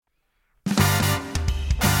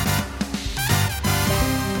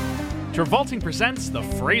Travolting presents The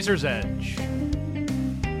Fraser's Edge.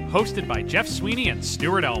 Hosted by Jeff Sweeney and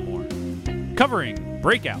Stuart Elmore. Covering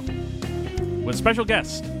Breakout. With special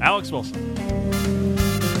guest, Alex Wilson.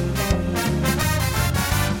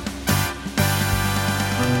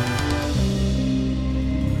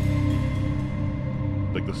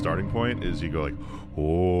 Like the starting point is you go like,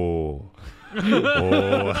 oh.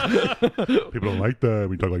 Oh, people don't like that.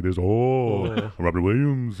 We talk like this. Oh, Robin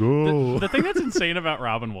Williams. Oh, The thing that's insane about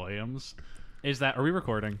Robin Williams is that... Are we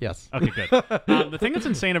recording? Yes. Okay, good. The thing that's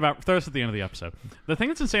insane about... Throw us at the end of the episode. The thing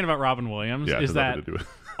that's insane about Robin Williams is that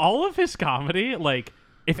all of his comedy, like,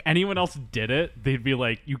 if anyone else did it, they'd be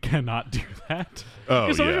like, you cannot do that. Oh,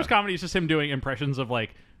 Because some of yeah. his comedy is just him doing impressions of, like,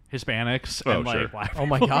 Hispanics and sure. like black Oh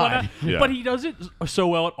my people God. and whatnot. Yeah. But he does it so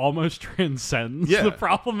well it almost transcends the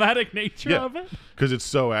problematic nature of it. because it's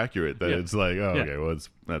so accurate that Yeah. it's like, oh, Yeah. okay, well,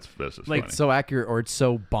 that's just Like funny. so accurate, or it's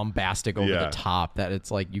so bombastic over Yeah. the top that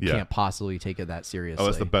it's like you Yeah. can't possibly take it that seriously. Oh,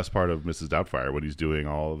 that's the best part of Mrs. Doubtfire when he's doing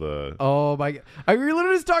all the. Oh my! I literally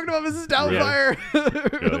was talking about Mrs. Doubtfire a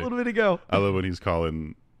Really? little bit ago. I love when he's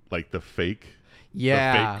calling like the fake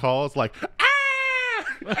Yeah. calls, like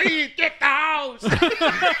get the house.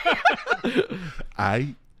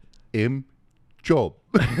 I am Job.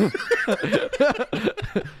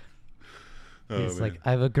 It's like,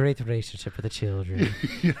 I have a great relationship with the children.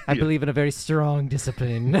 I believe in a very strong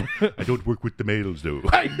discipline. I don't work with the males though.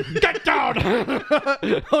 Get down!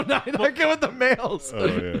 Oh no! I get with the males. Oh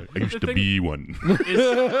yeah, I used to thing- be one.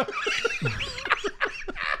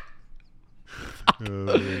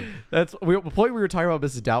 That's the point we were talking about.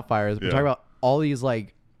 Mrs. Doubtfire is we're Yeah. talking about all these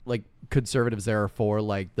like conservatives there are for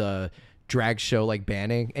like the drag show like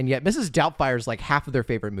banning, and yet Mrs. Doubtfire is like half of their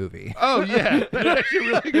favorite movie. Oh yeah, that's actually a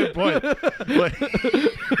really good point.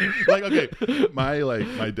 Like okay,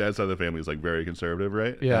 my dad's side of the family is like very conservative,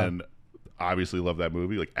 right? Yeah. And obviously love that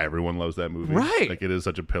movie. Like everyone loves that movie, Right. Like it is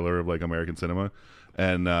such a pillar of like American cinema,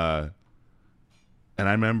 and I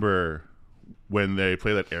remember when they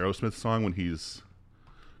play that Aerosmith song when he's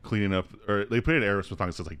cleaning up, or they played an Aerosmith song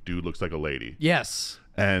that says like "Dude looks like a lady," Yes.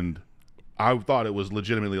 and I thought it was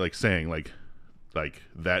legitimately like saying like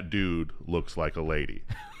that dude looks like a lady.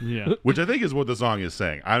 Yeah. Which I think is what the song is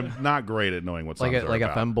saying. I'm not great at knowing what songs Like are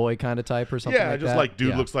a about. femboy kind of type or something. Yeah, like just that. like dude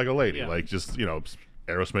Yeah. looks like a lady. Yeah. Like just,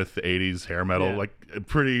 Aerosmith, the 80s, hair metal, Yeah. like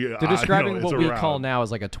pretty... They're describing it's what we around. call now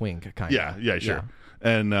as like a twink kind Yeah, of. yeah, sure.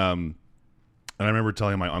 And I remember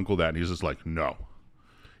telling my uncle that, and he's just like, no.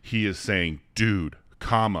 He is saying, dude,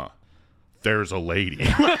 comma, there's a lady.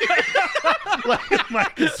 Like, my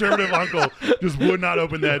conservative uncle just would not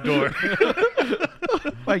open that door.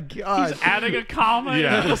 My God. Adding a comma.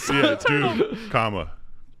 Yeah, yeah, dude, comma,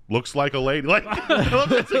 looks like a lady. Like, I love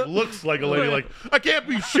that it's like, looks like a lady. Like, I can't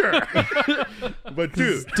be sure. But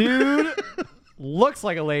dude, Dude looks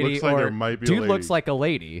like a lady, Looks like or there might be a dude lady. looks like a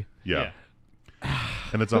lady. yeah.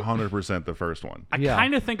 And it's 100% the first one. I Yeah.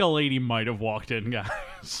 kind of think a lady might have walked in,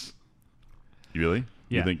 guys. You really?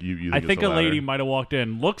 Yeah. You think you think I it's think the a lady latter? might have walked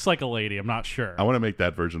in. Looks like a lady. I'm not sure. I want to make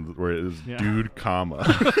that version where it is dude, comma.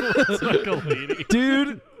 Looks like a lady.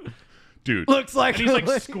 Dude Dude. looks like And he's like a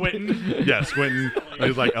lady. squinting. Yeah, squinting. And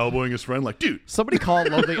he's like elbowing his friend like, dude. Somebody call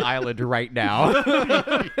Lonely Island right now.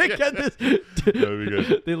 Get this. That would be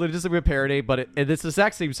good. They literally just have a parody, but it's the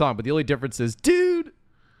exact same song, but the only difference is, dude.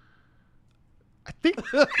 I think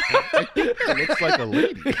it looks like a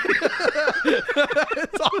lady.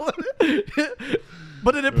 It's all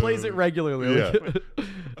but then it plays it regularly. Yeah.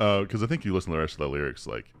 Like- Because I think you listen to the rest of the lyrics,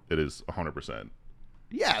 like, it is 100%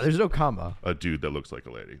 yeah, there's no comma. a dude that looks like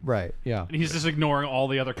a lady. Right, yeah. And he's just ignoring all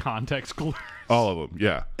the other context clues. All of them,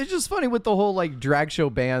 yeah. It's just funny with the whole like drag show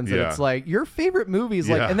bands that Yeah. it's like your favorite movies,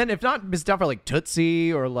 like, Yeah. and then if not Miss Duff, like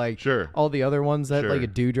Tootsie or like Sure. all the other ones that Sure. like a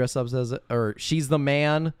dude dress up as, or She's the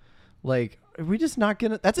Man. Like, are we just not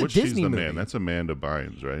gonna? That's a What's Disney She's the movie, Man? That's Amanda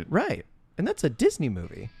Bynes, right? right? And that's a Disney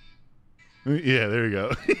movie. Yeah, there you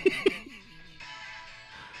go.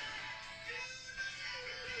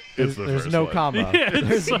 It's the There's first no one. comma. Yeah, it's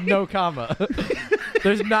There's like- no comma.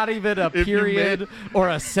 There's not even a If you period made- or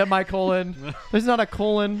a semicolon. There's not a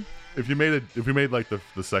colon. If you made like the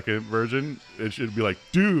second version, it should be like,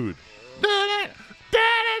 dude,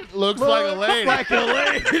 looks like a lady. Like a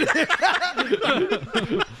lady.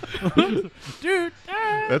 Dude,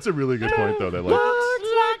 That's a really good point, though. That like, Looks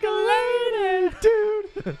like a lady,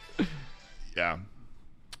 dude. yeah.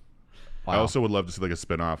 Wow. I also would love to see like a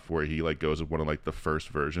spin-off where he like goes with one of like the first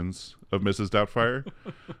versions of Mrs. Doubtfire,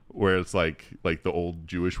 where it's like the old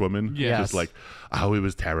Jewish woman, Yes. just like, oh, it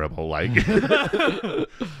was terrible. Like,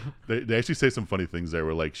 they actually say some funny things there,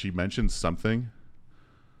 where like she mentions something.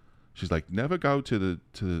 She's like, never go to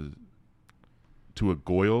to a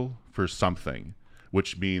goyle for something,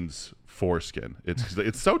 which means foreskin. It's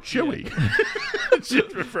so chewy. It's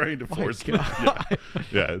just referring to foreskin.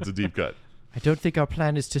 Yeah, it's a deep cut. I don't think our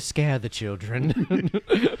plan is to scare the children.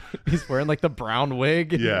 He's wearing like the brown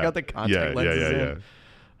wig. And Yeah. He got the contact lenses in. Yeah.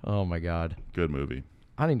 Oh my God. Good movie.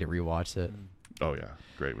 I need to rewatch it. Oh yeah,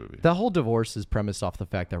 great movie. The whole divorce is premised off the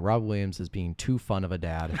fact that Rob Williams is being too fun of a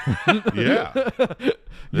dad. Yeah.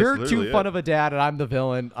 You're too fun of a dad and I'm the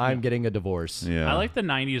villain. I'm getting a divorce. Yeah. I like the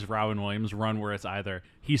 90s Robin Williams run where it's either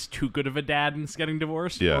he's too good of a dad and is getting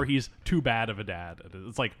divorced or he's too bad of a dad.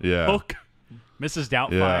 It's like Hook, Mrs.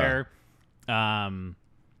 Doubtfire.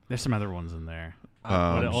 There's some other ones in there.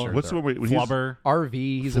 What's the one? Flubber. RV,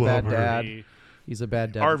 he's a bad dad. He's a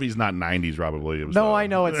bad dad. RV's not 90s Robin Williams. No, though. I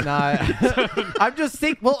know it's not. I'm just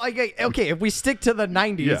thinking. Well, okay, if we stick to the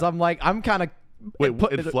 90s, I'm kind of. Wait, in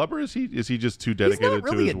Flubber is he just too dedicated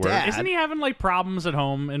really to his work? dad. Isn't he having like problems at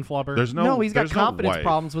home in Flubber? No, he's got confidence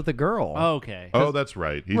problems with the girl. Oh, okay. Oh, that's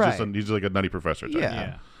right. He's just like a nutty professor type.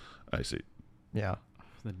 Yeah. I see. Yeah.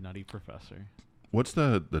 The Nutty Professor. What's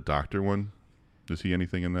the doctor one? Does he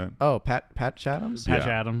anything in that? Oh, Pat Adams. Patch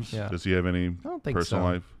Adams. Yeah. Does he have any don't think personal so.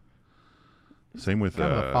 life? Same with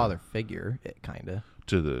Kind of a father figure, kind of.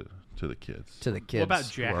 to the kids. To the kids. What about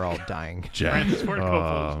Jack? We're all dying. Jack. Francis Ford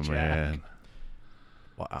Coppola's Oh Jack. man.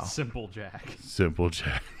 Wow. Simple Jack. Simple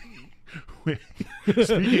Jack. Wait,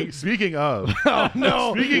 speaking of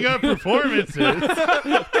speaking of performances,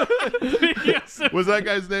 was that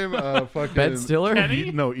guy's name fucking Ben Stiller?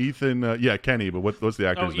 Kenny? No, Ethan. Yeah, Kenny. But what's the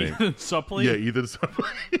actor's name? Ethan Suplee? Yeah, Ethan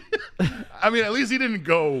Suplee. I mean, at least he didn't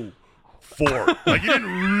go for it. Like, he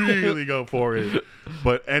didn't really go for it.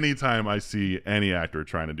 But anytime I see any actor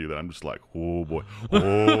trying to do that, I'm just like, oh boy,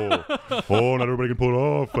 not everybody can pull it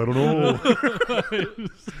off. I don't know.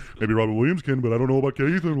 Maybe Robin Williams can, but I don't know about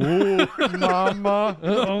Ethan. Oh, Mama.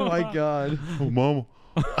 Oh my God. oh mama.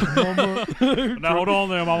 Now hold on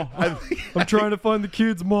there, Mama. I'm trying to find the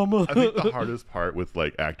kids, Mama. I think the hardest part with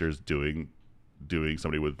like actors doing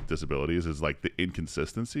somebody with disabilities is like the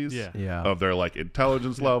inconsistencies Yeah. of their like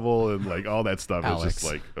intelligence level and like all that stuff. Alex. Is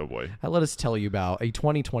just like, oh boy. Let us tell you about a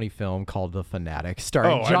 2020 film called The Fanatic,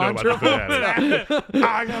 starring Oh, John I know about Travolta. the Fanatic.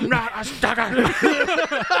 I am not a sucker.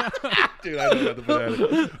 Dude, I know about the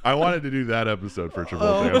Fanatic. I wanted to do that episode for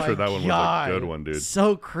Travolta. I'm sure that one was a good one, dude.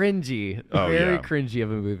 So cringy. Oh, Very yeah. cringy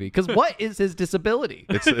of a movie. Because what is his disability?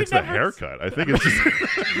 It's the haircut. I think it's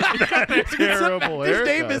just terrible His haircut.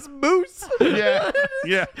 name is Moose. Yeah.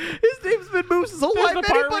 His name's been Moose his whole life.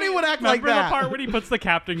 Anybody would act like Remember that. the part when he puts the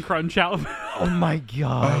Captain Crunch outfit? Oh my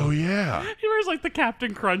God. Oh yeah. He wears like the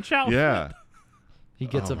Captain Crunch outfit. Yeah. He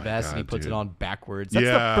gets Oh a my vest and he God, puts dude. it on backwards. That's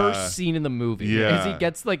Yeah. the first scene in the movie. Yeah. Is he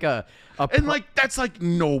gets like And like that's like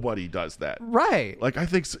nobody does that. right. Like I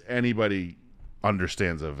think anybody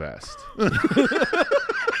understands a vest.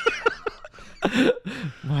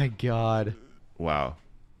 My God. Wow.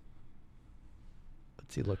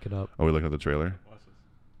 Let's see. Look it up. Are we looking at the trailer?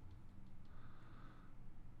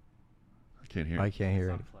 I can't hear. I can't hear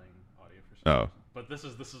it. Oh, But this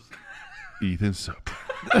is Ethan Sup.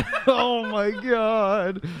 Oh my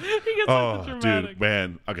God. he gets Oh, like the dramatic. dude,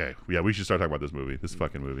 man. Okay, yeah, we should start talking about this movie. This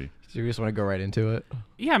fucking movie. So you just want to go right into it?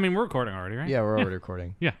 Yeah, I mean we're recording already, right? Yeah, we're already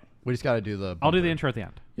recording. Yeah. We just got to do the. I'll do the intro at the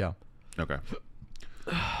end. Yeah. Okay.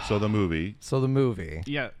 So the movie. So the movie.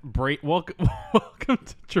 Yeah. Welcome to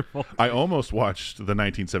Travolta. I almost watched the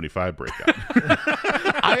 1975 Breakout.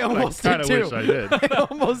 I almost Kind did of too. wish I did. I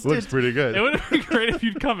almost Looks did. pretty good. It would have been great if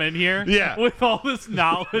you'd come in here Yeah. with all this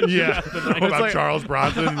knowledge. Yeah. about the night. About like- Charles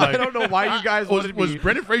Bronson. I Like, don't know why you guys was wanted was me.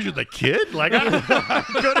 Brendan Fraser the kid? Like, I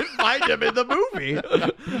couldn't find him in the movie.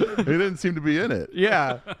 he didn't seem to be in it.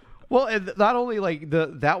 Yeah. Well, and not only like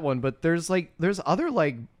that one, but there's other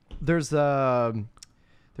there's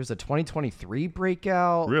a 2023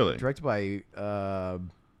 Breakout. Really? Directed by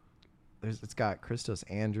it's got Christos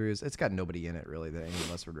Andrews. It's got nobody in it really that any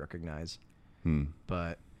of us would recognize.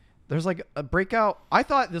 But there's like a Breakout. I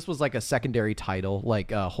thought this was like a secondary title,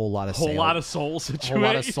 like a whole lot of Whole lot of whole soul situation.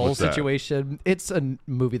 lot of soul What's that? situation. It's a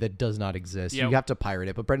movie that does not exist. Yeah. You have to pirate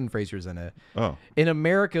it, but Brendan Fraser's in it. Oh. In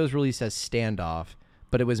America, it was released as Standoff,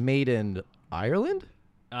 but it was made in Ireland,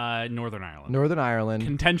 Northern Ireland. Northern Ireland.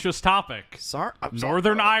 Contentious topic. Sorry,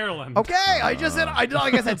 Northern Ireland. Okay, I just said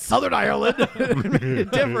like I said Southern Ireland.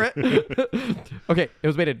 Different. Okay, it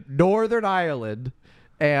was made in Northern Ireland,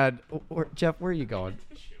 and Jeff, where are you going?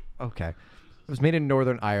 Okay, it was made in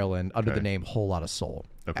Northern Ireland under the Okay. name Whole Lot of Soul.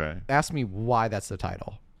 Okay. Ask me why that's the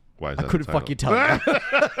title. Why is I that couldn't the title? fucking tell you.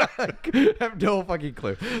 I have no fucking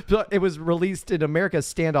clue. So it was released in America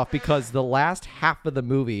as Standoff because the last half of the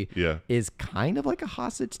movie Yeah. is kind of like a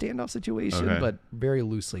hostage standoff situation, Okay. but very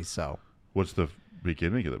loosely so. What's the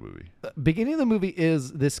beginning of the movie? Beginning of the movie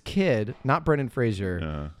is this kid, not Brendan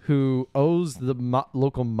Fraser, who owes the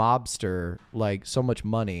local mobster like so much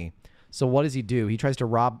money. So what does he do? He tries to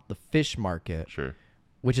rob the fish market,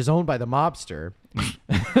 which is owned by the mobster.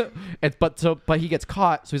 But he gets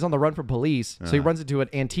caught, so he's on the run from police. So he runs into an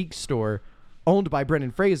antique store owned by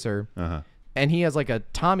Brendan Fraser, and he has like a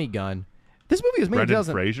Tommy gun. This movie was made in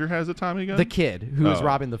 2000. Brendan Fraser has a Tommy gun? The kid who is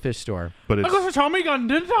robbing the fish store. But I got a Tommy gun,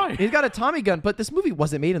 didn't I? He's got a Tommy gun, but this movie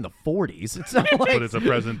wasn't made in the 40s. It's not like... But it's a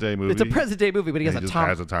present-day movie? It's a present-day movie, but he has a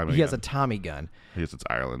Tommy gun. He has a Tommy gun. I guess it's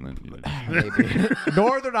Ireland then. Maybe.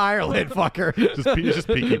 Northern Ireland, fucker. Just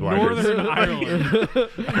Peaky Blinders. Northern Ireland.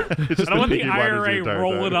 I don't want the IRA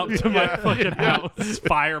rolling up to my fucking house,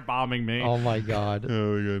 firebombing me. Oh, my God.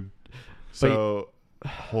 Oh, my God. So,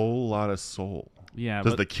 whole lot of soul. Yeah.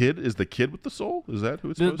 Is the kid with the soul? Is that who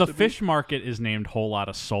it's supposed to be? The fish market is named Whole Lot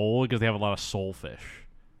of Soul because they have a lot of soul fish.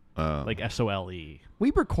 Like SOLE.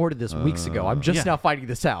 We recorded this weeks ago. I'm just now finding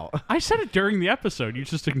this out. I said it during the episode. You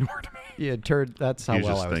just ignored me. Yeah, that's how He's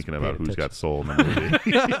well just I was thinking about who's attention. got soul in the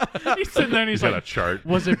movie. He's sitting there and he's got like, a chart.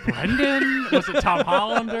 Was it Brendan? Was it Tom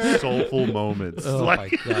Hollander? Soulful moments. Oh, my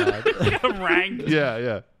God. Ranked.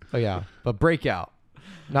 Yeah. Oh, yeah. But Breakout.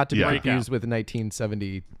 Not to be Breakout. confused with the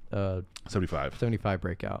 1970... 75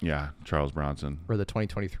 Breakout. Yeah, Charles Bronson. Or the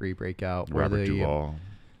 2023 Breakout. Robert Duvall.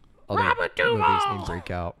 Robert Duvall! Movies named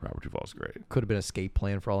Breakout. Robert Duvall's great. Could have been Escape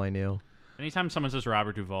Plan for all I knew. Anytime someone says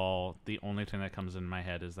Robert Duvall, the only thing that comes in my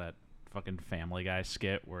head is that fucking Family Guy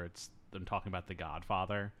skit where it's them talking about The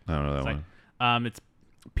Godfather. I don't know that one. It's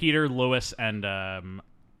Peter, Lewis, and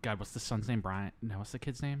God, what's the son's name? Brian? No, what's the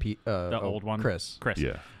kid's name? The old one, Chris.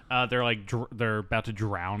 Yeah. They're like they're about to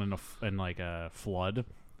drown in like a flood,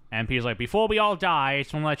 and Peter's like, "Before we all die, I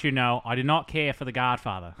just want to let you know I do not care for The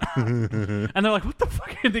Godfather." And they're like, "What the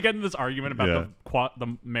fuck?" And they get into this argument about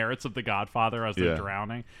the merits of The Godfather as they're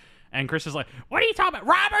drowning. And Chris is like, "What are you talking about?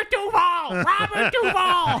 Robert Duvall! Robert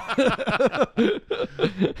Duvall!"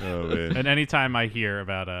 Oh, man. And anytime I hear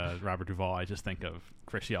about Robert Duvall, I just think of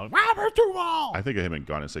Chris yelling, "Robert Duvall!" I think of him in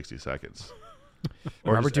Gone in 60 Seconds.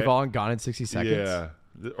 Robert Duvall and Gone in 60 Seconds. Yeah.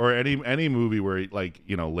 Or any movie where,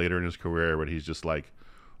 later in his career, where he's just like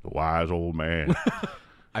the wise old man.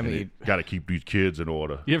 I mean, got to keep these kids in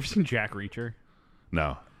order. You ever seen Jack Reacher?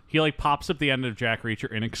 No. He pops up the end of Jack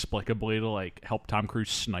Reacher inexplicably to help Tom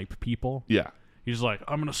Cruise snipe people. Yeah. He's like,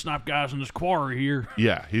 "I'm gonna snipe guys in this quarry here."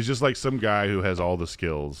 Yeah, he's just like some guy who has all the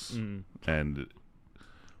skills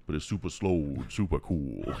but is super slow, super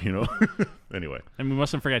cool, Anyway. And we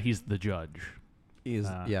mustn't forget he's the judge. He's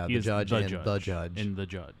the He is judge the and judge the judge. in The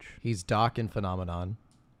Judge. He's Doc in Phenomenon.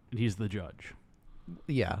 And he's the judge.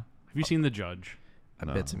 Yeah. Have you seen The Judge?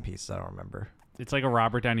 Bits and pieces. I don't remember. It's like a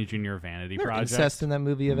Robert Downey Jr. vanity project. Incest in that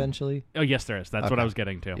movie eventually? Oh, yes, there is. That's what I was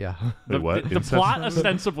getting to. Yeah. The, Wait, what? the plot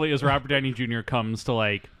ostensibly is Robert Downey Jr. comes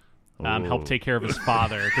to help take care of his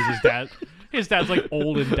father because his dad's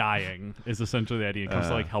old and dying is essentially the idea. He comes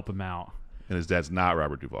to help him out. And his dad's not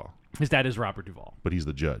Robert Duvall. His dad is Robert Duvall. But he's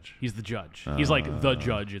the judge. He's the judge. He's the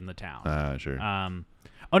judge in the town. Sure.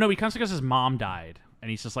 Oh no, he comes because his mom died, and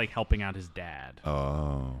he's just helping out his dad.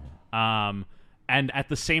 Oh. And at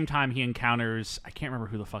the same time, he encounters, I can't remember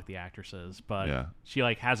who the fuck the actress is, but she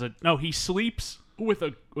he sleeps with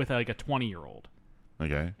a 20-year-old.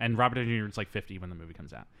 Okay. And Robert Downey Jr. is 50 when the movie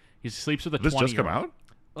comes out. He sleeps with a 20-year-old. This just come out?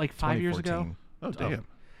 5 years ago. Oh, damn.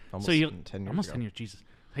 Almost 10 years 10 years ago. 10 years, Jesus.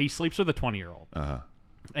 He sleeps with a 20-year-old. Uh-huh.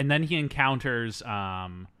 And then he encounters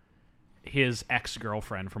his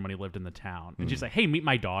ex-girlfriend from when he lived in the town. And she's like, "Hey, meet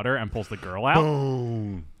my daughter," and pulls the girl out.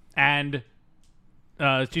 Boom. And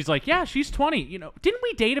she's like, "Yeah, she's 20. Didn't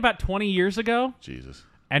we date about 20 years ago?" Jesus.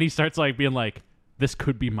 And he starts being like, "This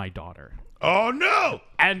could be my daughter." Oh, no!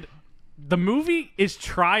 And the movie is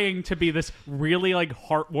trying to be this really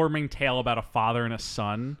heartwarming tale about a father and a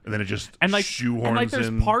son. And then it just shoehorns in.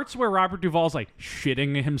 There's parts where Robert Duvall's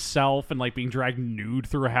shitting himself and being dragged nude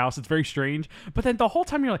through a house. It's very strange. But then the whole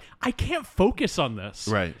time you're like, I can't focus on this.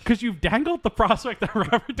 Right. Because you've dangled the prospect that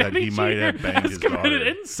Robert Downey he might Jr. have banged has his committed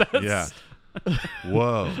daughter. incest. Yeah.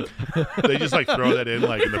 Whoa. They just throw that in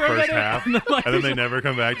in the throw first that in, half and then, and then they never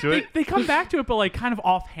come back to it. They come back to it, but kind of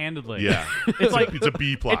offhandedly. Yeah. It's it's a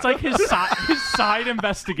B plot. It's like his side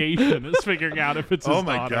investigation is figuring out if it's his oh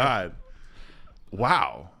my daughter. God.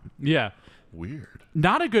 Wow. Yeah. Weird.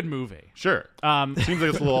 Not a good movie. Sure. Seems like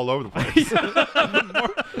it's a little all over the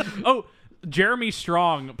place. Jeremy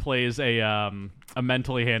Strong plays a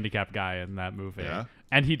mentally handicapped guy in that movie. Yeah.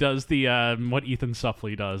 And he does the what Ethan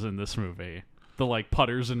Suplee does in this movie. The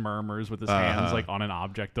putters and murmurs with his hands on an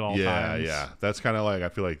object at all times. Yeah. That's kind of I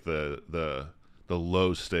feel like the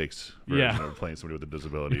low stakes version of playing somebody with a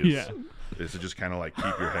disability. Is to just kind of like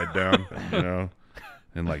keep your head down,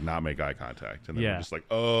 and like not make eye contact, and then you're just like,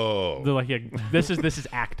 oh, they're like, this is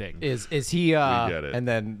acting. Is he? We get it. And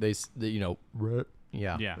then they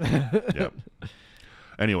yeah. Yep.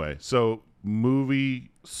 Anyway, so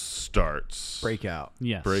movie starts. Breakout.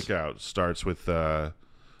 Yes. Breakout starts with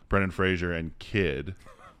Brendan Fraser and kid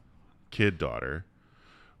daughter.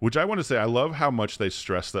 Which I want to say, I love how much they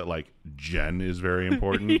stress that like Jen is very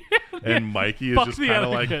important, and Mikey is just kind of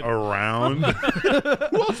like kid. Around.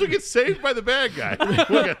 Who else would get saved by the bad guy?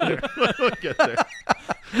 We'll get there. We'll get there.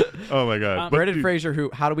 Oh my god, Brendan Fraser. Who?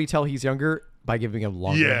 How do we tell he's younger? By giving him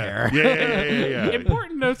longer hair. Yeah.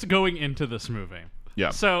 Important notes going into this movie. Yeah.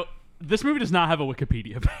 So this movie does not have a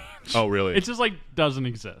Wikipedia page. Oh really? It just like doesn't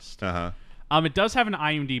exist. It does have an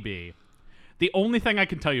IMDb. The only thing I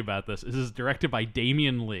can tell you about this is it's directed by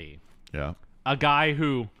Damian Lee. Yeah. A guy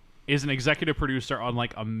who is an executive producer on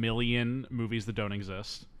like a million movies that don't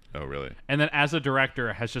exist. Oh, really? And then as a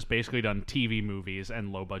director has just basically done TV movies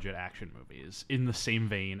and low-budget action movies in the same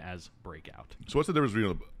vein as Breakout. So what's the difference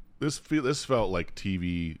between this felt like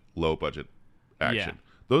TV low-budget action.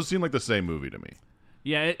 Yeah. Those seem like the same movie to me.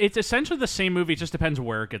 Yeah, it's essentially the same movie. It just depends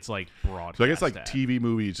where it gets like broadcast. So I guess like at. TV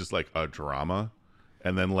movie is just like a drama.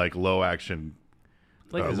 And then like low action,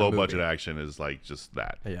 like low budget action is like just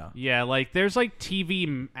that. Yeah. Like there's like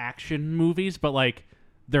TV action movies, but like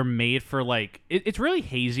they're made for like it's really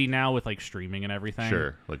hazy now with like streaming and everything.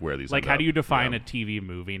 Sure, like where these like how do you define a TV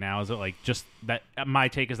movie now? Is it like just that? My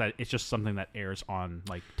take is that it's just something that airs on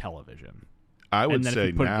like television. I would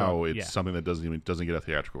say now it's something that doesn't get a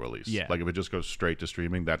theatrical release. Yeah. Like if it just goes straight to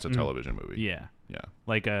streaming, that's a television movie. Yeah.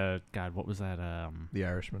 Like God, what was that? The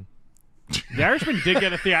Irishman. The Irishman did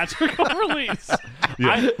get a theatrical release.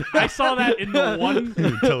 Yeah. I saw that in the one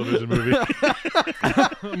television movie.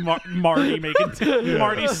 Marty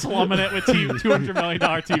Marty slumming it with $200 million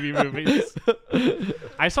TV movies.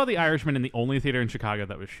 I saw The Irishman in the only theater in Chicago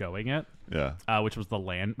that was showing it. Yeah. Which was the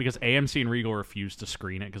Land, because AMC and Regal refused to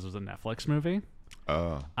screen it because it was a Netflix movie.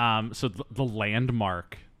 Oh. So the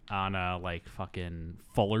Landmark on like fucking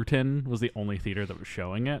Fullerton was the only theater that was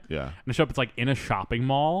showing it. Yeah. And the show up, it's like in a shopping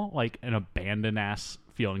mall, like an abandoned ass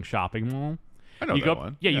feeling shopping mall. I know that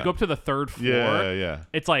one. Yeah, you go up to the third floor. Yeah.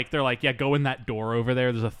 It's like they're like, go in that door over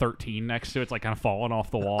there. There's a 13 next to it. It's like kind of falling off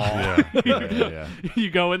the wall. Yeah. You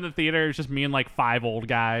go in the theater. It's just me and like 5 old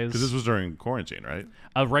guys. Because this was during quarantine, right?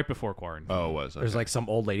 Right before quarantine. Oh, it was. Okay. There's like some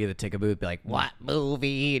old lady that take a booth, be like, "What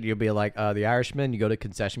movie?" And you'll be like, "The Irishman." You go to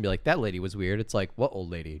concession, be like, "That lady was weird." It's like, "What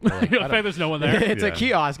old lady?" Like, there's no one there. It's a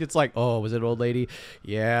kiosk. It's like, "Oh, was it an old lady?"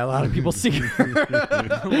 Yeah, a lot of people see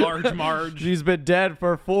her. Large Marge. She's been dead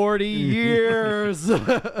for 40 years.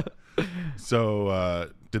 So,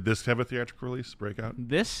 did this have a theatrical release, Breakout?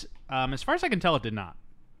 This, as far as I can tell, it did not.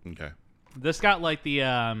 Okay. This got like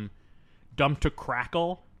the dump to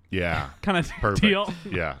crackle kind of deal.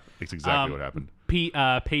 Yeah, it's exactly what happened.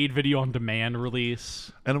 Paid video on demand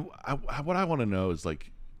release. And what I want to know is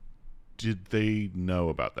like, did they know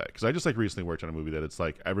about that? Because I just like recently worked on a movie that it's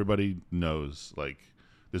like everybody knows like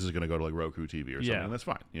this is going to go to like Roku TV or something, and that's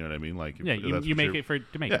fine. You know what I mean? Like, you make it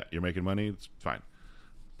to make it. Yeah, you're making money. It's fine.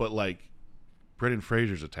 But like, Brendan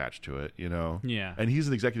Fraser's attached to it, you know? Yeah. And he's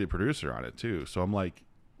an executive producer on it too. So I'm like,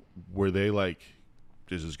 were they like,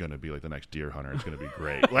 this is going to be like the next Deer Hunter. It's going to be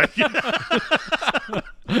great. Like,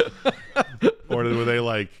 or were they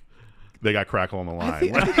like, they got Crackle on the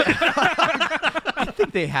line? I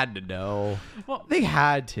think they had to know. Well, they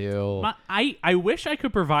had to. I wish I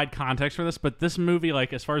could provide context for this, but this movie,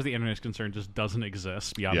 like as far as the internet is concerned, just doesn't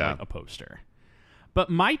exist beyond like a poster. But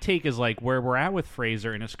my take is like where we're at with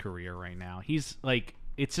Fraser in his career right now. He's like,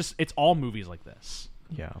 it's all movies like this.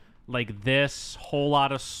 Yeah. Like this, Whole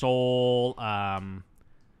Lot of Soul,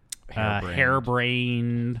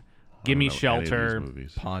 Hairbrained, Gimme Shelter,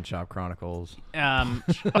 Pawn Shop Chronicles. We were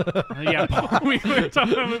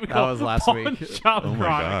talking about a movie called was last Pawn week. Shop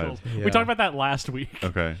Chronicles. Yeah. We talked about that last week.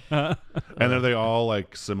 Okay. And are they all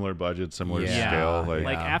like similar budget, similar scale?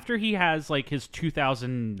 Like after he has like his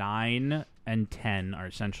 2009 and 10 are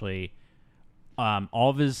essentially all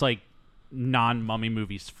of his like non-mummy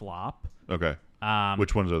movies flop. Okay.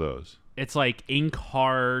 Which ones are those? It's like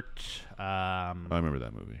Inkheart. I remember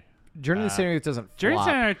that movie. Journey to Insanity doesn't flop. Journey to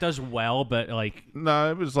Insanity does well, but like no,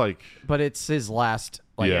 it was like. But it's his last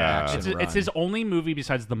action run. It's his only movie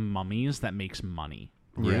besides The Mummies that makes money.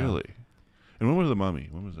 Really? And when was The Mummy?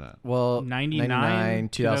 When was that? Well, 99,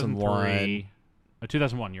 2001.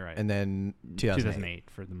 2001, you're right. And then 2008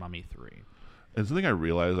 for The Mummy 3. And something I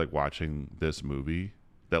realized, like watching this movie,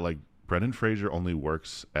 that like Brendan Fraser only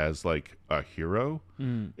works as like a hero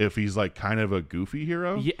if he's like kind of a goofy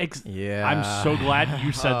hero. Yeah, I'm so glad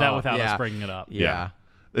you said that without us bringing it up. Yeah.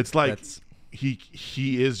 It's like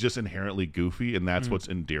he is just inherently goofy, and that's what's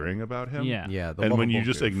endearing about him. Yeah. And when you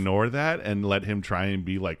just ignore that and let him try and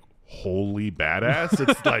be like wholly badass,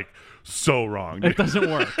 it's like so wrong. It doesn't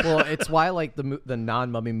work. Well, it's why like the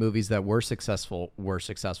non-Mummy movies that were successful.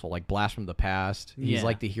 Like Blast from the Past. He's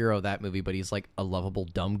like the hero of that movie, but he's like a lovable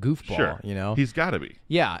dumb goofball. Sure, you know, he's got to be.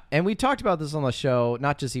 Yeah, and we talked about this on the show,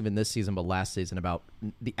 not just even this season, but last season, about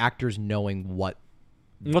the actors knowing what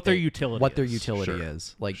their utility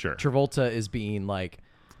is. Like Sure. Travolta is being like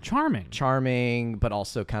charming, but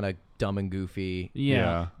also kind of dumb and goofy.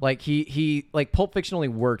 Yeah. Like he like Pulp Fiction only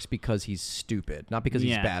works because he's stupid, not because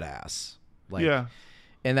he's badass. Like,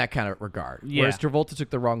 in that kind of regard. Yeah. Whereas Travolta took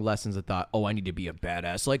the wrong lessons and thought, I need to be a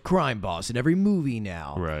badass like crime boss in every movie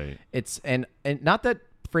now. Right. It's and not that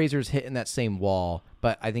Fraser's hitting that same wall,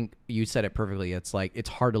 but I think you said it perfectly. It's like it's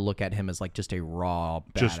hard to look at him as like just a raw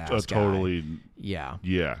badass Just a totally guy.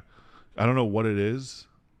 Yeah. I don't know what it is.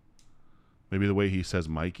 Maybe the way he says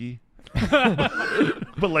Mikey.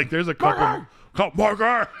 But like there's a couple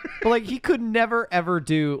Marker. But like he could never ever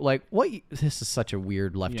do like this is such a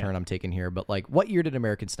weird left turn I'm taking here, but like what year did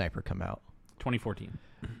American Sniper come out? 2014.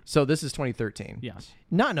 So this is 2013. Yes.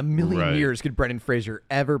 Not in a million years could Brendan Fraser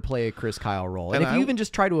ever play a Chris Kyle role. And if you even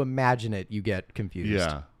just try to imagine it, you get confused.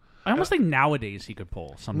 Yeah. I almost think nowadays he could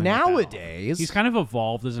pull something nowadays like that. He's kind of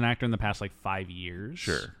evolved as an actor in the past like 5 years.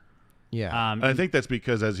 Sure. Yeah. And I think that's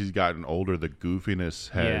because as he's gotten older, the goofiness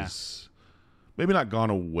has maybe not gone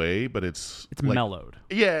away, but it's like, mellowed.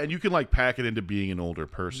 Yeah, and you can like pack it into being an older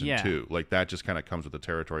person too. Like that just kind of comes with the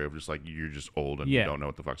territory of just like you're just old and you don't know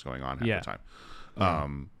what the fuck's going on half the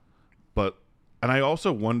time. And I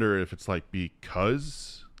also wonder if it's like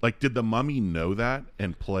because like did the Mummy know that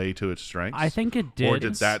and play to its strengths? I think it did. Or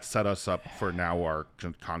did that set us up for now our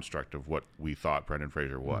construct of what we thought Brendan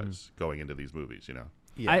Fraser was going into these movies, you know?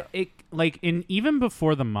 Yeah. Even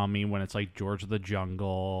before the Mummy, when it's like George of the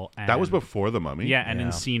Jungle, and, that was before the Mummy. and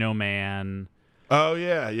Encino Man. Oh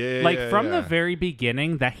yeah. From the very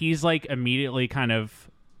beginning, that he's like immediately kind of,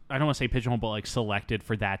 I don't want to say pigeonholed, but like selected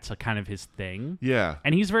for that to kind of his thing. Yeah,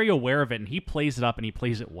 and he's very aware of it, and he plays it up, and he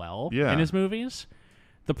plays it well in his movies.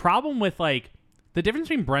 The problem with like the difference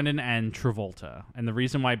between Brendan and Travolta, and the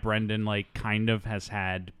reason why Brendan like kind of has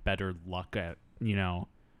had better luck at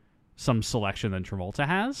some selection than Travolta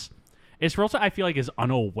has, is Travolta I feel like is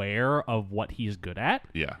unaware of what he's good at.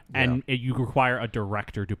 Yeah. And you require a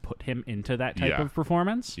director to put him into that type of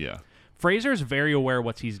performance. Yeah. Fraser's very aware of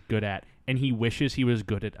what he's good at, and he wishes he was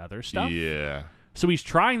good at other stuff. Yeah. So he's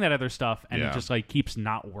trying that other stuff, and it just like keeps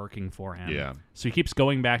not working for him. Yeah. So he keeps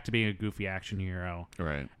going back to being a goofy action hero.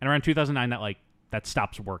 Right. And around 2009, that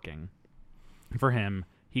stops working for him.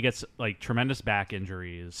 He gets like tremendous back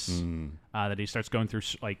injuries that he starts going through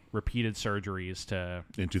like repeated surgeries to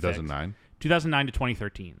in 2009. 2009 to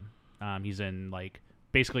 2013. He's in like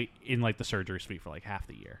basically in like the surgery suite for like half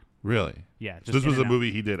the year. Really? Yeah. So this was a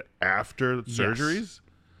movie he did after surgeries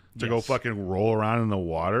to go fucking roll around in the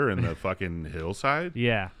water in the fucking hillside.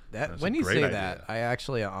 Yeah. When you say that, I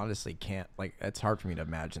actually honestly can't it's hard for me to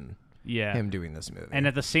imagine. Him doing this movie. And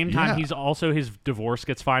at the same time, he's also, his divorce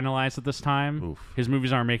gets finalized at this time. Oof. His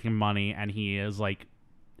movies aren't making money, and he is like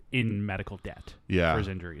in medical debt for his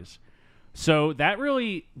injuries. So that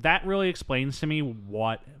really explains to me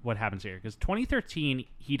what happens here. Because 2013,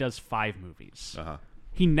 he does 5 movies. Uh-huh.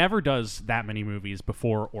 He never does that many movies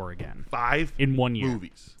before or again. 5 in 1 year.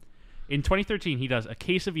 Movies. In 2013, he does A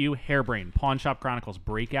Case of You, Hairbrain, Pawn Shop Chronicles,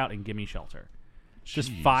 Breakout, and Gimme Shelter.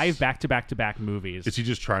 Just 5 back-to-back movies. Is he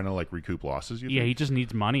just trying to like recoup losses? You think? He just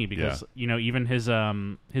needs money because even his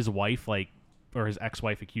wife or his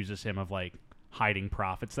ex-wife accuses him of like hiding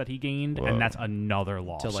profits that he gained, and that's another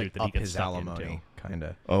lawsuit to like that he up gets his stuck alimony, into. kind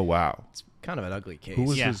of. Oh wow, it's kind of an ugly case. Who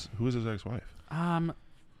was his ex-wife?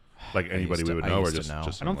 Like anybody we would know, or just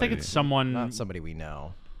I don't think it's someone, not somebody we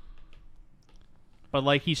know. But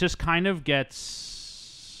like he's just kind of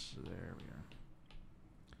gets. There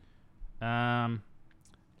we are.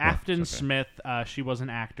 Afton Smith, she was an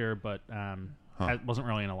actor, but wasn't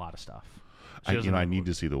really in a lot of stuff. I need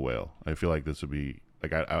to see The Whale. I feel like this would be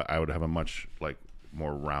like I would have a much like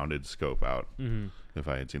more rounded scope out if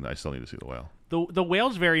I had seen that. I still need to see The Whale. The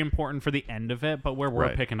Whale's very important for the end of it, but where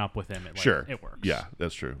we're picking up with him, it works. Yeah,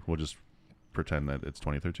 that's true. We'll just pretend that it's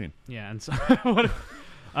 2013. Yeah, and so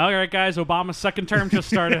all right, guys, Obama's second term just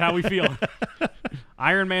started. How we feeling?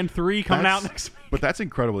 Iron Man 3 coming out next week. But that's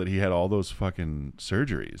incredible that he had all those fucking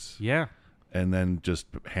surgeries. Yeah. and then just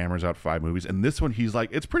hammers out 5 movies. And this one, he's like,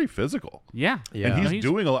 it's pretty physical. Yeah. And he's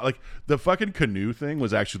doing a lot. Like, the fucking canoe thing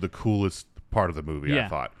was actually the coolest part of the movie, I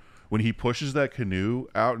thought. When he pushes that canoe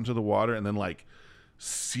out into the water and then, like,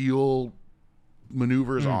 seal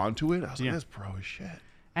maneuvers onto it, I was like, that's pro as shit.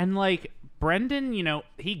 And, like, Brendan, you know,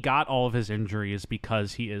 he got all of his injuries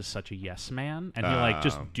because he is such a yes man. And he, like,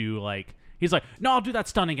 just do, like... He's like, no, I'll do that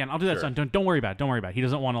stunt again. I'll do that stunt. Don't worry about it. Don't worry about it. He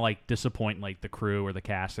doesn't want to, like, disappoint, like, the crew or the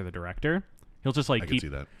cast or the director. He'll just, like, I can see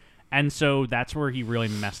that. And so that's where he really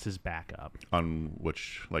messed his back up. On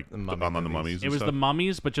which, like, on the mummies? It was the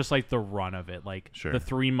mummies, but just, like, the run of it. Like, the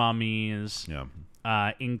 3 mummies. Yeah.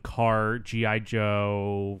 Inkheart, G.I.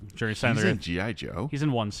 Joe. He's in G.I. Joe? He's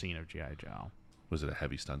in one scene of G.I. Joe. Was it a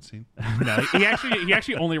heavy stunt scene? No, he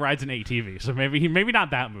actually only rides an ATV, so maybe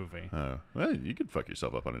not that movie. Well, you could fuck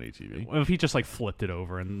yourself up on an ATV. If he just like flipped it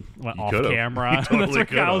over and went off could've. camera, Totally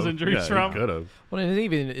that's where Kyle's injuries from. He could have. Well,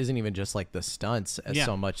 it isn't even just like the stunts as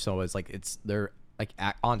so much so as like they're like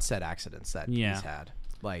on-set accidents that he's had.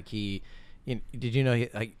 Like did you know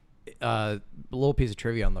a little piece of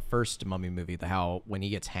trivia on the first Mummy movie, how when he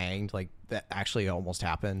gets hanged, like that actually almost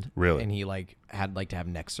happened. Really? And he like had to have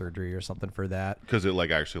neck surgery or something for that. Because it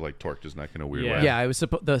like actually like torqued his neck in a weird way. Yeah, it was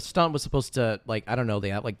the stunt was supposed to, like, I don't know,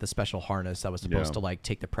 they had like the special harness that was supposed to like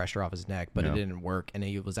take the pressure off his neck, but it didn't work, and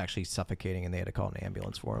he was actually suffocating, and they had to call an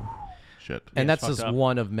ambulance for him. Shit. And that's just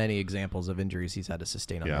one of many examples of injuries he's had to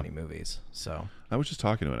sustain on many movies. So I was just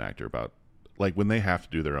talking to an actor about, like, when they have to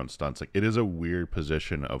do their own stunts, like, it is a weird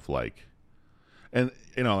position of, like, and,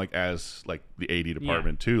 you know, like, as, like, the AD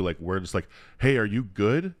department, too, like, we're just like, hey, are you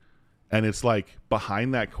good? And it's, like,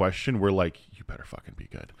 behind that question, we're like, you better fucking be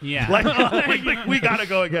good. Yeah. Like, we gotta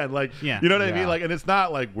go again. Like, you know what I mean? Like, and it's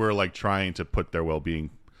not like we're, like, trying to put their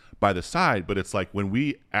well-being by the side, but it's like, when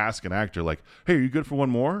we ask an actor, like, hey, are you good for one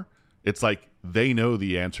more? It's like, they know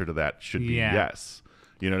the answer to that should be yes.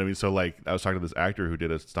 You know what I mean? So, like, I was talking to this actor who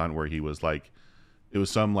did a stunt where he was, like, it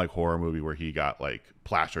was some, like, horror movie where he got, like,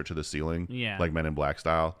 plastered to the ceiling, like Men in Black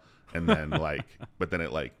style, and then, like, but then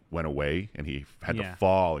it, like, went away, and he had to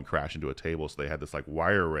fall and crash into a table, so they had this, like,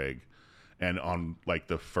 wire rig, and on, like,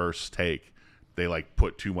 the first take, they, like,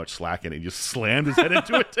 put too much slack in it, and just slammed his head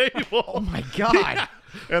into a table. Oh, my God. Yeah.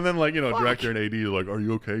 And then, like, you know, director and AD are like, are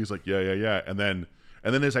you okay? He's like, yeah. And then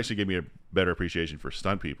this actually gave me a better appreciation for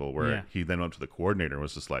stunt people, where he then went up to the coordinator and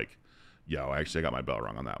was just like, yo, actually, I got my bell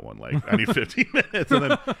rung on that one. Like, I need 15 minutes. And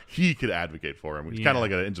then he could advocate for him. It's kind of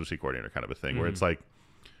like an intimacy coordinator kind of a thing, where it's like,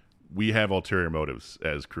 we have ulterior motives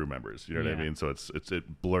as crew members. You know what I mean? So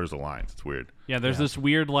it blurs the lines. It's weird. Yeah, there's this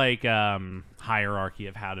weird, like, hierarchy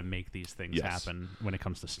of how to make these things happen when it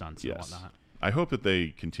comes to stunts and whatnot. I hope that they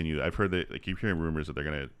continue. I've heard that they keep hearing rumors that they're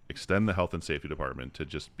going to extend the health and safety department to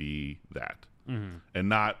just be that. And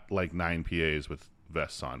not like 9 PAs with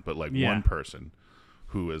vests on, but like one person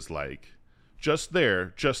who is like just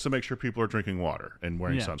there just to make sure people are drinking water and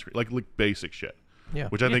wearing sunscreen, like basic shit. Yeah,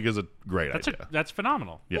 which I think is a great idea. That's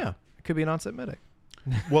phenomenal. Yeah, it could be an on-set medic.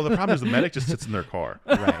 Well, the problem is the medic just sits in their car.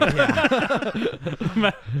 Right.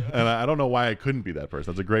 Yeah. And I don't know why I couldn't be that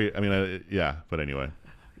person. That's a great. I mean, but anyway,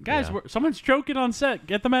 guys, someone's choking on set.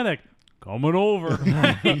 Get the medic. Coming over.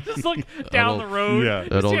 Just look down the road. Yeah,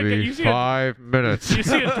 it'll be 5 minutes. You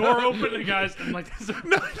see a door open, and guys, and like, you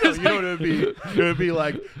know what it would be? It would be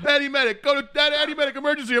like, Eddie Medic, go to Eddie Medic,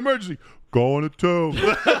 emergency, going to 2.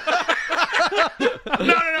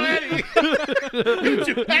 No, Eddie.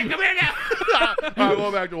 Hey, come here now. All right,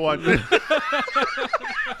 going back to 1.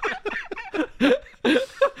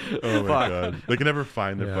 Oh my God, they can never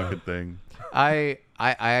find their fucking thing. I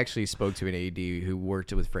actually spoke to an AD who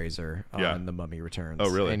worked with Fraser on The Mummy Returns. Oh,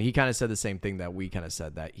 really? And he kind of said the same thing that we kind of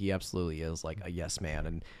said, that he absolutely is like a yes man,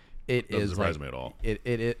 and it doesn't is surprise like, me at all.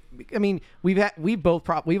 I mean, we've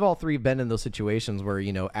all three been in those situations where,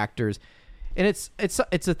 you know, actors, and it's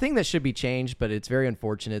a thing that should be changed, but it's very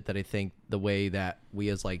unfortunate that I think the way that we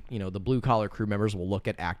as, like, you know, the blue collar crew members will look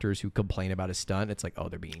at actors who complain about a stunt. It's like, oh,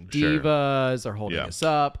 they're being divas, they're holding us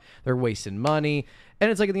up, they're wasting money. And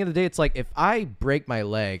it's like, at the end of the day, it's like, if I break my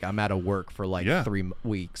leg, I'm out of work for like 3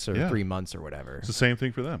 weeks or 3 months or whatever. It's the same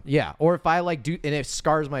thing for them. Yeah. Or if I like and it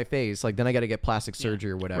scars my face, like, then I got to get plastic surgery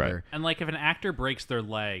or whatever. Right. And like, if an actor breaks their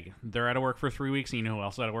leg, they're out of work for 3 weeks. And you know who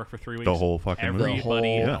else is out of work for 3 weeks? The whole fucking The whole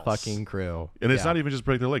else. fucking crew. And it's not even just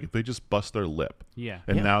break their leg. If they just bust their lip. Yeah.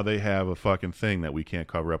 And now they have a fucking thing that we can't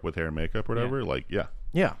cover up with hair and makeup or whatever. Like,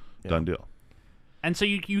 done deal. And so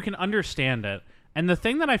you can understand it. And the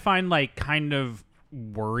thing that I find, like, kind of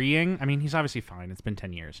worrying, I mean, he's obviously fine, it's been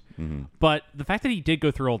 10 years, but the fact that he did go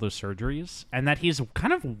through all those surgeries, and that he's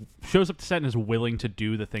kind of shows up to set and is willing to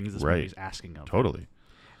do the things this movie's asking of him. Totally.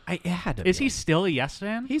 It had to Is be. he still a yes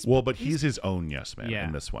man? He's But he's his own yes man Yeah.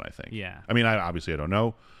 in this one, I think. Yeah. I mean, I don't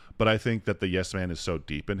know, but I think that the yes man is so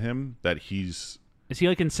deep in him that he's. Is he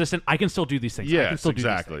like consistent? I can still do these things. I can Yes, still do these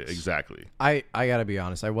exactly, things. exactly. I gotta be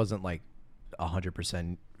honest. I wasn't like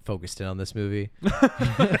 100% focused in on this movie,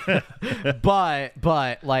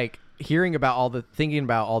 but like thinking about all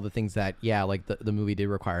the things that like the movie did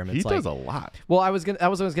require him. He does a lot. Well, I was gonna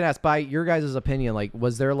ask, by your guys' opinion, like, were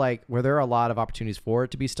there a lot of opportunities for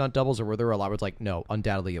it to be stunt doubles, or were there a lot where it's like, no,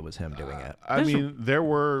 undoubtedly it was him doing it? I mean, there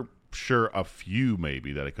were a few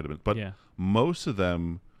maybe that it could have been, but most of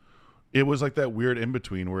them, it was like that weird in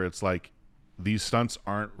between where it's like these stunts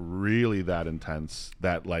aren't really that intense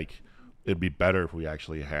that like it'd be better if we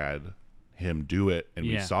actually had him do it and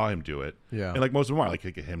we saw him do it. Yeah. And like most of them are like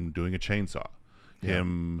him doing a chainsaw,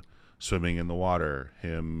 him swimming in the water,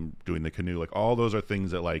 him doing the canoe. Like all those are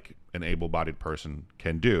things that like an able-bodied person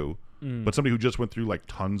can do. But somebody who just went through like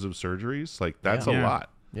tons of surgeries, like that's a lot.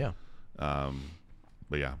 Yeah.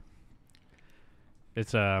 But yeah.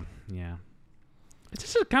 It's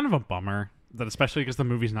It's just kind of a bummer that, especially because the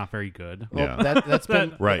movie's not very good. Yeah. That's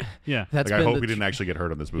been Right. Yeah. that's Like I been hope the he didn't actually get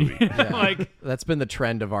hurt on this movie. Like that's been the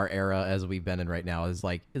trend of our era as we've been in right now. Is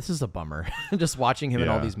like, this is a bummer. Just watching him in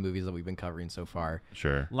all Yeah. these movies that we've been covering so far.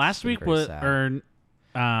 Sure. last been week very was sad.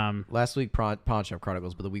 Last week, Pawn Shop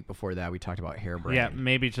Chronicles, but the week before that, we talked about Hairbrain. yeah,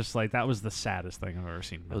 maybe just like that was the saddest thing I've ever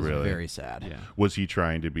seen. It was Really? very sad. Yeah. Was he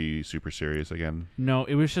trying to be super serious again? No,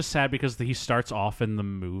 it was just sad because he starts off in the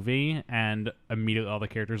movie and immediately all the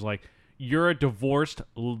characters like, you're a divorced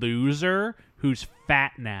loser who's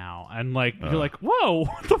fat now. And like, you're like, whoa,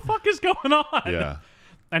 what the fuck is going on? Yeah.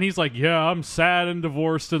 And he's like, yeah, I'm sad and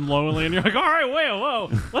divorced and lonely. And you're like, all right, whoa.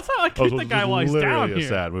 Let's not like, keep so the this guy is while he's down literally here.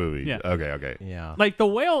 a sad movie. Yeah. Okay. Yeah. Like the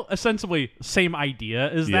whale, essentially, same idea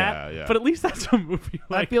as that. Yeah. But at least that's a movie.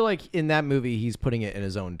 I Like, feel like in that movie, he's putting it in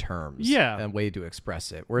his own terms. Yeah. And way to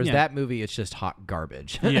express it. Whereas Yeah. that movie, it's just hot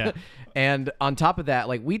garbage. Yeah. And on top of that,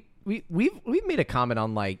 like we've made a comment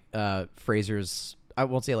on like Fraser's, I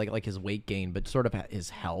won't say like his weight gain, but sort of his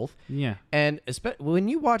health. yeah. And when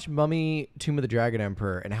you watch Mummy, Tomb of the Dragon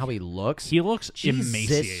Emperor, and how he looks Jesus Jesus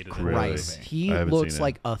emaciated. Christ, Really? he I haven't looks seen it.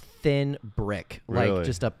 like a thin brick, Really? like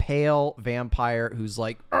just a pale vampire who's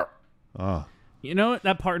like, Oh, You know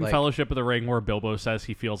that part in Like- Fellowship of the Ring where Bilbo says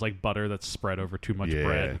he feels like butter that's spread over too much yeah.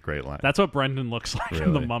 bread? Great line. That's what Brendan looks like in the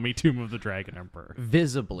Really? Mummy Tomb of the Dragon Emperor.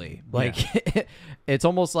 visibly like it's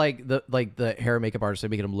almost like the hair and makeup artist are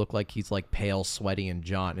making him look like he's like pale, sweaty, and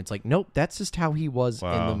John. It's like, nope, that's just how he was in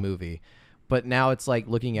the Wow. movie. But now it's like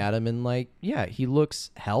looking at him and like, yeah, he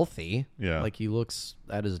looks healthy. Yeah. Like he looks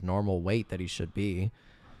at his normal weight that he should be.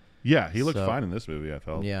 Yeah, he looked So- fine in this movie, I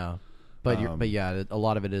felt. Yeah. But but yeah, a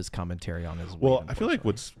lot of it is commentary on his weight. Well, I feel like unfortunately.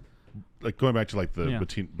 what's like going back to like the Yeah.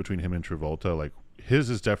 between him and Travolta, like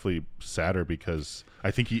his is definitely sadder because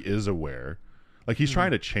I think he is aware, like he's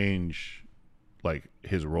trying to change like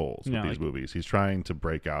his roles with Yeah, these like- movies. He's trying to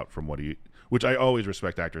break out from what he, which I always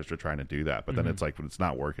respect actors for trying to do that, but then it's like when it's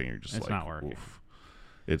not working, you're just It's like, not working. oof.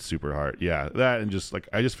 It's super hard. Yeah, that and just like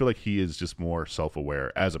I just feel like he is just more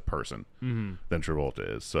self-aware as a person than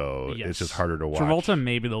Travolta is. So Yes. it's just harder to watch. Travolta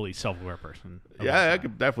may be the least self-aware person. of all Yeah, that time.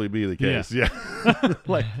 could definitely be the case. Yeah.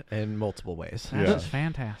 like in multiple ways. That's Yeah. just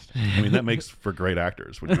fantastic. I mean, that makes for great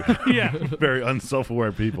actors when you have Yeah. very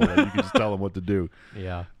unself-aware people that you can just tell them what to do.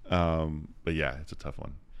 Yeah. But yeah, it's a tough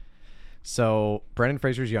one. So Brendan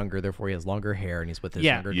Fraser's younger, therefore he has longer hair, and he's with his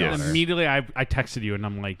Yeah. younger Yes. daughter. Immediately, I texted you and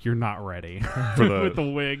I'm like, you're not ready For the- with the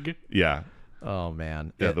wig. Yeah, Oh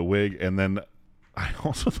man. yeah, the wig, and then I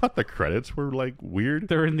also thought the credits were like weird.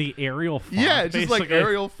 They're in the Arial font. Yeah, it's just like basically.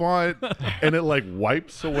 Arial font, and it like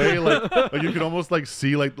wipes away, like you can almost like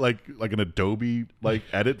see like an Adobe like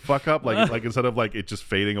edit fuck up, like instead of like it just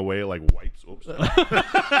fading away, it like wipes. Oops.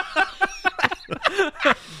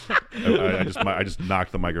 I just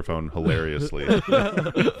knocked the microphone hilariously for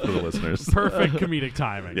the listeners. Perfect comedic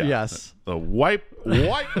timing. Yeah. Yes. The wipe.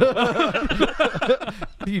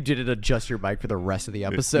 You didn't adjust your mic for the rest of the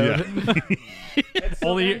episode.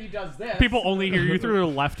 Only people only hear you through their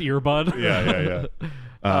left earbud. Yeah.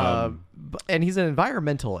 And he's an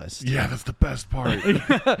environmentalist. Yeah, that's the best part.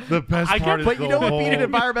 The best part is But you know the what being an whole-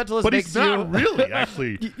 environmentalist But makes he's not you? really,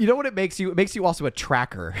 actually. You know what it makes you? It makes you also a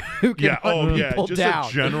tracker who can Yeah, hunt people just down.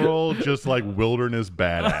 a general, just like wilderness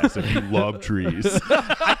badass if you love trees.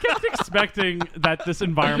 I kept expecting that this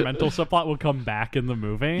environmental subplot would come back in the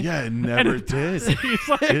movie. Yeah, it never it did. It's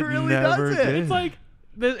like, It really never doesn't. did.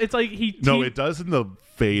 it's like he No, it does in the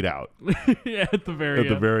fade out yeah, at the very at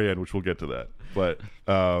the end. very end, which we'll get to that. But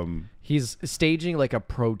He's staging like a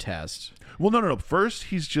protest. well, no. First,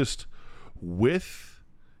 he's just with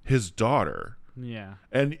his daughter, Yeah.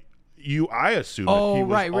 And I assumed Oh, that he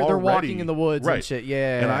was right, where they're walking in the woods right. and shit.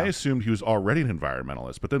 Yeah. And I assumed he was already an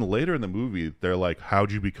environmentalist. But then later in the movie, they're like,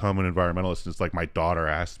 how'd you become an environmentalist? And it's like, my daughter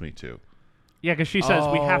asked me to. Yeah, because she says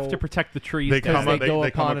we have to protect the trees. They come they go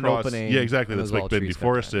upon an across, opening. yeah, exactly. and That's there's like all been trees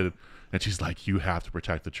deforested. And she's like, you have to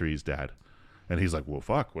protect the trees, Dad. And he's like, well,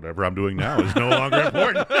 fuck, whatever I'm doing now is no longer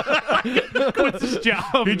important. Quits his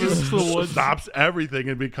job. He just stops everything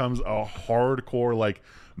and becomes a hardcore, like,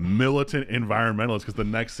 militant environmentalist, because the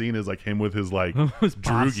next scene is like him with his like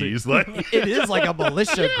droogies. Like, It is like a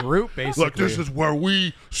militia group, basically. like, this is where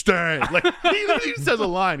we stand. Like, he says a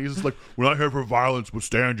line. He's just like, we're not here for violence, but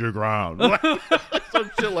stand your ground. Like, some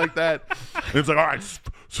shit like that. And it's like, all right,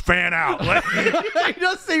 fan out. Like, He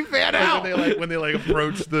does say fan out. when they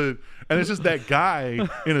approach the, and it's just that guy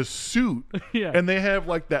in a suit. Yeah. And they have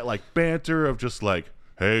like that like banter of just like,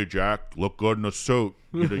 hey, Jack, look good in a suit.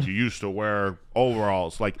 You used to wear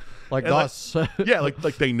overalls, like us. Yeah, like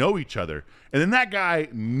they know each other. And then that guy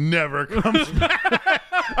never comes back.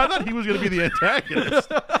 I thought he was going to be the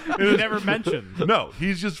antagonist. He never mentioned. No,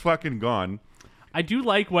 he's just fucking gone. I do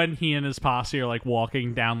like when he and his posse are like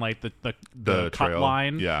walking down like the cut trail.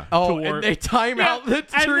 line. Yeah. Oh, and they time out the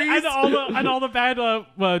trees. And all the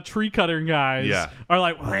bad tree cutting guys are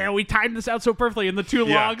like, well, we timed this out so perfectly, and the two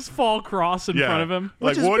logs fall across in front of him.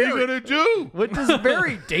 Like, what are you gonna do? Which is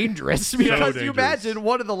very dangerous, because you dangerous. imagine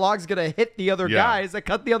one of the logs gonna hit the other guys that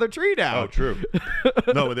cut the other tree down. Oh, true.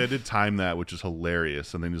 No, but they did time that, which is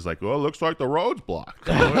hilarious. And then he's like, well, it looks like the road's blocked.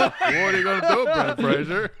 What are you gonna do, Brent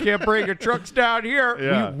Fraser? Can't bring your trucks down here.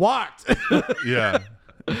 Yeah. We walked. Yeah.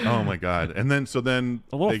 Oh my god. And then A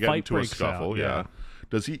little they get fight into a breaks scuffle. out, Yeah.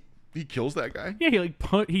 Does he kills that guy? Yeah,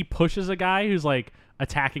 he pushes a guy who's like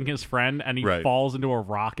attacking his friend, and he falls into a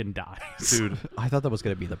rock and dies. Dude, I thought that was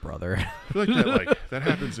gonna be the brother. I feel like that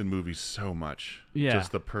happens in movies so much. Yeah.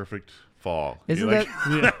 Just the perfect fall. Isn't You, like,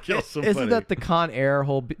 that kill somebody. Isn't that the Con Air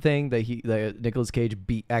whole thing that Nicolas Cage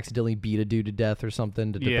accidentally beat a dude to death or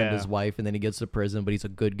something to defend his wife, and then he gets to prison, but he's a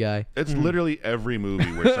good guy? It's literally every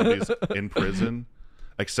movie where somebody's in prison,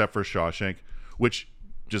 except for Shawshank, which,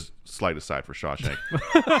 just slight aside for Shawshank.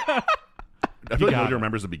 I feel like nobody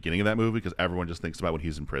remembers the beginning of that movie because everyone just thinks about when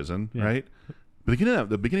he's in prison, right? The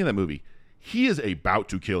beginning of that movie, he is about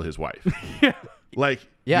to kill his wife. Like,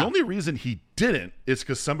 the only reason he didn't is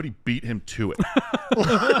because somebody beat him to it.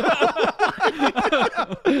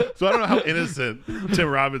 So I don't know how innocent Tim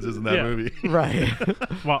Robbins is in that movie. Right.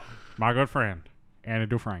 Well, my good friend, Andy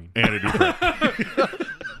Dufresne.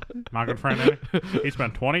 My good friend, Andy, he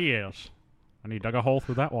spent 20 years, and he dug a hole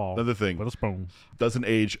through that wall. Another thing. With a spoon. Doesn't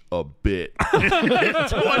age a bit.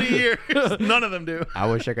 20 years. None of them do.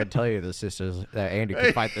 I wish I could tell you that Andy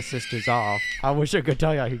could fight the sisters off. I wish I could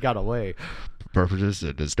tell you he got away. Purposes,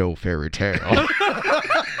 it is no fairy tale.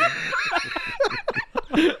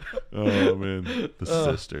 Oh, man. The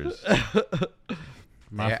sisters.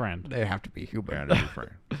 My friend. They have to be human.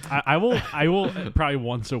 I will probably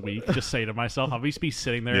once a week just say to myself, I'll just be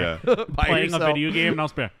sitting there playing a video game, and I'll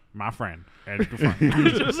just be like, my friend.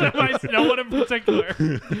 Just no one in particular.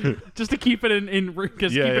 Just to keep it in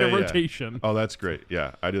rotation. Oh, that's great.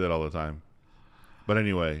 Yeah, I do that all the time. But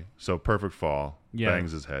anyway, so perfect fall.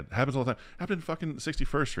 Bangs his head. Happens all the time. Happened in fucking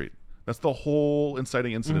 61st Street. That's the whole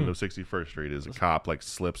inciting incident of 61st Street is a cop like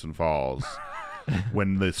slips and falls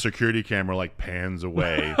when the security camera like pans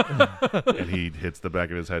away and he hits the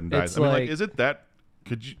back of his head and dies. I mean, like, is it that?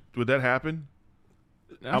 Would that happen?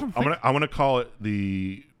 I'm gonna call it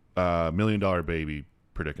the $1 Million Baby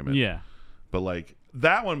predicament. Yeah, but like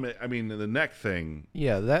that one. I mean, the neck thing.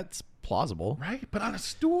 Yeah, that's plausible, right? But on a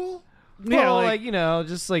stool. Yeah, well, like,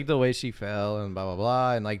 just like the way she fell and blah blah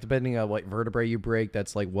blah, and like depending on what vertebrae you break,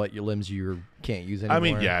 that's like what your limbs you can't use anymore. I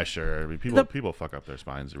mean, yeah, sure. I mean, people fuck up their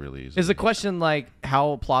spines really easily. Is the question like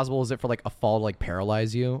how plausible is it for like a fall to like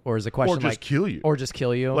paralyze you, or is the question or just kill you, or just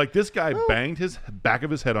kill you? Like this guy banged his back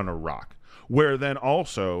of his head on a rock. Where then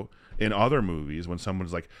also in other movies, when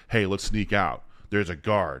someone's like, "Hey, let's sneak out," there's a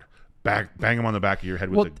guard. Bang him on the back of your head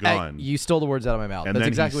with a gun. You stole the words out of my mouth. And that's then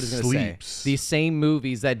exactly what I was going to say. These same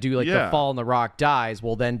movies that do like the fall on the rock dies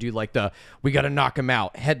will then do like we got to knock him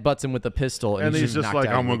out, headbutts him with a pistol, and he's just like,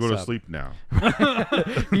 I'm going to go to sleep now.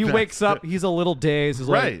 He wakes up, he's a little dazed. He's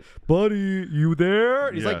like, buddy, you there?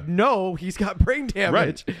 And he's like, no, he's got brain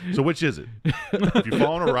damage. Right. So which is it? If you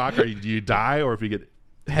fall on a rock, do you die, or if you get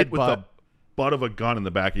hit with the butt of a gun in the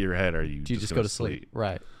back of your head, do you just go to sleep?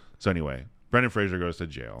 Right. So anyway, Brendan Fraser goes to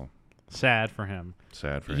jail. Sad for him.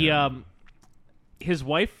 His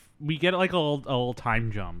wife, we get like a little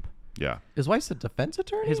time jump. Yeah. His wife's a defense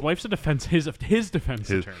attorney? His wife's a defense. His defense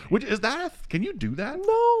attorney. Which is that? Can you do that?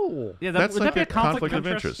 No. Yeah, That's would like that be a conflict of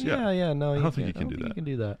interest? Yeah, no. I don't think you can do that. You can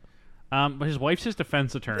do that. But his wife's his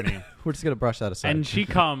defense attorney. We're just going to brush that aside. And she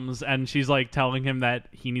comes and she's like telling him that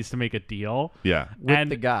he needs to make a deal. Yeah. With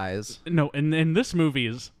and the guys. No, and in this movie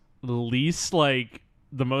is least like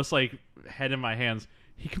the most like head in my hands.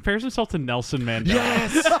 He compares himself to Nelson Mandela.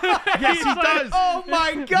 Yes. Yes, he does. Oh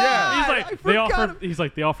my god! Yeah. He's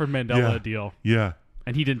like they offered Mandela a deal, Yeah.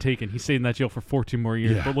 and he didn't take it. He stayed in that jail for 14 more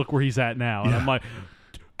years. Yeah. But look where he's at now. And I'm like,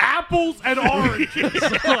 apples and oranges.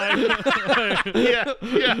 Yeah.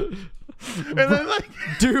 And then like,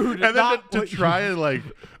 Dude, and then to try and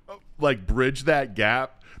like bridge that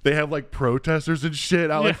gap, they have like protesters and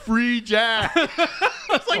shit out like free Jack.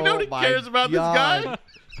 It's like nobody cares about this guy.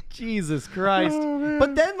 Jesus Christ.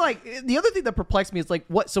 But then, like, the other thing that perplexed me is, like,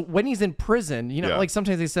 what? So when he's in prison, you know, like,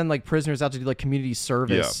 sometimes they send, like, prisoners out to do, like, community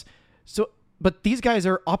service. Yeah. So, but these guys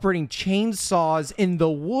are operating chainsaws in the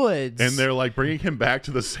woods. And they're, like, bringing him back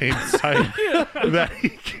to the same site that he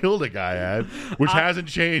killed a guy at, which hasn't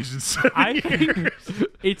changed in 7 years.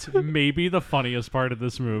 It's maybe the funniest part of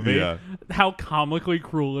this movie. Yeah. How comically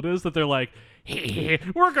cruel it is that they're like, hey,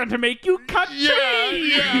 we're going to make you cut trees.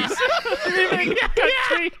 Yeah. Cut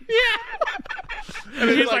trees.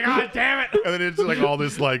 And he's like, oh, damn it. And then it's like all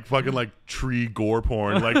this like fucking like tree gore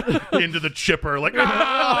porn, like into the chipper, like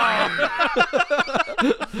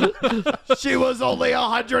she was only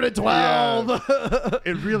 112. Yeah.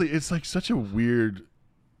 It's like such a weird,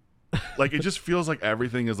 like it just feels like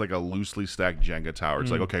everything is like a loosely stacked Jenga tower.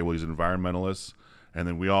 It's like, okay, well, he's an environmentalist, and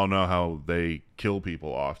then we all know how they kill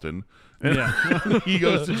people often. And he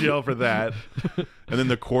goes to jail for that. And then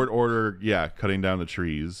the court order, cutting down the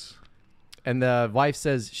trees. And the wife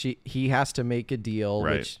says he has to make a deal,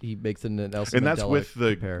 which he makes in Nelson and that's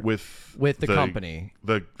Mandela with the company,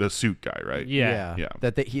 the suit guy, right? Yeah.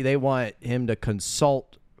 That they want him to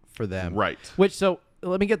consult for them, right? Which, so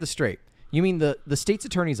let me get this straight. You mean the state's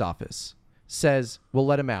attorney's office says we'll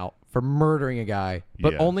let him out for murdering a guy,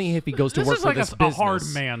 but only if he goes to work for this business. This is like a hard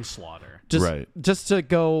manslaughter. Just to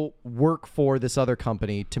go work for this other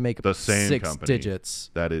company to make the same 6 company. digits.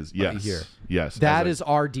 That is here. Yes. That is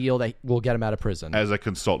our deal that will get him out of prison as a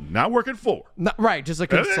consultant, not working for. Right, just a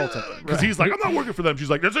consultant. Because he's like, I'm not working for them. She's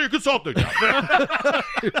like, that's a consulting.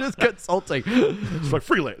 You're just consulting. It's like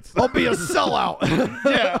freelance. I'll be a sellout.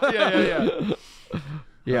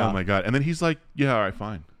 Yeah. Oh my god. And then he's like, yeah, all right,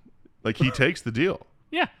 fine. Like he takes the deal.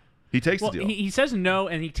 Yeah. He takes the deal. He says no,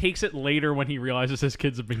 and he takes it later when he realizes his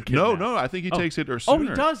kids have been kidnapped. No, I think he takes it sooner. Oh, he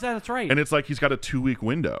does. That's right. And it's like he's got a 2-week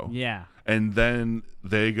window. Yeah. And then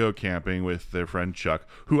they go camping with their friend Chuck,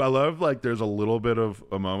 who I love. Like, there's a little bit of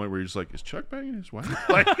a moment where you're just like, is Chuck banging his wife?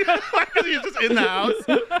 Like, he's just in the house,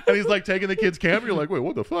 and he's like taking the kids camping. You're like, wait,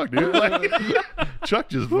 what the fuck, dude? Like, Chuck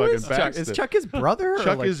just fucking backs Is Chuck his brother?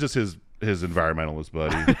 Chuck is just his environmentalist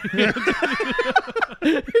buddy.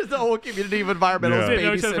 Here's the whole community of environmentalist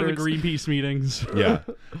babysitters. For the Greenpeace meetings. Yeah.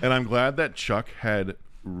 And I'm glad that Chuck had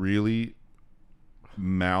really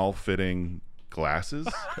mal-fitting glasses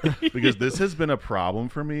because this has been a problem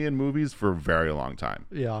for me in movies for a very long time.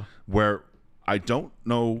 Yeah. Where I don't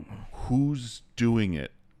know who's doing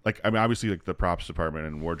it. Like, I mean, obviously, like the props department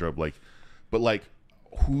and wardrobe, like, but like,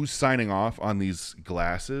 who's signing off on these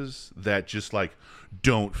glasses that just like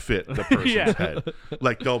don't fit the person's head?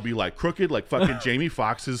 Like they'll be like crooked, like fucking Jamie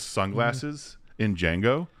Foxx's sunglasses in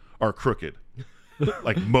Django are crooked,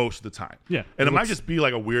 like most of the time. Yeah, and it might just be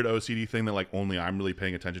like a weird OCD thing that like only I'm really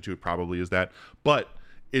paying attention to. It probably is that, but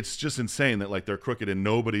it's just insane that like they're crooked and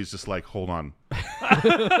nobody's just like, hold on,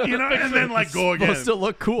 you know, and then like go again. Supposed to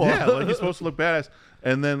look cool. Yeah, like he's supposed to look badass.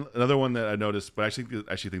 And then another one that I noticed, but I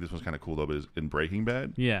actually think this one's kind of cool though, but is in Breaking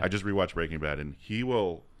Bad. Yeah, I just rewatched Breaking Bad, and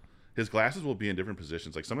his glasses will be in different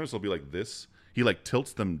positions. Like sometimes they'll be like this. He like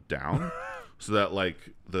tilts them down so that like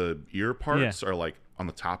the ear parts are like on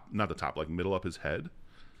the top, not the top, like middle up his head.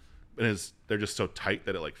 And they're just so tight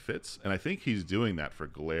that it like fits. And I think he's doing that for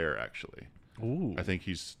glare actually. Ooh. I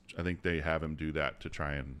think they have him do that to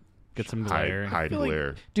try and get some glare. Hide glare.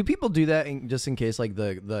 Like, do people do that just in case like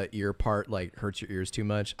the ear part like hurts your ears too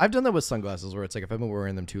much? I've done that with sunglasses where it's like if I've been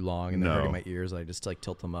wearing them too long and they're hurting my ears, I just like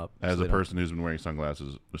tilt them up. As a person who's been wearing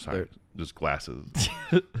sunglasses, just glasses.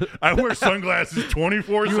 I wear sunglasses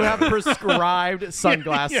 24/7. You have prescribed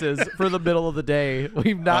sunglasses for the middle of the day.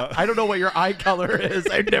 We've not. I don't know what your eye color is.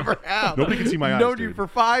 I never have. Nobody can see my eyes. Known you for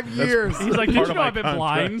 5 years. He's like, did you know I've been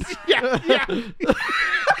blind? Yeah.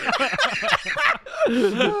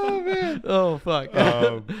 Oh man. Oh fuck.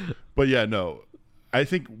 But yeah, no. I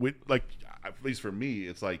think at least for me,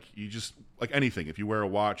 it's like you just like anything. If you wear a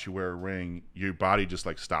watch, you wear a ring, your body just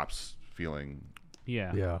like stops feeling.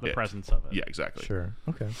 The presence of it. Yeah, exactly. Sure.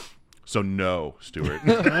 Okay. So no, Stuart.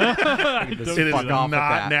 It is not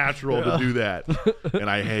natural to do that, and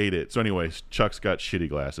I hate it. So anyways, Chuck's got shitty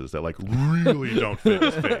glasses that like really don't fit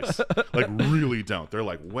his face. Like really don't. They're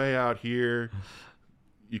like way out here.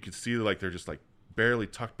 You can see like they're just like barely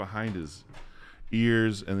tucked behind his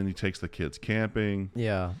ears, and then he takes the kids camping.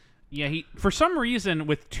 Yeah. Yeah, he for some reason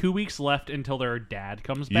with 2 weeks left until their dad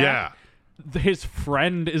comes back. His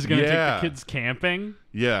friend is going to take the kids camping.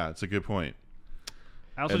 Yeah, it's a good point.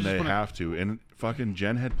 And they have to. And fucking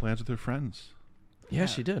Jen had plans with her friends. Yeah,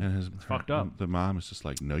 she did. And fucked up. The mom is just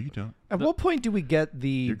like, no, you don't. At what point do we get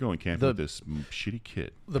you're going camping with this shitty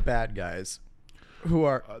kid? The bad guys, who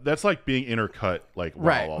are that's like being intercut, like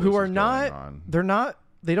right? While all who this are is not? going on. They're not.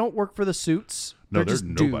 They don't work for the suits. No, they're they're just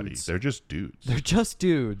nobody. Dudes. They're just dudes. They're just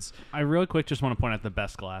dudes. I really quick just want to point out the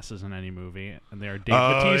best glasses in any movie, and they are Dave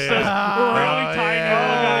Bautista's really tiny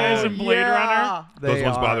little guys in Blade Runner. Those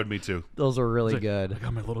ones bothered me too. Those are really good. I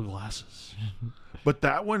got my little glasses. But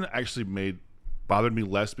that one actually bothered me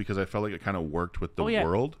less because I felt like it kind of worked with the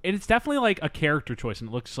world. It's definitely like a character choice, and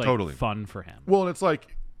it looks like fun for him. Well, it's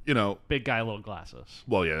like, big guy, little glasses.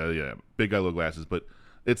 Well, yeah, big guy, little glasses. But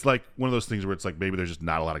it's like one of those things where it's like maybe there's just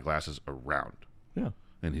not a lot of glasses around. Yeah.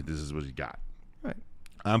 And this is what he got. Right.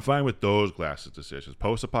 I'm fine with those glasses decisions.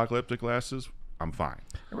 Post-apocalyptic glasses, I'm fine.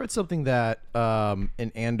 I read something that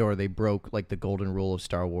in Andor they broke like the golden rule of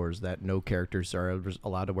Star Wars that no characters are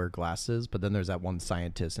allowed to wear glasses, but then there's that one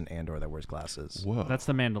scientist in Andor that wears glasses. Whoa. That's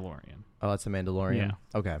the Mandalorian. Oh, that's the Mandalorian?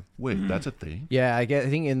 Yeah. Okay. Wait, that's a thing? Yeah, I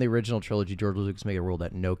think in the original trilogy, George Lucas made a rule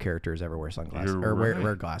that no characters ever wear sunglasses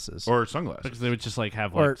wear glasses. Or sunglasses. Because they would just like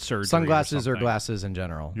have like surgery sunglasses or glasses in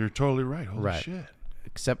general. You're totally right. Holy shit.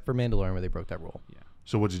 Except for Mandalorian where they broke that rule. Yeah.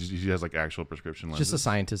 So what did he has like actual prescription lenses? Just a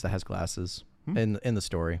scientist that has glasses in the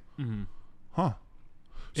story. Mm-hmm. Huh.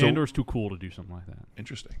 So, Andor's too cool to do something like that.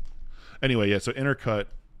 Interesting. Anyway, yeah, so intercut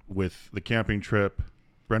with the camping trip,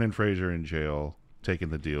 Brendan Fraser in jail, taking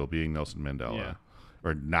the deal, being Nelson Mandela. Yeah.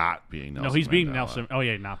 Or not being Nelson Mandela. No, he's being Nelson. Oh,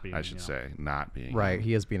 yeah, not being. I should say, not being. Right,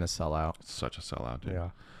 he is being a sellout. Such a sellout, dude. Yeah.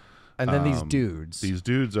 And then these dudes. These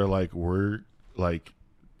dudes are like,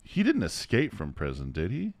 he didn't escape from prison,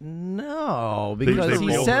 did he? No, because they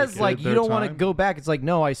he says like you don't want to time? go back. It's like,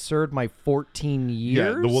 no, I served my 14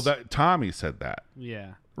 years. Yeah, well, Tommy said that.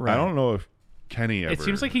 Yeah. Right. I don't know if Kenny ever. It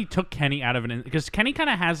seems like he took Kenny out of an because Kenny kind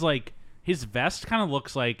of has like his vest kind of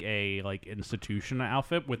looks like a institution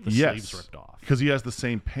outfit with the sleeves ripped off because he has the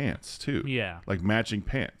same pants too. Yeah, like matching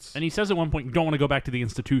pants. And he says at one point, "You don't want to go back to the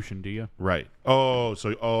institution, do you?" Right.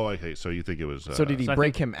 Okay. So you think it was? So did he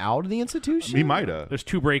break him out of the institution? He might have. There's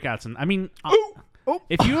 2 breakouts, and I mean,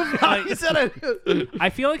 if you have, I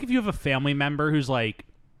feel like if you have a family member who's like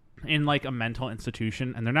in like a mental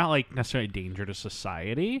institution and they're not like necessarily a danger to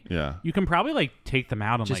society, you can probably like take them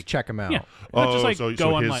out and just like check them out. Yeah. So his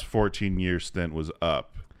 14-year stint was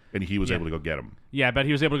up, and he was able to go get him. Yeah, I bet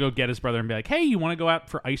he was able to go get his brother and be like, "Hey, you want to go out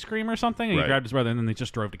for ice cream or something?" And he grabbed his brother, and then they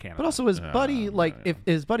just drove to Canada. But also, his buddy, if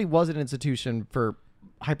his buddy was an institution for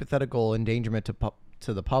hypothetical endangerment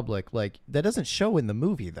to the public, like that doesn't show in the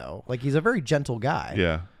movie though. Like he's a very gentle guy.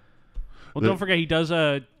 Yeah. Well, don't forget he does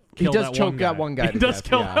choke that one guy. He does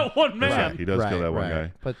kill that one man. Right. He does kill that one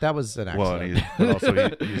guy. But that was an accident. Well,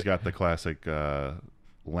 and he's got the classic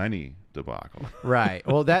Lenny debacle. Right.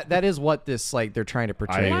 Well, that is what this like they're trying to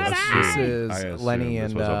portray. This is Lenny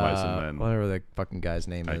and whatever the fucking guy's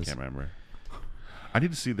name is. I can't remember. I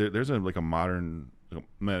need to see there's a modern,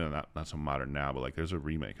 not so modern now, but like there's a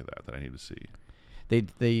remake of that I need to see.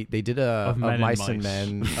 They did a Mice and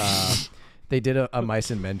Men. They did a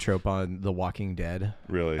Mice and Men trope on The Walking Dead.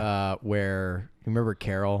 Really? Where you remember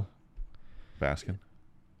Carol Baskin?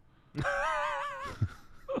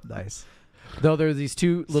 Nice. Though there's these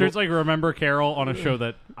two little... It's like remember Carol on a show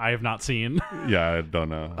that I have not seen. Yeah, I don't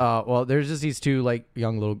know. Well, there's just these two like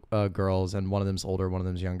young little girls, and one of them's older, one of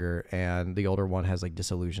them's younger, and the older one has like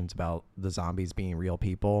disillusions about the zombies being real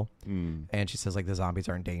people, and she says like the zombies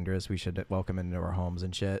aren't dangerous, we should welcome them into our homes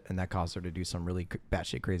and shit, and that caused her to do some really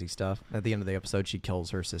batshit crazy stuff. At the end of the episode, she kills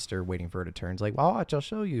her sister, waiting for her to turn. It's like, watch, I'll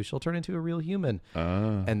show you. She'll turn into a real human.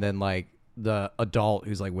 And then like the adult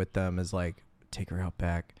who's like with them is like, take her out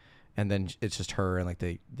back. And then it's just her and like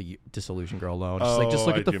the disillusioned girl alone. She's like, just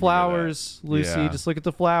look at the flowers, Lucy. Yeah. Just look at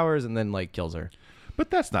the flowers, and then like kills her. But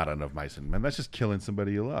that's not enough Mice and Men. That's just killing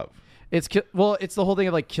somebody you love. It's it's the whole thing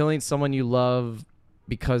of like killing someone you love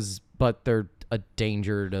but they're a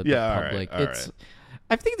danger to the public. All right.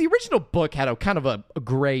 I think the original book had a kind of a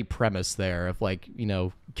gray premise there of like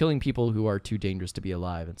killing people who are too dangerous to be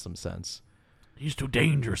alive in some sense. He's too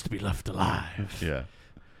dangerous to be left alive. Yeah.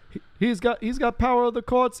 He's got power of the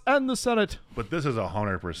courts and the Senate. But this is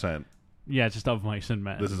 100%. Yeah, just of Mice and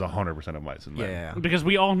Men. This is 100% of Mice and Men. Yeah. Because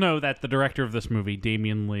we all know that the director of this movie,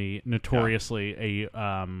 Damian Lee, notoriously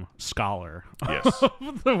a scholar. Yes.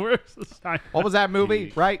 The worst assignment. What was that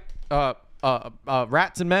movie? Right?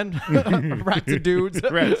 Rats and Men, rats and dudes.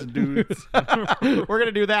 Rats and dudes. We're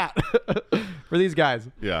gonna do that for these guys.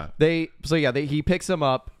 Yeah. He picks him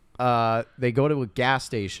up. They go to a gas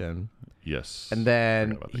station. Yes. And then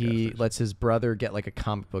Forgot about the gas he station. lets his brother get like a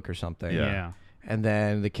comic book or something. Yeah. And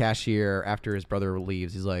then the cashier, after his brother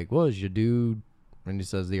leaves, he's like, "What is your dude?" And he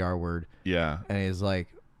says the R word. Yeah. And he's like,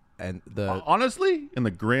 and the honestly, in the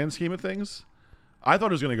grand scheme of things, I thought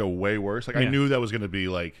it was going to go way worse. Like I knew that was going to be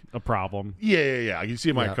like a problem. Yeah. I can see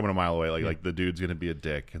him like Yeah. coming a mile away. Like the dude's going to be a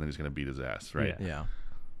dick, and then he's going to beat his ass, right? yeah.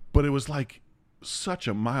 But it was like such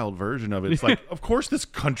a mild version of it. It's like, of course, this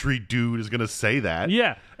country dude is going to say that.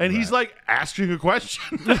 Yeah. And he's like asking a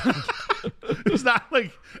question. He's not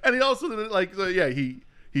like, and he also like,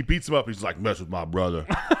 he beats him up. He's like, mess with my brother,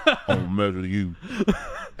 I'll mess with you.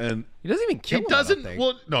 And He doesn't even kill him. he I don't doesn't. think.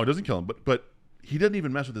 Well, no, it doesn't kill him. But he doesn't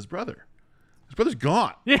even mess with his brother. His brother's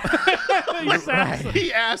gone. Exactly.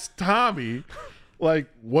 He asked Tommy, like,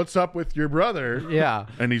 "What's up with your brother?" Yeah.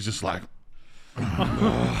 And he's just like,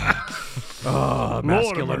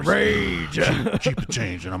 Masculine rage. "Keep the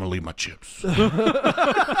change, and I'm gonna leave my chips." And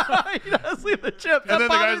He does leave the chip. then the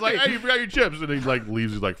guy's like, "Hey, you forgot your chips," and he like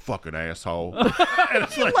leaves. He's like, "Fucking asshole." And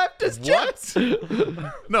it's he like, left his chips.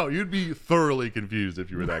 no, you'd be thoroughly confused if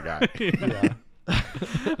you were that guy.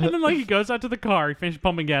 And then like he goes out to the car, he finishes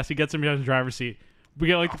pumping gas, he gets him behind the driver's seat. We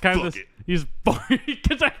get like the kind of fuck this. it. He's he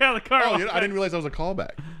gets out of the car. Oh, I didn't realize that was a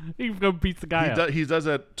callback. He go beats the guy up. He does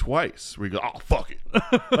that twice where he goes, "Oh, fuck it."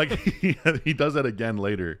 Like he does that again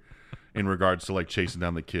later in regards to like chasing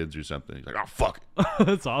down the kids or something. He's like, "Oh, fuck it."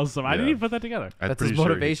 That's awesome. I didn't even put that together. I'm That's pretty his sure he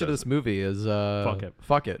motivation of does this movie is Fuck it.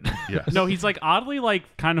 Fuck it. it. Yes. No, he's like oddly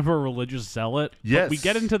like kind of a religious zealot. Yes. But we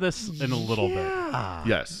get into this in a little bit.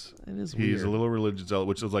 Yes. It is He's weird. a little religious zealot,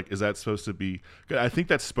 which is like, is that supposed to be? I think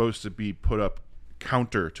that's supposed to be put up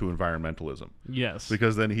counter to environmentalism, Yes.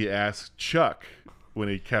 because then he asks Chuck when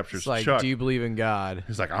he captures It's like, Chuck. do you believe in God?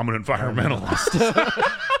 He's like, "I'm an environmentalist."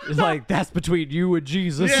 It's like, that's between you and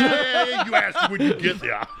Jesus. Yeah, you asked when you get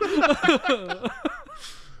there.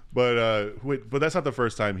 But that's not the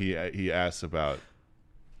first time he asks about.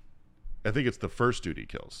 I think it's the first dude he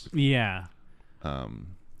kills. Yeah.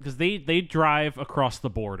 Because they drive across the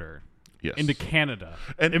border Yes. into Canada.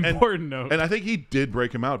 And- Important note. And I think he did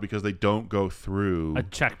break him out because they don't go through a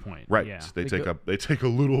checkpoint. right. Yeah. They take a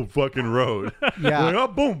little fucking road. Yeah. Like, oh,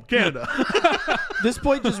 boom, Canada. This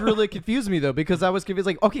point just really confused me though, because I was confused.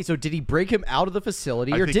 Like, okay, so did he break him out of the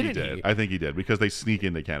facility or didn't he? I think he did because they sneak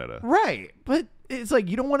into Canada. Right, but it's like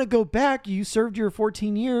you don't want to go back. You served your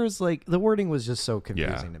 14 years. Like the wording was just so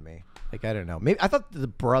confusing to me. Like I don't know. Maybe I thought the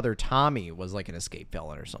brother Tommy was like an escape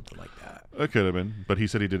felon or something like that. It could have been, but he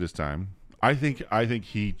said he did his time. I think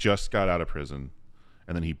he just got out of prison,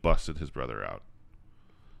 and then he busted his brother out.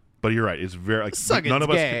 But you're right; it's very like none of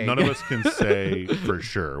us can say for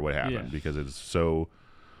sure what happened because it's so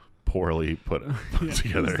poorly put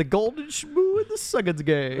together. It's the Golden Shmoo and the Suggins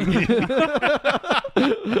gang.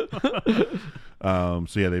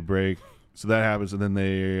 So yeah, they break. So that happens, and then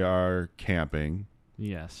they are camping.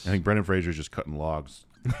 Yes. I think Brendan Fraser's just cutting logs.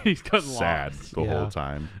 He's cutting Sad logs. the whole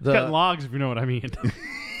time. Cutting logs, if you know what I mean.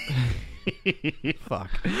 Fuck.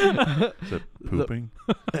 Is it pooping?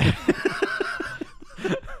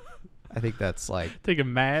 I think that's like,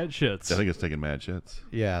 Taking mad shits. I think it's taking mad shits.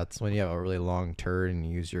 yeah, it's when you have a really long turd and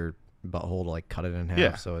you use your butthole to like cut it in half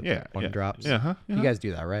Yeah, so yeah, one yeah. drops. Yeah, huh? You guys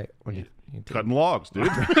do that, right? When you take- Cutting logs, dude.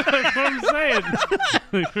 That's what I'm saying.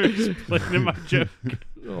 We're explaining my joke.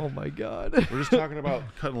 Oh my god. We're just talking about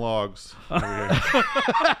cutting logs.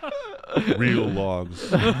 Real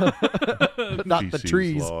logs. Not the feces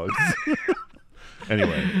trees. Logs.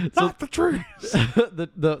 Anyway. Not the trees.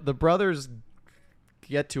 the brothers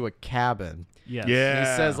get to a cabin. Yes. Yeah. And he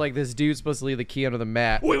says like this dude's supposed to leave the key under the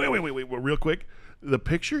mat. Wait, real quick. The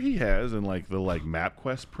picture he has in like the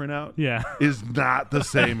MapQuest printout Yeah. is not the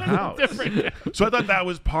same house. Different. So I thought that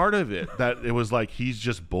was part of it. That it was like he's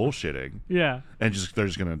just bullshitting Yeah. and they're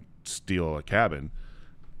just gonna steal a cabin.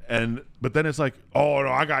 But then it's like, oh no,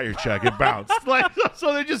 I got your check. It bounced. Like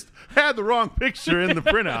so they just had the wrong picture in the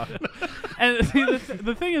printout. And see,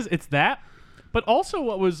 the thing is, it's that, but also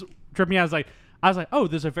what was tripping me out is I was like, oh,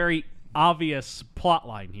 there's a very obvious plot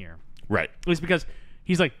line here. Right. It's because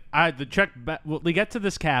he's like, they get to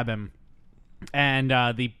this cabin, and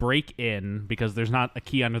they break in because there's not a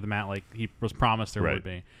key under the mat like he was promised there Right. would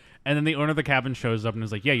be, And then the owner of the cabin shows up and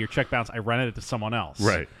is like, yeah, your check bounced. I rented it to someone else.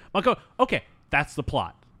 Right. I'll go, okay, that's the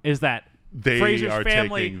plot. Is that They Fraser's are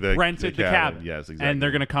family taking the rented the cabin. Yes, exactly. And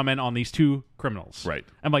they're going to come in on these 2 criminals. Right.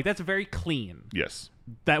 I'm like, that's very clean. Yes.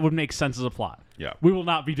 That would make sense as a plot. Yeah. We will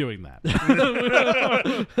not be doing that.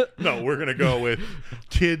 No, we're going to go with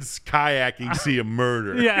kids kayaking see a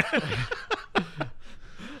murder. Yeah.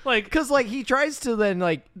 Like, Because like he tries to then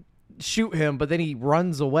like shoot him, but then he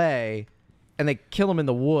runs away, and they kill him in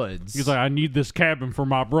the woods. he's like, I need this cabin for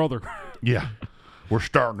my brother. Yeah. We're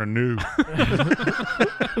starting anew.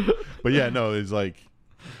 But yeah, no, it's like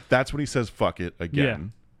that's when he says fuck it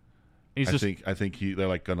again. He's I just think they're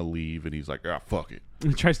like gonna leave and he's like, ah, fuck it.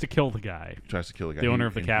 he tries to kill the guy. He tries to kill the guy. The owner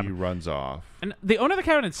of the and cabin. He runs off. And the owner of the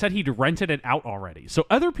cabin had said he'd rented it out already. So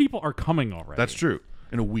other people are coming already. That's true.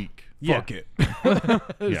 In a week. Yeah. Fuck it.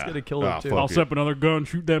 He's gonna kill him, too. I'll set up another gun,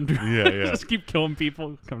 shoot them too. Yeah. Just keep killing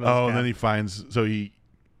people. Oh, and then he finds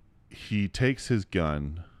he takes his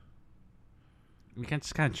gun. He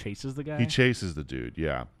just kind of chases the guy. He chases the dude,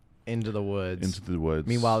 yeah. Into the woods. Into the woods.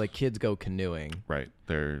 Meanwhile, the kids go canoeing. Right.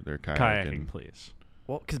 They're kayaking, please.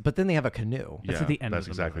 Well, but then they have a canoe. That's at the end That's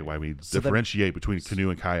of the exactly movie. why we So differentiate between canoe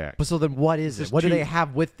and kayak. But so then what is it? Just What do two- they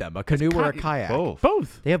have with them? A canoe or a kayak?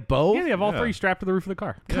 Both. They have both? Yeah, they have all Yeah. 3 strapped to the roof of the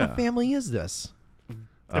car. What kind of family is this?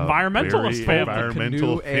 Environmentalist very family.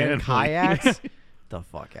 environmental Canoe and family. kayaks? The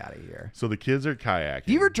fuck out of here. So the kids are kayaking. Have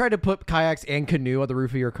you ever tried to put kayaks and canoe on the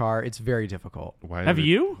roof of your car? It's very difficult. Why Have would it-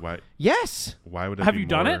 you? Why? Yes. Why would it Have be you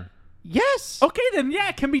done more- it? Yes. Okay, then yeah,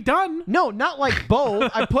 it can be done. No, not like both.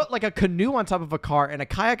 I put like a canoe on top of a car and a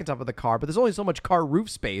kayak on top of the car, but there's only so much car roof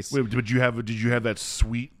space. Wait, did you have that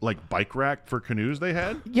sweet like bike rack for canoes they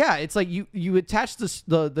had? Yeah, it's like you attach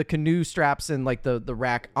the canoe straps and like the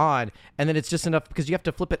rack on, and then it's just enough because you have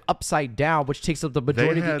to flip it upside down, which takes up the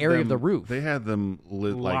majority of the area of the roof. They had them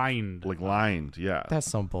Lined. lined, yeah. That's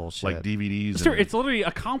some bullshit. like DVDs. It's, it's literally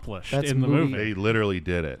accomplished That's in the movie- movie. They literally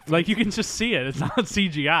did it. Like you can just see it. It's not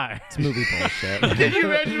CGI. It's movie bullshit. Can you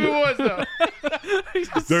imagine who it was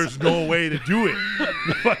though? There's no way to do it.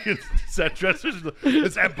 The fucking set dressers,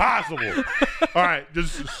 it's impossible. All right,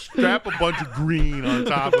 just strap a bunch of green on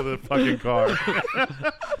top of the fucking car,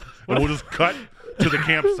 and we'll just cut to the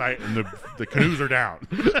campsite, and the canoes are down.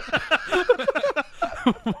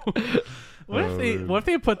 What if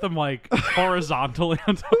they put them like horizontally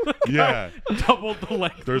on top of the car? Yeah, Doubled the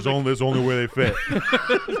length. there's only way they fit.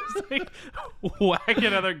 It's like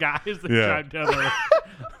whacking other guys that Yeah. drive down the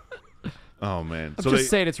road. Oh man, I'm so just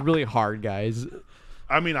saying it's really hard, guys.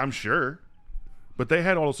 I mean, I'm sure, but they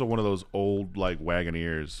had also one of those old like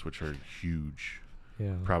Wagoneers, which are huge,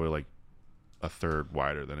 Yeah. probably like a third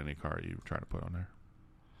wider than any car you try to put on there.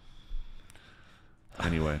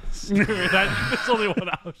 Anyway, That's only one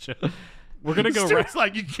option. We're gonna go. It's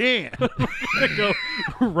like you can't. We're gonna go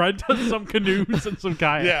rent us some canoes and some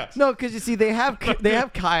kayaks. Yeah. No, because you see, they have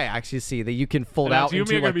kayaks. You see that you can fold And out you and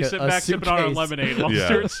into me are like gonna be a sitting back sipping on our suitcase. lemonade while Yeah.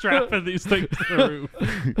 Stuart's strapping these things to the roof.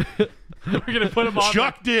 We're gonna put them on.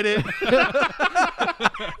 Chuck did it,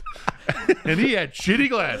 and he had shitty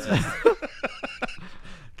glasses.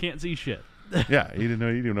 Can't see shit. Yeah, he didn't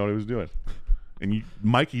know what he was doing. And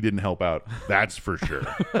Mikey didn't help out. That's for sure.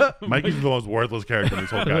 Mikey's the most worthless character in this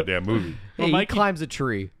whole goddamn movie. Hey, Well, he Mikey- climbs a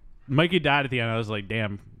tree. Mikey died at the end. I was like,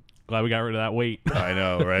 damn, glad we got rid of that weight. I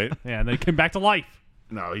know, right? Yeah, and then he came back to life.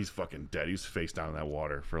 No, he's fucking dead. He's face down in that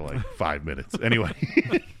water for like 5 minutes. Anyway.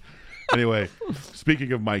 Anyway,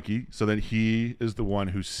 speaking of Mikey, so then he is the one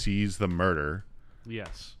who sees the murder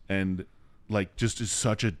Yes. and like just is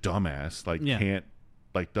such a dumbass. Like Yeah. can't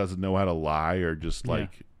like doesn't know how to lie or just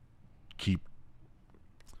like keep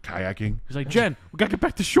kayaking. He's like, Jen, we gotta get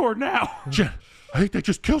back to shore now. Jen, I think they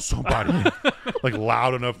just killed somebody. Like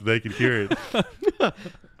loud enough that they could hear it.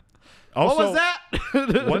 Also, What was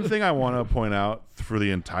that? one thing I want to point out for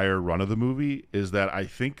the entire run of the movie is that I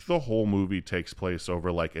think the whole movie takes place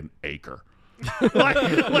over like an acre.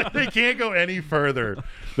 like they can't go any further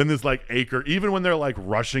than this like acre. Even when they're like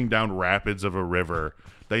rushing down rapids of a river,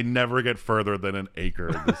 they never get further than an acre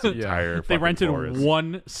of this entire They fucking rented forest.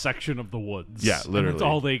 one section of the woods. Yeah, and literally. that's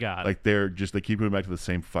all they got. Like they keep going back to the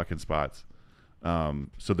same fucking spots.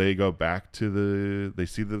 So they go back to they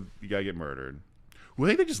see the guy get murdered.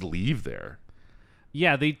 Well, they just leave there.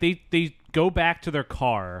 yeah, they go back to their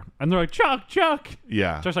car and they're like, Chuck.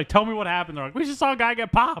 Yeah. Chuck's like, tell me what happened. They're like, we just saw a guy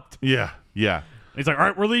get popped. Yeah. He's like, all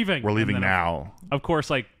right, we're leaving. We're leaving And then, now. Of course,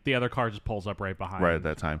 like the other car just pulls up right behind. Right at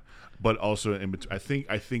that time. But also in between,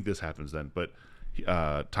 I think this happens then, but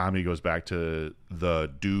Tommy goes back to the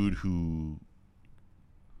dude who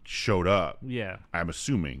showed up. Yeah. I'm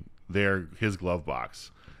assuming his glove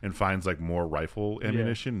box, and finds like more rifle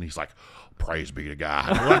ammunition. And he's like, "Praise be to God."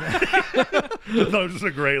 That was just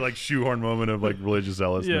a great like shoehorn moment of like religious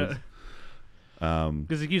zealousness.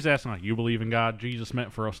 Because he keeps asking, like, "You believe in God? Jesus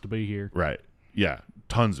meant for us to be here." Right. Yeah.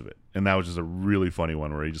 Tons of it. And that was just a really funny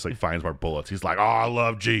one where he just like finds more bullets. He's like, "Oh, I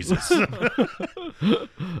love Jesus."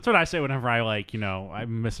 That's what I say whenever I like,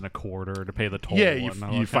 I'm missing a quarter to pay the toll. Yeah,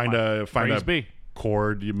 you find a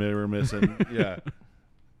cord you were missing. Yeah.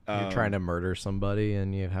 You're trying to murder somebody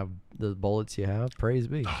and you have the bullets you have. Praise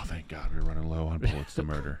be. Oh, thank God we're running low on bullets to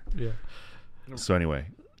murder. Yeah. So anyway.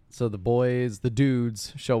 So the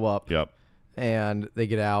dudes show up. Yep. And they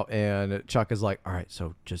get out and Chuck is like, "All right,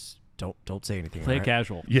 so just don't say anything. Play right?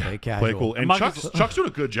 casual." Yeah. Play casual. Play cool. And Chuck's doing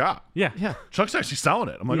a good job. Yeah. Yeah. Chuck's actually selling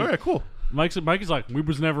it. I'm like, "Okay, cool." Mikey's like, "We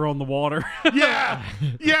was never on the water." Yeah.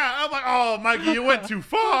 Yeah. I'm like, "Oh, Mikey, you went too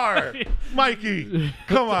far. Mikey,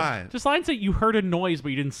 come on." Just lines that you heard a noise but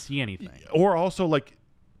you didn't see anything. Or also like,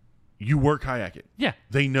 you were kayaking. Yeah.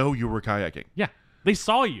 They know you were kayaking. Yeah. They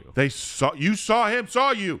saw you. They saw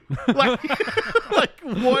saw you. Like, like,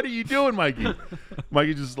 what are you doing, Mikey?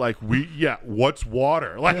 Mikey just like, what's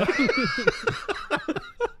water? Like,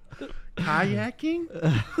 kayaking?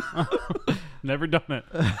 Never done it.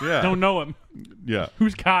 Yeah. Don't know him. Yeah.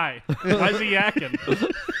 Who's Kai? Why is he yakking?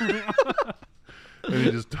 And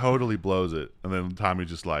he just totally blows it. And then Tommy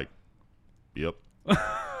just like, "Yep."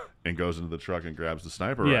 And goes into the truck and grabs the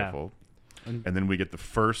sniper rifle. And then we get the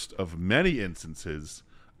first of many instances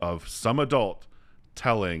of some adult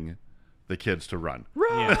telling the kids to run.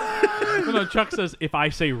 Run! Yeah. No, Chuck says, "If I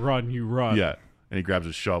say run, you run." Yeah. And he grabs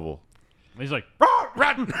his shovel. And he's like,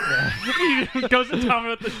 "Run!" He goes to Tommy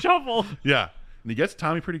with the shovel. Yeah. And he gets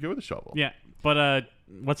Tommy pretty good with the shovel. Yeah. But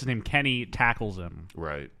what's his name? Kenny tackles him.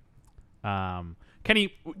 Right.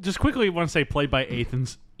 Kenny, just quickly want to say, played by Ethan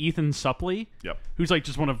Suplee. Yep. Who's like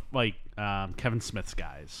just one of like Kevin Smith's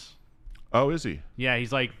guys. Oh, is he? Yeah,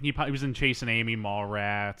 he's like he was in Chase and Amy,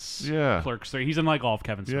 Mallrats, Yeah, Clerks 3. He's in like all of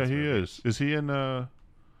Kevin Smith's movies. Is he in?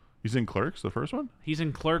 He's in Clerks, the first one. He's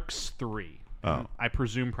in Clerks 3. Oh, I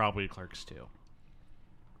presume probably Clerks 2.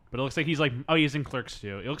 But it looks like he's like he's in Clerks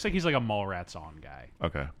 2. It looks like he's like a Mallrats on guy.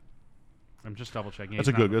 Okay. I'm just double checking. That's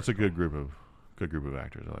a good group of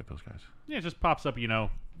actors. I like those guys. Yeah, it just pops up.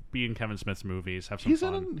 Be in Kevin Smith's movies. Have some He's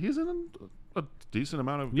fun. he's in a decent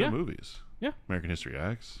amount of good movies. Yeah. American History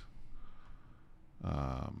X.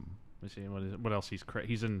 Let's see what else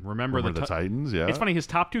he's in. Remember the Titans. Yeah, it's funny. His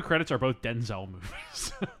top 2 credits are both Denzel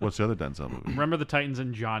movies. What's the other Denzel movie? Remember the Titans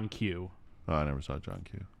and John Q. Oh, I never saw John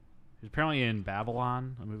Q. He's apparently in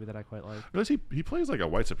Babylon, a movie that I quite like. Really, he plays like a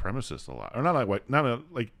white supremacist a lot, or not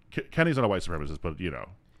Kenny's not a white supremacist, but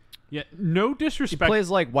Yeah, no He disrespect. plays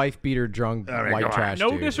like wife beater drunk white trash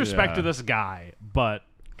No dude. disrespect to this guy, but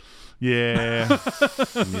yeah,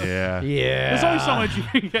 yeah. there's only so much you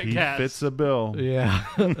can get He cast. fits the bill. Yeah.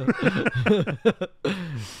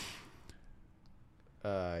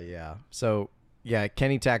 Yeah. So yeah,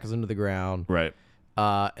 Kenny tackles him to the ground. Right.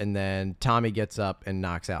 And then Tommy gets up and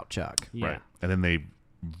knocks out Chuck. Yeah. Right. And then they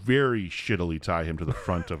very shittily tie him to the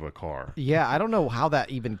front of a car. Yeah, I don't know how that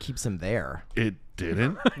even keeps him there. It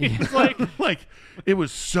didn't. He's like, it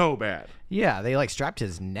was so bad. Yeah, they like strapped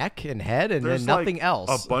his neck and head and There's then nothing like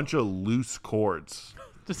else. a bunch of loose cords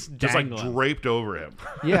just just like dangling. draped over him.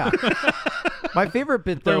 Yeah. My favorite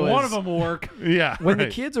bit though One is of them will work. Yeah. when the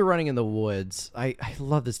kids are running in the woods. I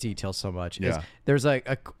love this detail so much. is Yeah. There's like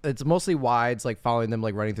it's mostly wides like following them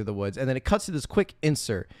like running through the woods, and then it cuts to this quick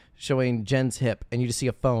insert showing Jen's hip, and you just see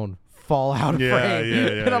a phone fall out of frame.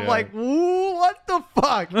 Yeah, and I'm like, ooh, what the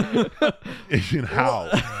fuck? And how?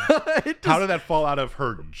 How did that fall out of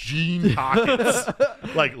her jean pockets?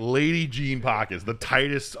 Like lady jean pockets, the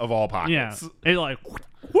tightest of all Yeah. pockets. It like,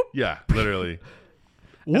 whoop. Yeah, literally.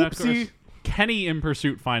 And of course, Whoopsie. Kenny in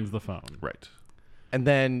pursuit finds the phone. Right. And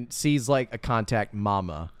then sees like a contact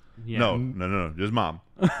mama. Yeah. No. Just mom.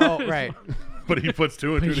 Oh, right. But he puts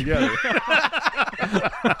 2 and 2 together.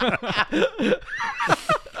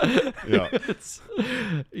 Yeah.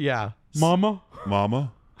 Yeah. Mama.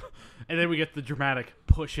 Mama. And then we get the dramatic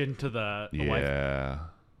push into the wife. Yeah.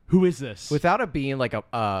 Who is this? Without it being like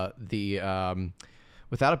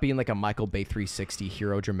without it being like a Michael Bay 360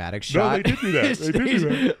 hero dramatic shot. No, they did do that. They did do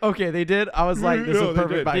that. Okay, they did. I was like, this is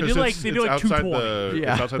perfect. They did like 220.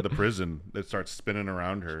 Yeah. It's outside the prison. It starts spinning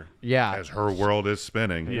around her. Yeah. As her world is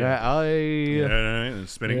spinning. Yeah. And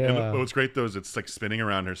spinning. Yeah. And what's great though is it's like spinning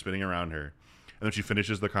around her. And then she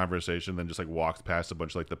finishes the conversation, then just like walks past a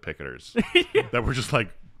bunch of like the picketers that were just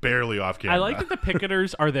like barely off camera. I like that the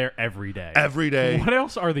picketers are there every day. Every day. What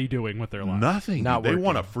else are they doing with their lives? Nothing. Not They working.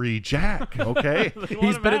 want a free Jack, okay?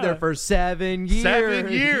 He's been in there for 7 years.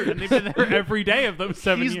 7 years. And they've been there every day of those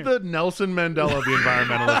 7 He's years. the Nelson Mandela of the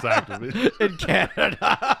environmentalist activist. in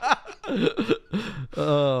Canada.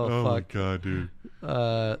 Oh, my fuck. God, dude.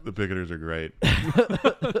 The picketers are great.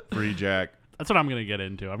 Free Jack. That's what I'm going to get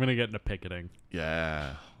into. I'm going to get into picketing.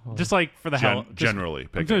 Yeah. Just like for the hell. Generally, I'm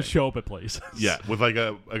going picketing. to show up at places. Yeah, with like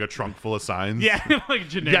a trunk full of signs. Yeah, like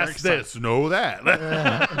generic Yes, this, no that.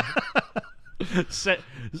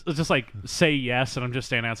 just like say yes, and I'm just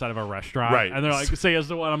standing outside of a restaurant. Right. And they're like, say yes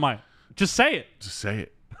to what? I'm like, just say it. Just say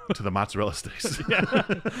it to the mozzarella sticks.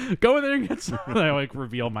 Go in there and get some. I like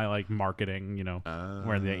reveal my like marketing,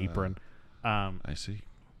 wearing the apron. I see.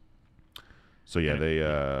 So yeah, they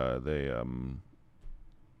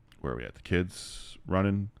where are we at? The kids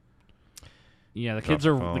running, Yeah, the Drop kids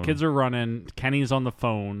the are phone. the kids are running. Kenny's on the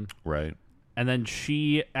phone, right? and then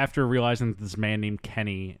she, after realizing that this man named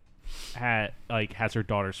Kenny has her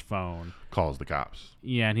daughter's phone. Calls the cops.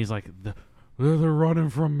 Yeah, and he's like, they're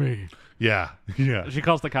running from me. Yeah, yeah. She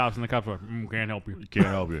calls the cops, and the cops are like, can't help you. Can't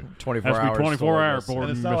help you. 24 Has to be hours. 24 hours. still Board.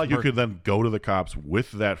 And it's not like you could then go to the cops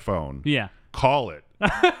with that phone. Yeah. Call it.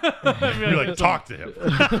 You're like, talk to him.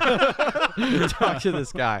 talk to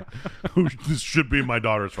this guy. This should be my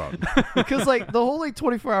daughter's phone. Because like the whole like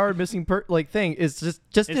 24-hour missing thing is just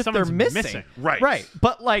If if they're someone's missing. Right.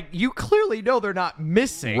 But like you clearly know they're not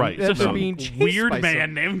missing. Right. That So they're some being chased Weird by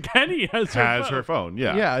man named Kenny has Her phone.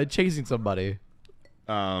 Yeah. Yeah, chasing somebody.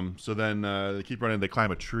 So then they keep running. They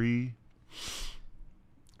climb a tree.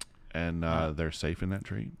 And they're safe in that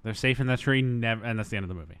tree. They're safe in that tree, and that's the end of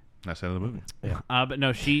the movie. That's the end of the movie. But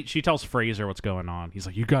no, she tells Fraser what's going on. He's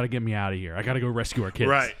like, you got to get me out of here. I got to go rescue our kids.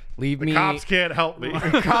 Right. Leave The me. cops can't help me.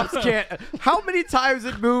 Cops can't. How many times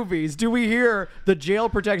in movies do we hear the jail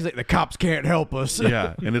protectors like the cops can't help us?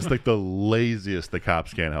 Yeah, and it's like the laziest the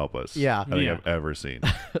cops can't help us. Yeah. I think Yeah. I've ever seen.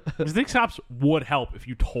 Because these cops would help if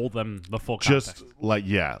you told them the full context. Just like,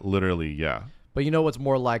 yeah, literally, yeah. But you know what's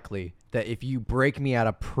more likely? That if you break me out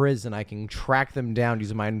of prison, I can track them down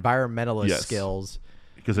using my environmentalist Yes. skills.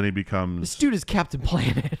 Because then he This becomes, dude is Captain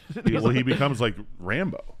Planet. he becomes like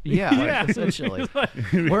Rambo. Yeah, essentially.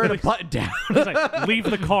 We're in a button down. It's like, leave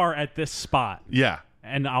the car at this spot, Yeah,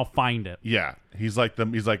 and I'll find it. yeah. He's like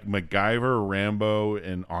MacGyver, Rambo,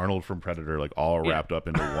 and Arnold from Predator, like all wrapped up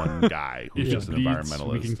into one guy who's If just it an bleeds,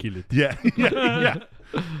 environmentalist. we can kill it. Yeah, yeah.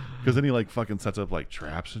 Because then he like fucking sets up like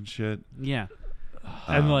traps and shit. Yeah.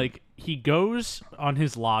 And like he goes on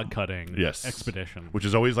his log cutting expedition. Which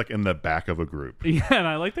is always like in the back of a group. Yeah, and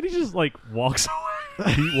I like that he just like walks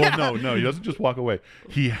away. No, he doesn't just walk away.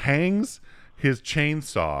 He hangs his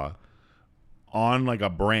chainsaw on like a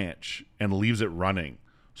branch and leaves it running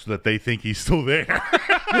so that they think he's still there.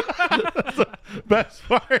 The best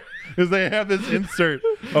part is they have this insert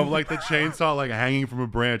of like the chainsaw like hanging from a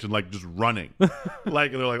branch and like just running.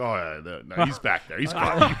 Like they're like, oh, yeah, no, he's back there. He's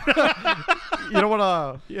gone. You don't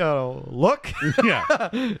want to, look. Yeah.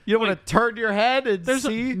 You don't want to turn your head and There's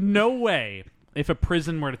see. no way if a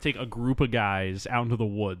prison were to take a group of guys out into the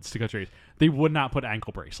woods to cut trees, they would not put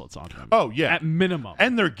ankle bracelets on them. Oh, yeah. At minimum.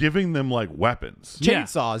 And they're giving them like weapons. Yeah.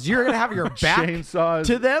 Chainsaws. You're gonna have your back Chainsaws.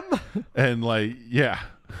 to them. And like, yeah.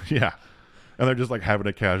 And they're just like having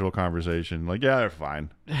a casual conversation. Like, yeah, they're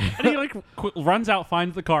fine. And he like runs out,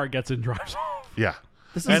 finds the car, gets in, drives off. Yeah.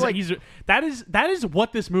 This is And like that is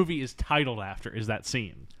what this movie is titled after, is that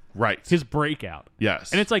scene. Right. His breakout.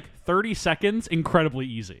 Yes. And it's like 30 seconds, incredibly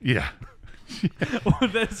easy. Yeah.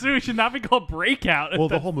 This movie should not be called Breakout. Well,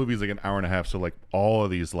 the whole movie is like an hour and a half, so like all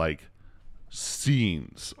of these like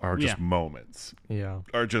scenes are just Yeah. moments. yeah.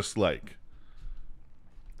 Are just like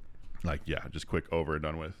just quick, over and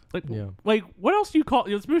done with. like, Yeah. like, what else do you call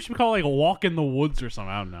this movie? Should be called like a walk in the woods or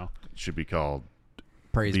something. I don't know. It should be called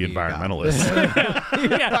Praise The be to God. Environmentalist.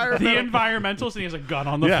 Yeah, the environmentalist, and he has a gun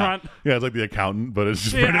on the yeah. front. Yeah, it's like The Accountant, but it's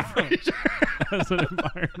just Yeah. Brendan Fraser. As an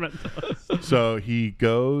environmentalist. So he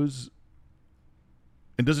goes,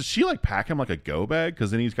 and does she like pack him like a go bag? Because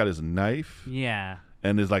then he's got his knife Yeah.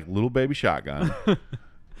 and his like little baby shotgun.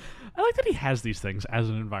 I like that he has these things as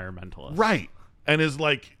an environmentalist. Right. And it's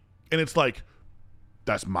like,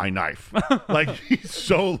 that's my knife. Like, he's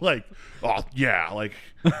so like, oh yeah, like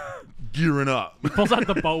gearing up. Pulls out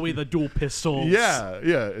the Bowie, the dual pistols. Yeah.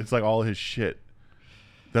 It's like all his shit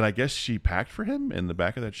that I guess she packed for him in the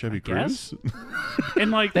back of that Chevy Cruise.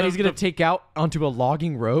 And like That he's gonna take out onto a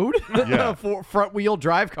logging road. Yeah. For front wheel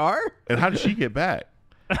drive car. And how did she get back?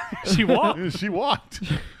 she walked. She walked.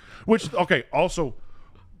 Which, okay, also,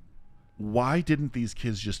 why didn't these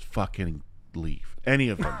kids just fucking leave. Any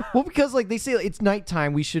of them. Well, because like they say it's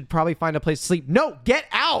nighttime, we should probably find a place to sleep. No, get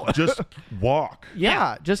out. Just walk.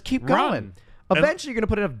 Yeah, just keep going. Eventually, you're going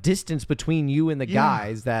to put enough distance between you and the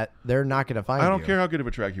guys that they're not going to find you. I don't care how good of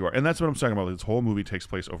a track you are. And that's what I'm talking about. This whole movie takes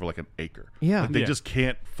place over like an acre. Yeah. Like, they just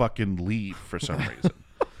can't fucking leave for some reason.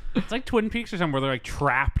 It's like Twin Peaks or something where they're like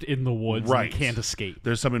trapped in the woods and they can't escape.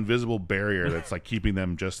 There's some invisible barrier that's like keeping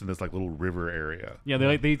them just in this like little river area. Yeah,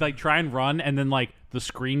 they try and run, and then like the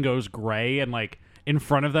screen goes gray, and like in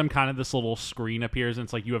front of them, kind of this little screen appears, and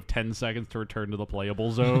it's like you have 10 seconds to return to the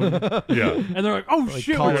playable zone. Yeah, and they're like, "Oh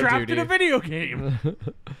shit, Call we're of trapped Duty. in a video game."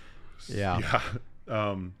 Yeah.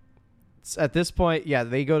 Yeah. At this point,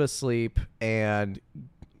 they go to sleep and.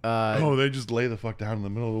 They just lay the fuck down in the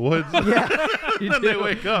middle of the woods. Yeah, and then they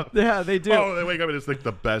wake up. Yeah, they do. Oh, they wake up and it's like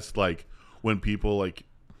the best. Like when people like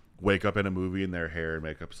wake up in a movie and their hair and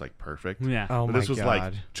makeup is like perfect. Yeah. Oh but my this was God.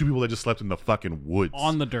 like two people that just slept in the fucking woods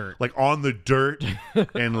On the dirt. like on the dirt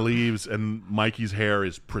and leaves, and Mikey's hair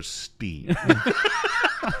is pristine.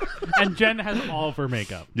 And Jen has all of her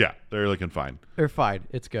makeup. Yeah, they're looking fine. They're fine.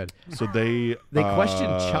 It's good. So they question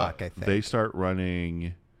Chuck, I think. They start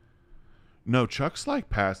running. No, Chuck's like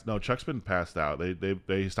passed. No, Chuck's been passed out.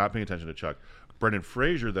 They stop paying attention to Chuck. Brendan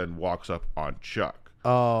Fraser then walks up on Chuck.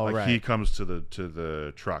 Oh, like right. he comes to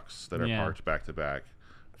the trucks that are parked back to back,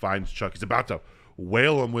 finds Chuck. He's about to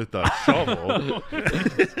whale him with a shovel.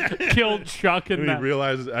 Killed Chuck and And he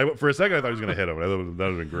realizes. For a second, I thought he was going to hit him. That would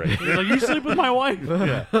have been great. He's like, "You sleep with my wife."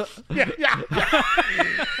 Yeah.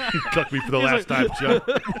 He cucked me for the last time, Chuck.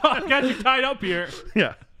 I got you tied up here.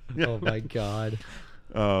 Yeah. Oh my God.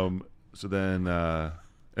 So then,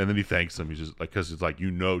 and then he thanks him. He's just like, because it's like,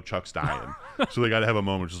 Chuck's dying. So they got to have a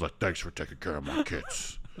moment just like, thanks for taking care of my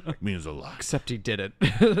kids. It means a lot. Except he did it.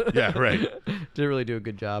 Yeah, right. Didn't really do a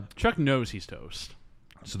good job. Chuck knows he's toast.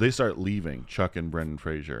 So they start leaving, Chuck and Brendan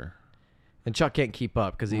Fraser. And Chuck can't keep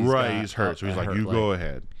up because he's He's hurt. So he's like, you go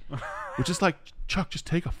ahead. Which is like, Chuck, just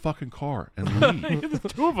take a fucking car and leave.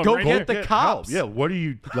 There's two of them Go right get here. the cops. Yeah, what are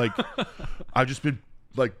you, like, I've just been,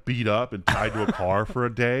 like, beat up and tied to a car for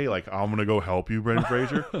a day. Like, I'm going to go help you, Brendan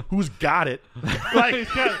Fraser. Who's got it? Like,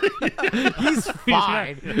 He's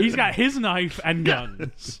fine. He's got his knife and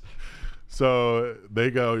guns. so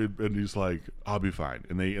they go, and he's like, I'll be fine.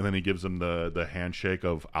 And then he gives them the handshake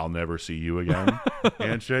of, I'll never see you again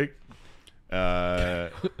handshake.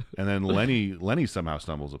 And then Lenny somehow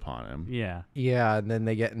stumbles upon him. Yeah. Yeah, and then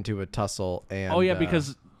they get into a tussle. And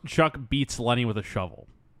Because Chuck beats Lenny with a shovel.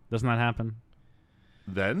 Doesn't that happen?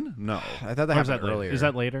 Then? No. I thought that Or is happened that earlier. Is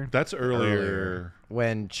that later? That's earlier.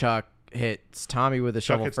 When Chuck hits Tommy with a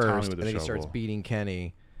shovel hits Tommy first, with a and then he starts shovel. beating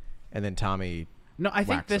Kenny, and then Tommy. No, I think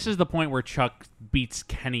whacks this him. is the point where Chuck beats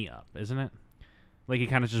Kenny up, isn't it? Like he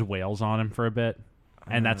kind of just wails on him for a bit,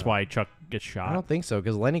 and that's why Chuck gets shot. I don't think so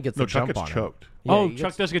because Lenny gets No, the Chuck jump gets on him. choked. Oh, he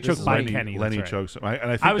Chuck does get this choked is by Lenny. Kenny. Lenny that's right. chokes him.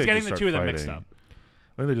 And I think I was they getting just the start two of them fighting. mixed up.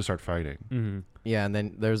 I think they just start fighting. Mm-hmm. Yeah, and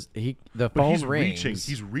then there's the But phone he's rings. reaching.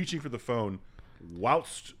 He's reaching for the phone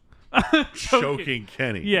whilst choking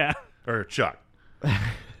Kenny. Yeah. Or Chuck.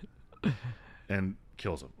 And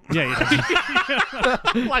kills him. Yeah.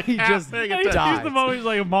 Like He just And he's dies. the moment he's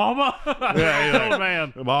like, "Mama." Yeah, Oh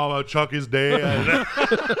man. Mama, Chuck is dead.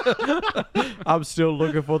 I'm still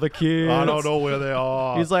looking for the kids. I don't know where they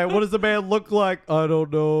are. He's like, what does the man look like? I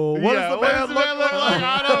don't know. What does the man look like?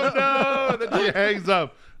 I don't know. And then she hangs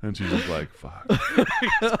up. And she's just like, fuck.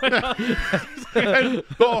 And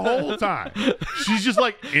the whole time, she's just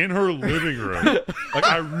like in her living room. Like,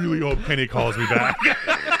 I really hope Kenny calls me back.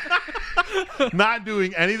 Not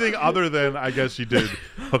doing anything other than, I guess she did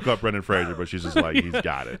hook up Brendan Fraser, but she's just like, he's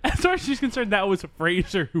got it. As far as she's concerned, that was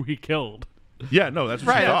Fraser who he killed. Yeah, no, that's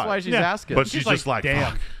what Right, she that's thought. why she's Yeah. asking. But she's just like,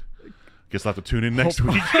 damn. fuck. Guess I'll have to tune in next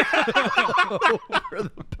week. for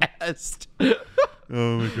the best.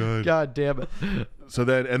 Oh my god. God damn it. So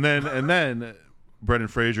then, and then Brendan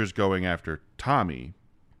Fraser's going after Tommy,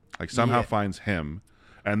 like somehow Yeah. finds him,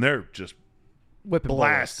 and they're just Whipping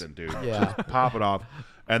blasting, dude, Yeah. just popping off.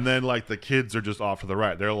 And then like the kids are just off to the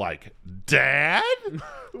right. They're like, "Dad,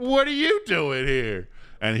 what are you doing here?"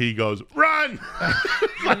 And he goes, "Run!"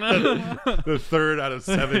 Like the third out of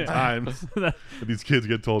 7 times that these kids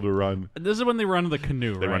get told to run. This is when they run to the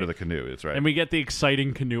canoe, They right? run to the canoe. That's right. And we get the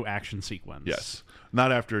exciting canoe action sequence. Yes.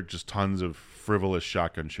 Not after just tons of frivolous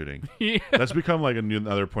shotgun shooting. Yeah. That's become like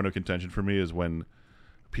another point of contention for me is when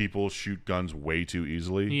people shoot guns way too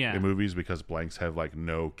easily in movies because blanks have like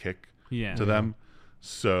no kick to them.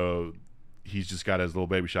 So he's just got his little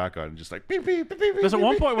baby shotgun and just like beep, beep, beep, beep, There's at beep,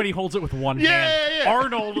 one beep. point when he holds it with one Yeah, hand. yeah, yeah.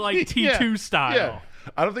 Arnold, like T2 style. Yeah.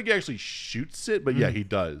 I don't think he actually shoots it, but yeah, he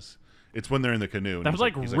does. It's when they're in the canoe. And That was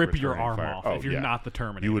like he's rip your returning arm fire. off Oh, if you're not the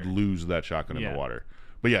Terminator. You would lose that shotgun in the water.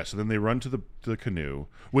 But yeah, so then they run to the canoe,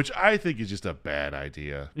 which I think is just a bad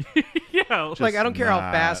idea. Yeah, Like I don't care how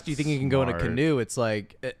fast you think you can go in a smart. canoe. It's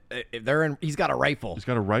like if they're in. He's got a rifle, He's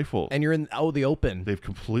got a rifle. and you're in the open. They've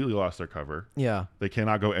completely lost their cover. Yeah. They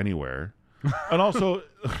cannot go anywhere. And also,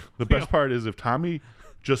 the best part is if Tommy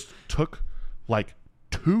just took like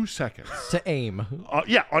 2 seconds To aim.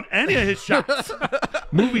 on any of his shots,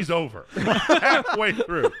 movie's over halfway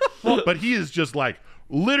through. But he is just like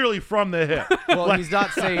literally from the hip. Well, he's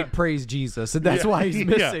not saying praise Jesus, and that's why he's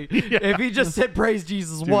missing. If he just said praise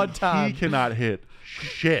Jesus one time, he cannot hit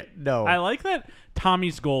shit. no. I like that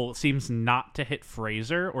Tommy's goal seems not to hit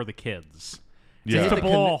Fraser or the kids. Yeah. Just to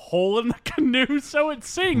blow a hole in the canoe so it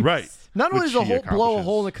sinks. Right. Not only Which does he a blow a accomplishes.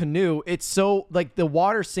 hole in the canoe, it's so like the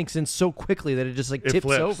water sinks in so quickly that it just like It tips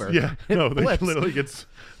flips. over. Yeah. It No, they flips. literally gets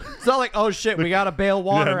It's not like, oh shit, we gotta bail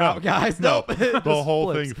water no. out, guys. No, Nope. the It just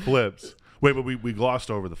whole flips. thing flips. Wait, but we glossed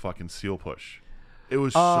over the fucking seal push. It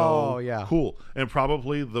was Oh, so yeah. cool. And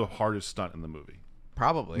probably the hardest stunt in the movie.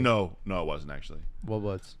 Probably. No, it wasn't actually. What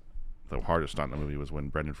was? The hardest stunt in the movie was when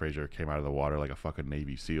Brendan Fraser came out of the water like a fucking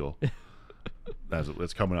Navy SEAL.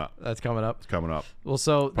 It's coming up. That's coming up. It's coming up. Well,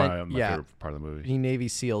 so Probably then, my yeah, favorite part of the movie. he Navy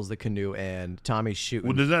SEAls the canoe, and Tommy's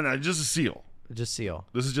shooting. Well, not just a seal. Just seal.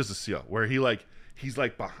 This is just a seal where he's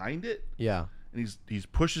like behind it Yeah. and he's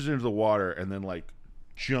pushes into the water and then like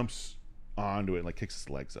jumps onto it and like kicks his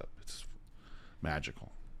legs up. It's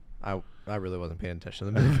magical. I really wasn't paying attention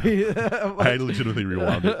to the movie. I legitimately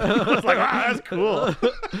rewound it. I was like, wow, that's cool.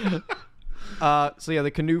 So yeah,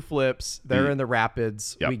 the canoe flips. They're in the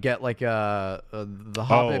rapids. Yep. We get like the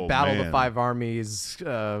Hobbit Battle of the man. Five Armies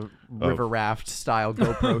river raft style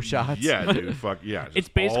GoPro shots. Yeah, dude. Fuck yeah. It's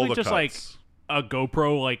all basically the just cuts. like a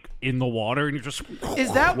GoPro like in the water and you just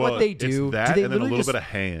Is that Well, what they do? It's that do they and then a literally little just- bit of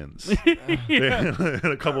hands. And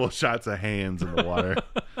a couple of shots of hands in the water.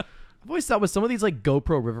 I've always thought with some of these like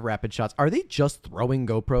GoPro river rapid shots, are they just throwing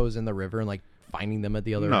GoPros in the river and like finding them at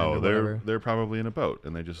the other end No, or whatever? they're probably in a boat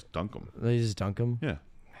and they just dunk them. They just dunk them. Yeah.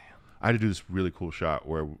 I had to do this really cool shot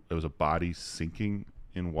where it was a body sinking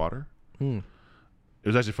in water. It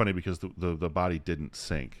was actually funny because the body didn't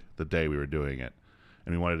sink the day we were doing it.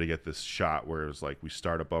 And we wanted to get this shot where it was like we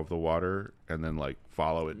start above the water and then like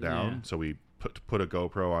follow it down. Yeah. So we put a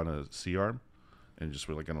GoPro on a sea arm and just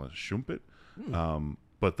were like gonna shoomp it.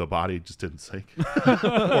 But the body just didn't sink.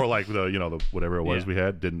 Or like the whatever it was we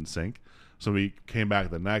had didn't sink. So we came back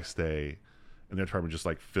the next day and their department just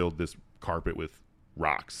like filled this carpet with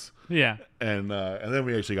rocks. yeah. And then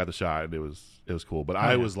we actually got the shot and it was cool. But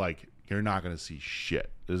I was like, you're not gonna see shit.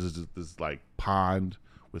 This is just this like pond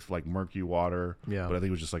with like murky water. Yeah. But I think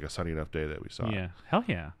it was just like a sunny enough day that we saw it. Yeah. Hell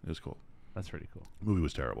yeah. It was cool. That's pretty cool. The movie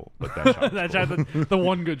was terrible, but that shot was That's cool. the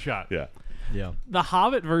one good shot. Yeah. Yeah. The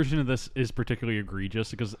Hobbit version of this is particularly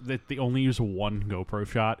egregious because they only use one GoPro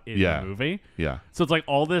shot in Yeah. the movie. Yeah. So it's like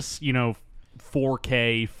all this,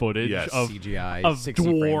 4K footage Yes. of CGI of 60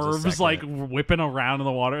 frames a dwarves second. like whipping around in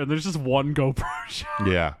the water, and there's just one GoPro shot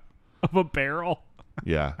Yeah. of a barrel.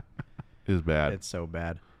 Yeah. It was bad. It's so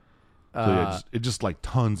bad. So yeah, it just like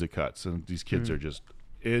tons of cuts and these kids are just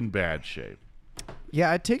in bad shape.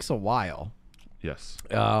 Yeah, it takes a while. Yes.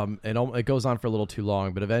 It goes on for a little too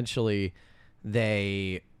long, but eventually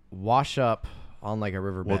they wash up on like a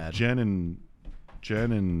riverbed. Well, Jen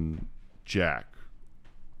and Jack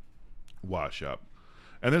wash up.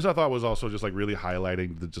 And this I thought was also just like really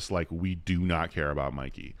highlighting the just like we do not care about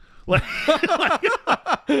Mikey. Like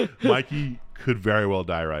Mikey could very well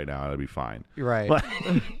die right now and it'd be fine. Right. Like,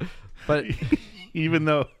 But even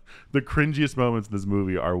though the cringiest moments in this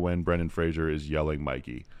movie are when Brendan Fraser is yelling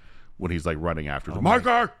Mikey when he's like running after him.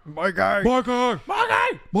 Mikey!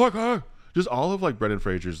 Just all of like Brendan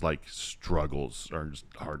Fraser's like struggles are just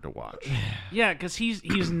hard to watch. Yeah, because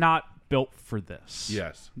he's not built for this.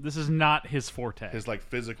 Yes. This is not his forte. His like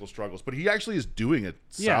physical struggles, but he actually is doing a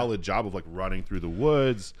solid job of like running through the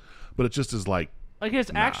woods, but it just is like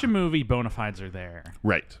his action movie bona fides are there,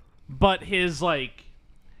 right. but his like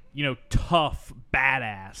tough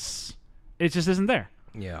badass, it just isn't there.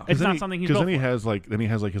 yeah. It's not something he's built then he for. has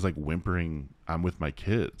like his like whimpering I'm with my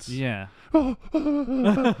kids. Yeah.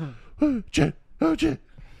 Jen, oh Jen.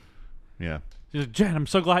 Yeah. Just, Jen, I'm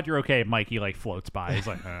so glad you're okay. Mikey like floats by. He's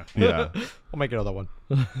like, Yeah. I'll make another one.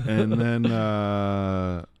 And then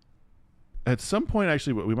at some point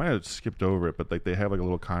actually we might have skipped over it, but like they have like a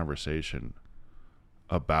little conversation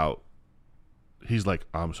about he's like,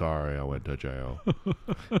 I'm sorry I went to jail.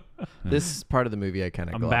 This part of the movie I kind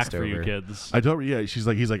of I'm glossed back for over. you kids. I don't he's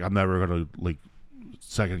like I'm never gonna like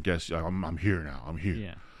second guess I'm here now. I'm here.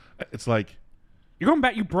 Yeah. It's like You're going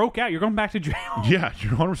back. You broke out. You're going back to jail. Yeah,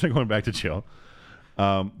 you're 100% going back to jail.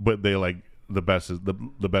 But they like the best is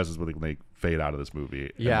when they fade out of this movie.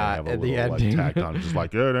 And Yeah, they have a at the little, ending. like, tacked on, just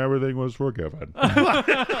like, and everything was forgiven. But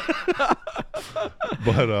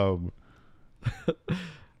I'm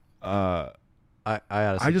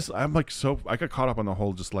like I got caught up on the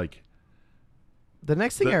whole just like. The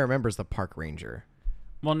next thing I remember is the park ranger.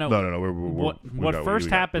 Well, no. No. What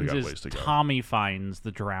first happens ways is to go. Tommy finds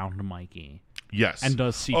the drowned Mikey. Yes. And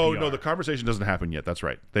does CPR. Oh, no, the conversation doesn't happen yet. That's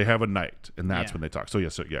right. They have a night, and that's when they talk. So,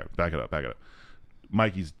 back it up.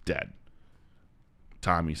 Mikey's dead.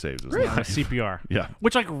 Tommy saves his life. CPR. Yeah.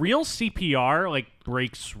 Which, like, real CPR, like,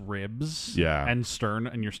 breaks ribs. Yeah. And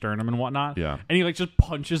your sternum and whatnot. Yeah. And he, like, just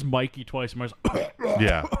punches Mikey twice. And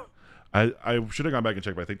Yeah. I should have gone back and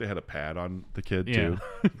checked, but I think they had a pad on the kid, too.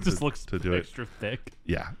 Just looks to do extra thick.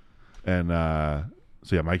 Yeah. And,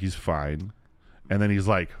 Mikey's fine. And then he's,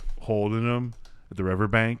 like, holding him at the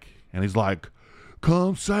riverbank, and he's like,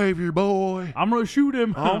 come save your boy. I'm going to shoot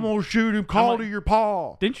him. I'm going to shoot him. Call to your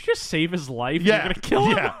paw. Didn't you just save his life? Yeah. You're going to kill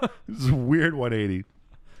him? Yeah. This is a weird 180.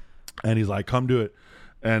 And he's like, come do it.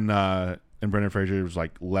 And Brendan Fraser was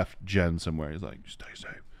like, left Jen somewhere. He's like, stay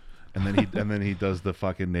safe. And then he does the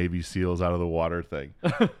fucking Navy SEALs out of the water thing.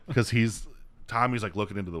 Because Tommy's like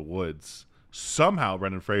looking into the woods. Somehow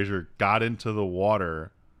Brendan Fraser got into the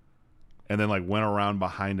water and then like went around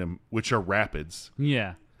behind him, which are rapids.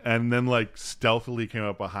 Yeah. And then like stealthily came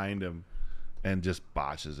up behind him and just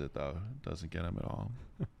botches it though. Doesn't get him at all.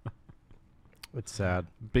 It's sad.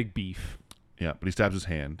 Big beef. Yeah, but he stabs his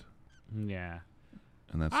hand. Yeah.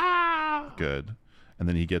 And that's good. And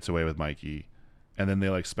then he gets away with Mikey. And then they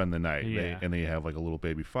like spend the night. Yeah. They have like a little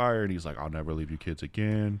baby fire, and he's like, I'll never leave you kids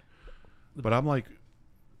again. But I'm like,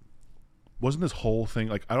 wasn't this whole thing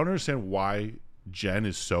like, I don't understand why Jen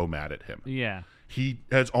is so mad at him. Yeah. He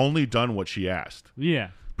has only done what she asked. Yeah.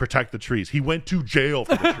 Protect the trees. He went to jail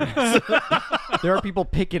for the trees. There are people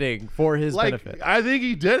picketing for his benefit. I think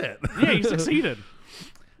he did it. Yeah, he succeeded.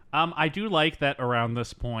 I do like that around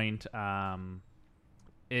this point, when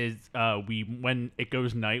it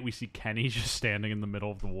goes night, we see Kenny just standing in the middle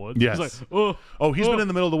of the woods. Yes. He's like, He's been in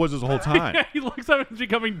the middle of the woods this whole time. Yeah, he looks up and it's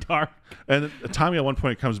becoming dark. And Tommy at one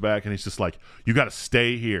point comes back and he's just like, you got to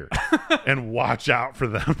stay here and watch out for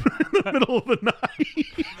them in the middle of the night.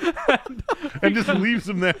 and just leaves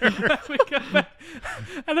them there.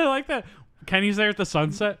 And I like that. Kenny's there at the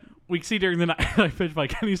sunset. We see during the night, like pitch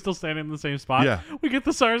black, Kenny's still standing in the same spot. Yeah. We get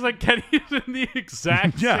the stars like Kenny is in the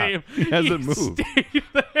exact same. He hasn't moved. Stayed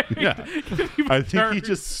there. Yeah. I think he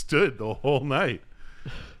just stood the whole night.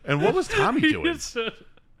 And what was Tommy doing?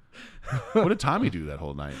 What did Tommy do that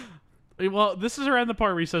whole night? Well, this is around the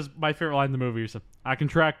part where he says my favorite line in the movie. He said, I can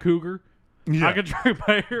track cougar. Yeah. I can track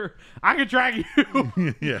bear. I can track you.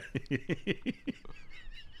 Yeah.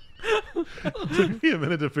 It took me a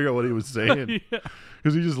minute to figure out what he was saying.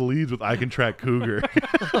 Because he just leads with I can track cougar.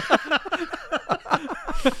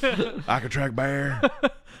 I can track bear.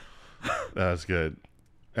 That's good.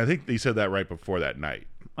 I think he said that right before that night.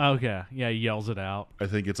 Okay. Yeah, he yells it out. I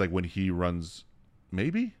think it's like when he runs.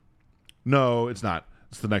 Maybe? No, it's not.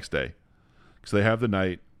 It's the next day. So they have the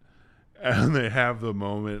night, and they have the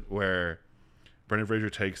moment where Brendan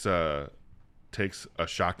Fraser takes a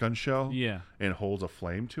shotgun shell and holds a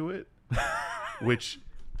flame to it, which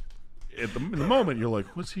in the moment you're like,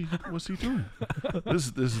 what's he doing?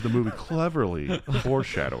 This is the movie cleverly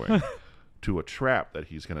foreshadowing to a trap that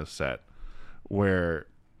he's going to set where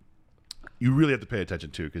you really have to pay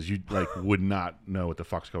attention to, because you like would not know what the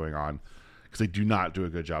fuck's going on, because they do not do a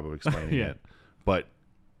good job of explaining it. But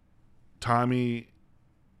Tommy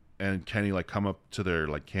and Kenny like come up to their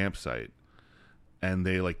like campsite, and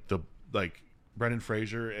they Brendan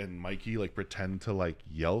Fraser and Mikey like pretend to like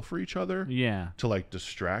yell for each other, to like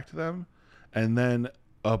distract them, and then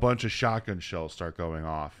a bunch of shotgun shells start going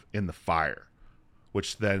off in the fire,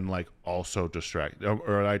 which then like also distract.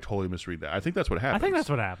 Or I totally misread that. I think that's what happens. I think that's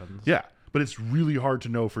what happens. Yeah, but it's really hard to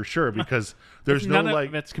know for sure because there's no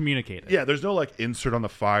like that's communicated. Yeah, there's no like insert on the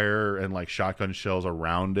fire and like shotgun shells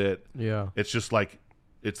around it. Yeah, it's just like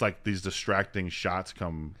these distracting shots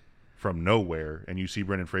come from nowhere, and you see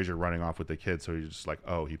Brendan Fraser running off with the kid, so you're just like,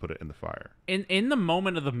 oh, he put it in the fire. In the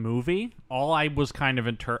moment of the movie, all I was kind of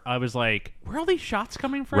I was like, where are all these shots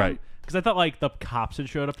coming from? Right. Because I thought like the cops had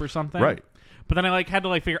showed up or something. Right. But then I like had to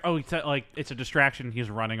like figure, it's a distraction. He's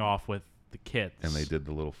running off with the kids. And they did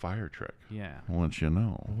the little fire trick. Yeah. I'll let you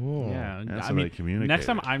know. Yeah. That's I how mean, they communicate. next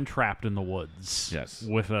time I'm trapped in the woods. Yes.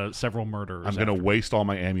 With several murderers. I'm going to waste all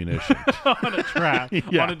my ammunition. on a trap.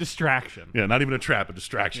 Yeah. On a distraction. Yeah, not even a trap, a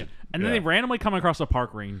distraction. Yeah. And then they randomly come across a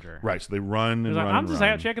park ranger. Right, so they run and Like, run I'm and just run.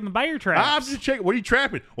 out checking the bear traps. I'm just checking. What are you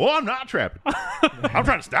trapping? Well, I'm not trapping. I'm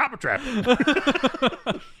trying to stop a trap.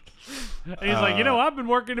 And he's like, I've been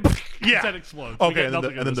working to Yeah. that explodes. Okay, and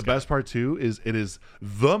then the best part too is it is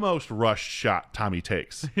the most rushed shot Tommy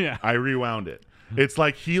takes. Yeah. I rewound it. It's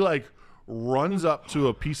like he runs up to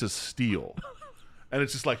a piece of steel, and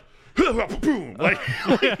it's just like boom, like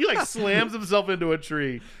he slams himself into a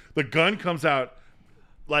tree. The gun comes out,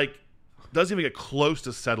 doesn't even get close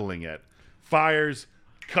to settling yet. Fires,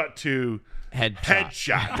 cut to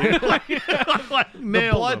headshot. Dude. The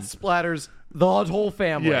blood splatters the whole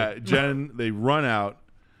family. Yeah, Jen, they run out,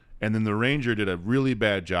 and then the ranger did a really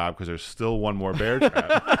bad job because there's still one more bear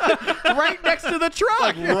trap right next to the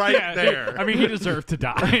truck. there. I mean, he deserved to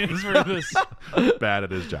die for this. Bad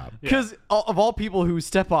at his job. Because of all people who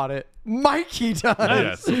step on it, Mikey does.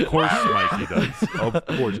 Yes, of course Mikey does. Of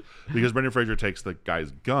course. Because Brendan Fraser takes the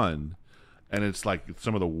guy's gun, and it's like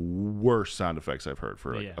some of the worst sound effects I've heard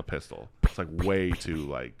for a pistol. It's like way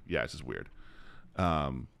too it's just weird.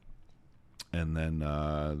 And then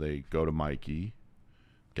they go to Mikey,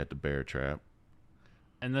 get the bear trap.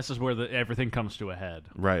 And this is where everything comes to a head.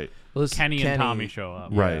 Right. Well, Kenny and Tommy show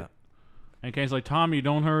up. Right. And Kenny's like, Tommy,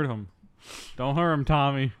 don't hurt him. Don't hurt him,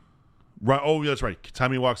 Tommy. Right. Oh, that's right.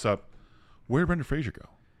 Tommy walks up. Where did Brendan Fraser go?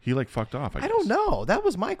 He fucked off, I guess. I don't know. That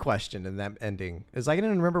was my question in that ending. Is I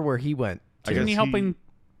didn't remember where he went. Isn't he helping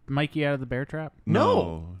Mikey out of the bear trap?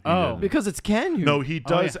 No. He Oh. didn't. Because it's Ken who... No, he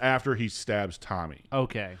does after he stabs Tommy.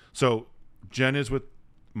 Okay. So Jen is with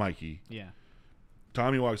Mikey. Yeah.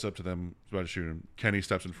 Tommy walks up to them, is about to shoot him. Kenny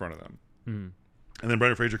steps in front of them. Mm-hmm. And then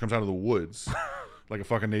Brendan Fraser comes out of the woods like a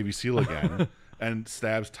fucking Navy SEAL again and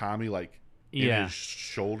stabs Tommy in his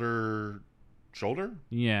shoulder.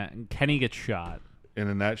 Yeah. And Kenny gets shot. And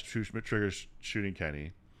then that triggers shooting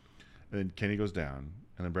Kenny. And then Kenny goes down.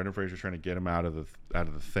 And then Brendan Fraser's trying to get him out of the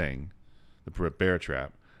thing, the bear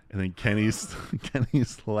trap. And then Kenny's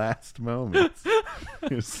last moments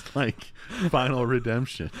is final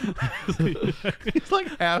redemption. He's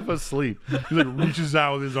half asleep. He reaches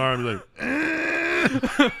out with his arm. He's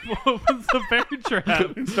Opens the bear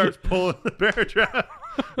trap. and starts pulling the bear trap.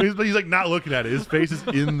 He's not looking at it. His face is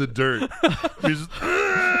in the dirt. He's just,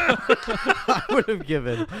 I would have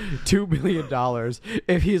given $2 million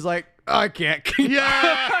if he's like, I can't keep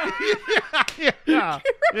yeah. got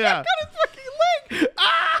his fucking leg.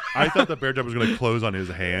 I thought the bear trap was going to close on his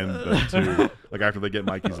hand too, after they get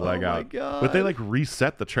Mikey's leg out. God. But they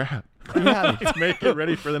reset the trap. Yeah. To make it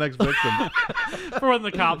ready for the next victim. For when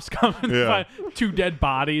the cops come and Yeah. find 2 dead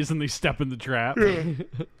bodies and they step in the trap. And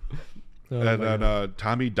then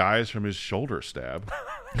Tommy dies from his shoulder stab.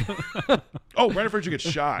 Oh, Brendan Fraser gets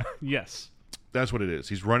shot. Yes. That's what it is.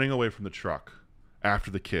 He's running away from the truck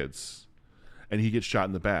after the kids, and he gets shot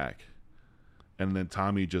in the back. And then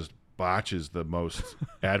Tommy just botches the most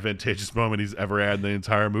advantageous moment he's ever had in the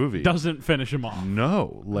entire movie. Doesn't finish him off.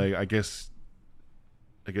 No, I guess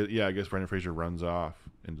Brendan Fraser runs off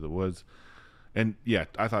into the woods, and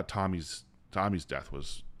I thought Tommy's death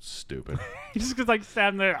was stupid, He just gets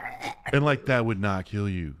stabbed there. and that would not kill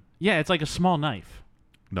you. Yeah, it's like a small knife.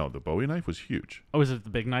 No, the Bowie knife was huge. Oh, is it the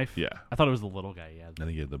big knife? Yeah, I thought it was the little guy. Yeah. I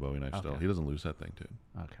think he had the Bowie knife still. He doesn't lose that thing, dude.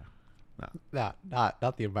 Okay. Not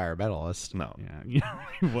the environmentalist. No, Yeah.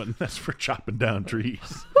 You wouldn't. that's for chopping down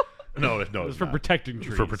trees. No, It's for not. protecting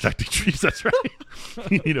trees. For protecting trees, that's right.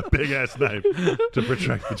 You need a big ass knife to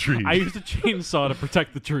protect the trees. I used a chainsaw to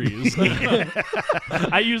protect the trees.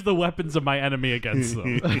 I use the weapons of my enemy against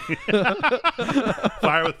them.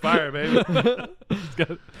 Fire with fire, baby.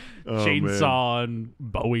 Chainsaw and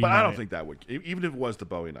Bowie. But knife. I don't think that would, even if it was the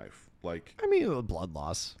Bowie knife. I mean, blood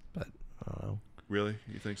loss, but I don't know. Really?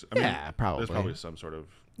 You think so? Yeah, probably. There's probably some sort of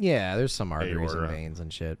Yeah, there's some arteries aorta. and veins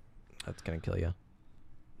and shit. That's going to kill you.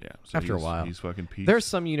 So After a while. He's fucking peace. There's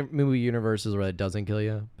some movie universes where it doesn't kill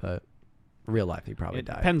you, but real life you probably It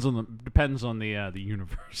die. depends on the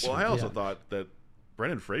universe. Well, I also thought that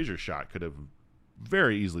Brendan Fraser's shot could have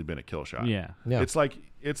very easily been a kill shot. Yeah. It's like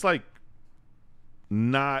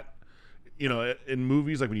not, in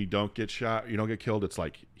movies, when you don't get shot, you don't get killed, it's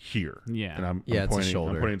here. Yeah. And I'm it's a pointing,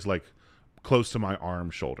 shoulder. I'm pointing to close to my arm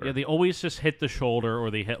shoulder. Yeah, they always just hit the shoulder or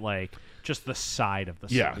they hit just the side of the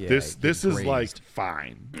Yeah, side. this is grazed.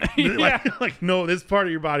 fine. Yeah. No, this part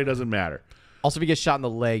of your body doesn't matter. Also, if you get shot in the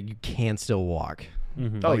leg, you can still walk.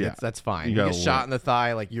 Oh yeah, that's fine. You You, gotta get shot limp. in the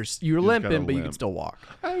thigh, you're just limping, gotta but you can limp. still walk.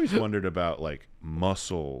 I always wondered about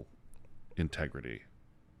muscle integrity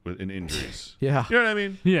in injuries. Yeah. You know what I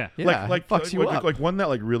mean? Yeah. Yeah, Like fucks you up. Like one that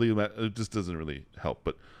like really it just doesn't really help.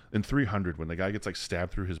 But in 300, when the guy gets like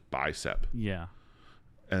stabbed through his bicep Yeah.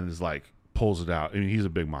 and is like pulls it out. I mean, he's a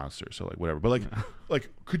big monster, so like whatever. But like, like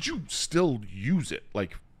could you still use it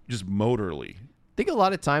like just motorly? I think a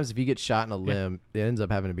lot of times if you get shot in a limb, it ends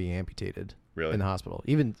up having to be amputated. Really? In the hospital.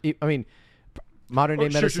 I mean, modern day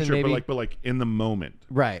medicine Sure, maybe. but like in the moment,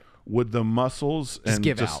 Right. would the muscles Just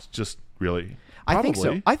give out. Just really? I think so.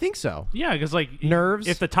 Probably. I think so. Yeah, because like Nerves.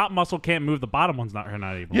 If the top muscle can't move, the bottom one's not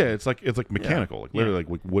able. Yeah, it's like mechanical. Like literally,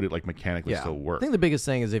 like would it like mechanically Yeah. still work? I think the biggest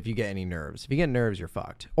thing is if you get any nerves. If you get nerves, you're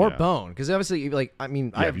fucked. Or Yeah. bone, because obviously, like, I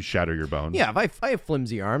mean, if you shatter your bone. if I have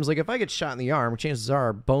flimsy arms, like if I get shot in the arm, chances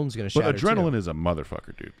are bone's gonna But shatter. adrenaline too. is a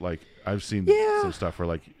motherfucker, dude. Like I've seen Yeah. some stuff where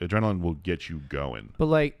like adrenaline will get you going. But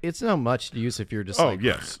like, it's not much use if you're just Oh like,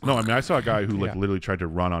 yes, no. I mean, I saw a guy who like Yeah. literally tried to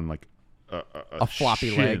run on like a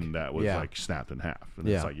floppy shin leg. that was Yeah. like snapped in half, and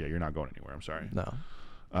Yeah. it's like, yeah, you're not going anywhere. I'm sorry. no.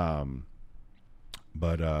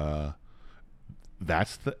 But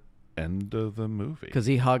that's the end of the movie. Because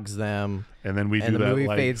he hugs them, And then we and do the that movie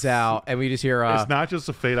like fades out, and we just hear, it's not just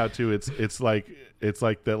a fade out too. It's like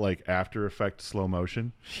that like After Effect slow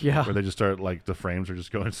motion yeah, where they just start like the frames are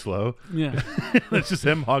just going slow. Yeah. It's just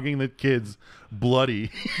him hugging the kids, bloody,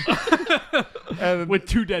 and With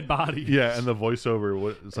 2 dead bodies. yeah, and the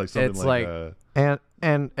voiceover it's like something it's like,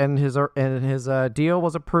 and his deal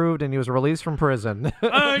was approved, and he was released from prison.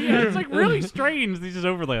 Yeah, it's like really strange. They just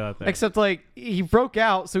overlay that thing. Except like he broke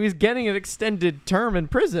out, so he's getting an extended term in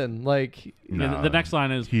prison. Like, The next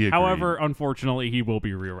line is, he agreed. however, unfortunately, he will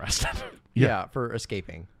be rearrested. yeah, for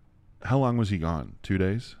escaping. how long was he gone? 2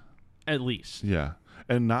 days? At least. Yeah,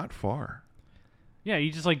 and not far. Yeah,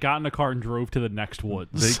 he just like got in a car and drove to the next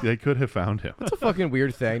woods. They could have found him. It's a fucking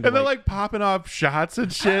weird thing. To And they're like popping off shots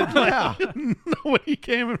and shit. yeah, Nobody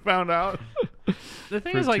came and found out The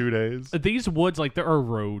thing for is, like, 2 days. these woods, like, there are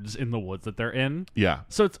roads in the woods that they're in. Yeah.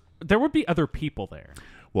 So there would be other people there.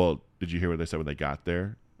 Well, did you hear what they said when they got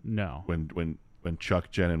there? No. When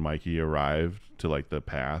Chuck, Jen, and Mikey arrived to like the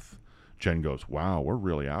path, Jen goes, "Wow, we're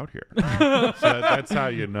really out here." So that's how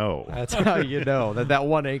you know. that's how you know that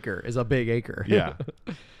 1 acre is a big acre. Yeah.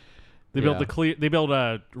 They build Yeah. They build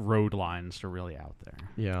road lines to really out there.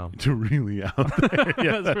 yeah. To really out there.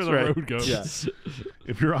 Yeah, That's where the right. road goes. Yeah.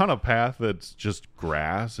 If you're on a path that's just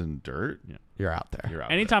grass and dirt, You're out there. you're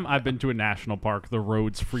out Anytime I've been to a national park, the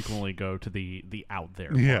roads frequently go to the out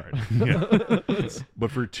there there. part. Yeah.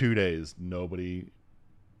 But for 2 days, nobody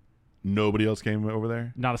else came over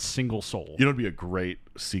there. Not a single soul. You know, it'd be a great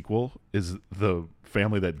sequel is the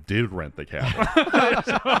family that did rent the cabin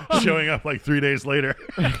showing up like 3 days later.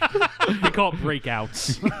 They call it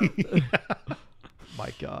breakouts.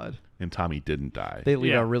 My God. And Tommy didn't die. They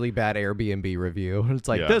leave Yeah. a really bad Airbnb review. It's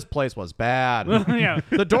like, Yeah. this place was bad. Yeah.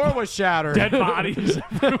 The door was shattered. Dead bodies.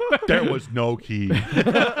 There was no key.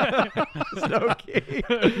 Okay.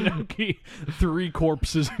 No key. 3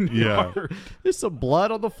 corpses in the Yeah. yard. There's some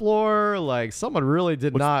blood on the floor. Like, someone really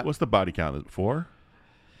did not. What's the body count? Is it 4?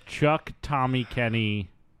 Chuck, Tommy, Kenny.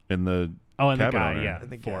 And the And the cabin guy, owner. yeah. I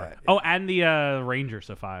think, 4. And the Ranger,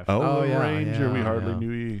 so 5. Oh, the yeah, Ranger. We yeah, hardly yeah.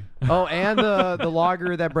 knew ye. Oh, and the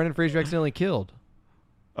logger that Brendan Fraser accidentally killed.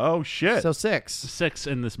 Oh shit! So 6. 6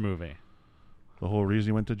 in this movie. The whole reason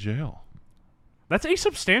he went to jail. That's a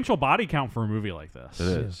substantial body count for a movie like this. It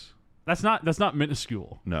is. That's not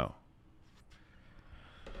minuscule. No.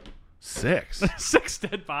 6. 6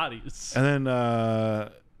 dead bodies. And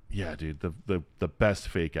then yeah, dude, the best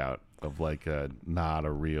fake out of like not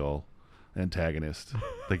a real antagonist,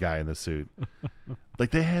 the guy in the suit.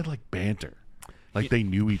 Like they had like banter. Like they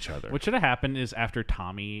knew each other. What should have happened is after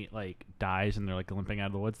Tommy like dies and they're like limping out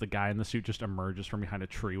of the woods, the guy in the suit just emerges from behind a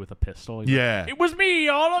tree with a pistol. He's Yeah. like, it was me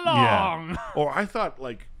all along. Yeah. Or I thought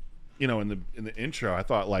like, you know, in the intro, I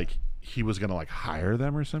thought like he was gonna like hire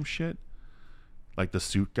them or some shit. Like the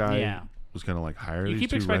suit guy Yeah. was gonna like hire. You these keep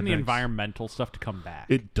two expecting the rednecks. environmental stuff to come back.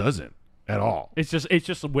 It doesn't at all. It's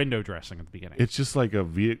just window dressing at the beginning. It's just like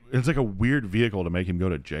it's like a weird vehicle to make him go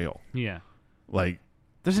to jail. Yeah. Like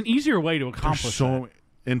There's an easier way to there's accomplish so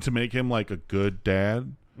that. and to make him like a good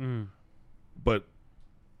dad, but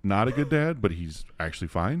not a good dad, but he's actually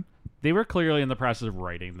fine. They were clearly in the process of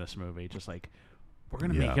writing this movie, just like, we're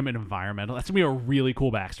going to Yeah. make him an environmental. That's going to be a really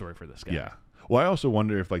cool backstory for this guy. Yeah. Well, I also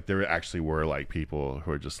wonder if like there actually were like people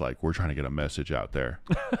who are just like, we're trying to get a message out there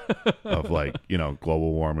of like, you know,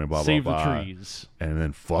 global warming, blah, Save blah, the blah. trees. And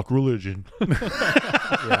then fuck religion.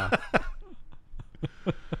 Yeah.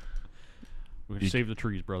 We're going to save the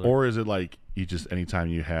trees, brother. Or is it like you just anytime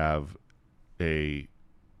you have a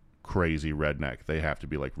crazy redneck. They have to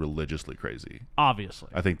be like religiously crazy. Obviously.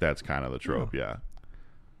 I think that's kind of the trope. Yeah.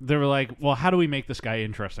 They were like, well, how do we make this guy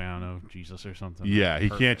interesting? I don't know, Jesus or something. Yeah, he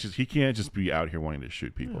can't just be out here wanting to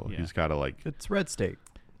shoot people. Yeah. He's got to like. It's Red State.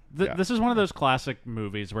 This is one of those classic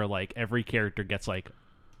movies where like every character gets like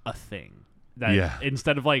a thing that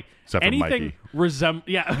instead of like except anything resemble.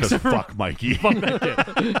 Yeah, except for fuck Mikey. Fuck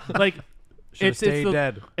that kid. Like. It's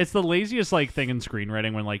dead. It's the laziest like thing in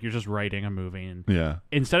screenwriting when like you're just writing a movie and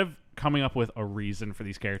instead of coming up with a reason for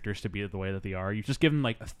these characters to be the way that they are, you just give them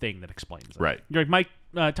like a thing that explains it. Right. You're like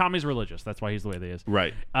Tommy's religious. That's why he's the way that he is.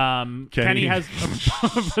 Right. Kenny has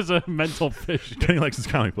a mental fish. Kenny likes his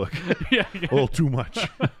comic book. Yeah. A little too much.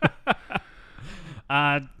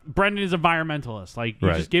 Brendan is environmentalist. Like you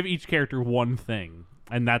just give each character one thing,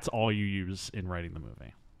 and that's all you use in writing the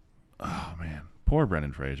movie. Oh man. Poor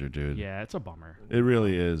Brendan Fraser, dude. Yeah, it's a bummer. It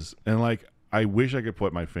really is. And like I wish I could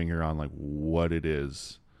put my finger on like what it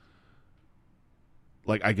is.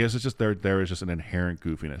 Like I guess it's just there is just an inherent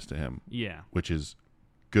goofiness to him. Yeah. Which is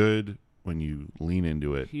good when you lean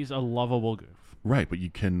into it. He's a lovable goof. Right, but you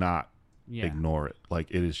cannot ignore it.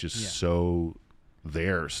 Like it is just so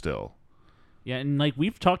there still. Yeah, and like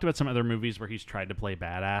we've talked about some other movies where he's tried to play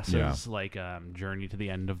badasses, like Journey to the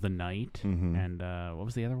End of the Night, and what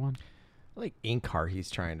was the other one? Like Inkheart, he's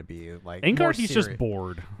trying to be like. Inkheart, he's just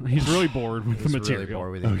bored. He's really bored with the material.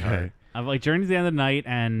 Really bored with Inkheart. I've like Journey to the End of the Night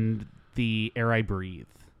and The Air I Breathe.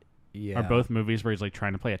 Yeah, are both movies where he's like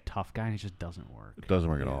trying to play a tough guy and it just doesn't work. It doesn't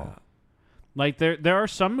work at all. Like there are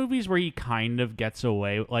some movies where he kind of gets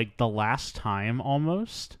away, like The Last Time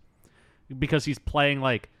almost, because he's playing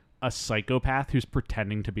like a psychopath who's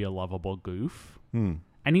pretending to be a lovable goof, and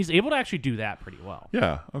he's able to actually do that pretty well.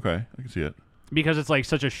 Yeah. Okay, I can see it. Because it's like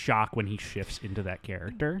such a shock when he shifts into that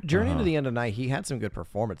character. Journey to the End of the Night, he had some good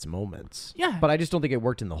performance moments. Yeah. But I just don't think it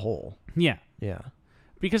worked in the whole. Yeah. Yeah.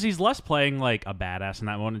 Because he's less playing like a badass in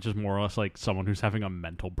that one. It's just more or less like someone who's having a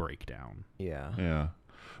mental breakdown. Yeah. Yeah.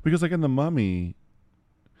 Because like in The Mummy,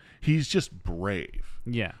 he's just brave.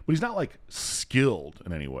 Yeah. But he's not like skilled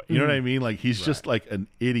in any way. You know what I mean? Like he's just like an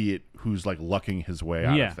idiot who's like lucking his way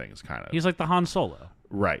out of things, kind of. He's like the Han Solo.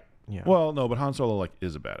 Right. Yeah. Well, no, but Han Solo like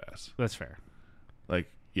is a badass. That's fair. Like,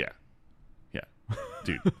 yeah.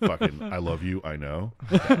 Dude, fucking, I love you, I know.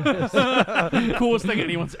 Coolest thing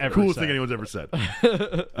anyone's ever said.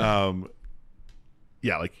 Brendan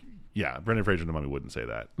Fraser in The Mummy wouldn't say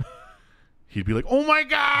that. He'd be like, oh my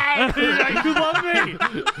God, you love me.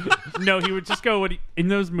 No, he would just go, in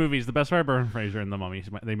those movies, the best part of Brendan Fraser in The Mummy,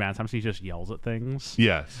 the amount of times he just yells at things.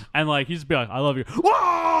 Yes. And like, he'd just be like, I love you.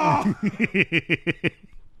 Whoa!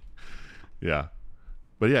 Yeah.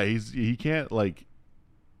 But yeah, he can't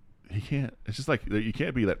it's just like you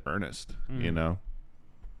can't be that earnest, you know.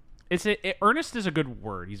 Earnest is a good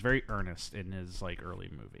word. He's very earnest in his like early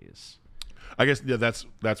movies. I guess that's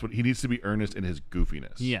what he needs to be, earnest in his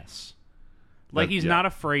goofiness. Yes. Like he's not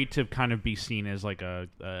afraid to kind of be seen as like a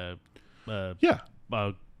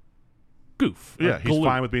goof. Yeah, he's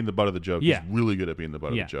fine with being the butt of the joke. Yeah. He's really good at being the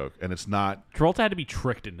butt of the joke. And it's not... Travolta had to be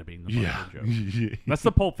tricked into being the butt of the joke. That's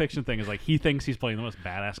the Pulp Fiction thing, is like he thinks he's playing the most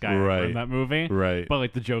badass guy ever in that movie. Right. But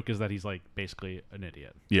like the joke is that he's like basically an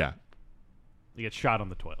idiot. Yeah. He gets shot on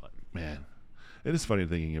the toilet. Man, it is funny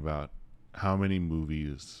thinking about how many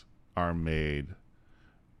movies are made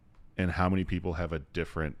and how many people have a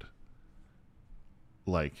different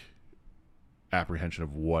like apprehension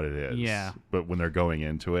of what it is. Yeah. But when they're going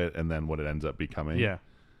into it and then what it ends up becoming. Yeah.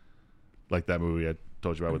 Like that movie I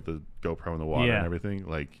told you about with the GoPro in the water and everything.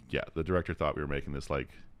 Like, yeah, the director thought we were making this like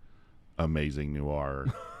amazing noir,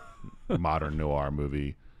 modern noir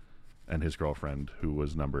movie. And his girlfriend, who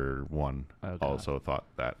was number one, also thought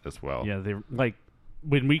that as well. Yeah, they like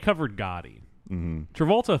when we covered Gotti,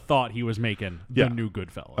 Travolta thought he was making the new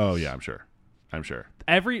Goodfellas. Oh yeah, I'm sure.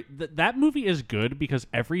 That movie is good because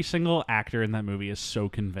every single actor in that movie is so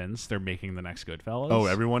convinced they're making the next Goodfellas. Oh,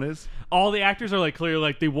 everyone is? All the actors are like clearly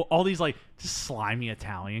like all these like just slimy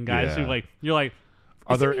Italian guys who like you're like.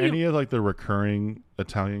 Are there any of like the recurring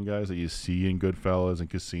Italian guys that you see in Goodfellas and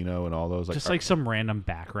Casino and all those? Like, just like some random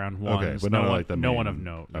background ones. Okay, but no one of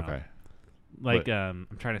note. No. Okay. Like I'm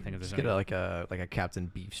trying to think of this. Just get like a Captain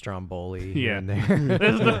Beef Stromboli. Yeah. In there.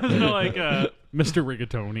 there's no like Mr.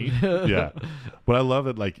 Rigatoni. Yeah, but I love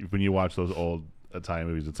it. Like when you watch those old Italian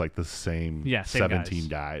movies, it's like the same 17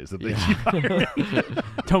 guys that they keep hiring.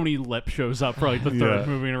 Tony Lip shows up for like the third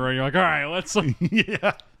movie in a row. You're like, all right, let's.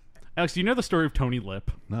 Yeah. Alex, do you know the story of Tony Lip?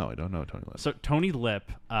 No, I don't know Tony Lip. So Tony Lip,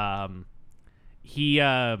 he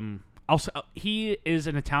is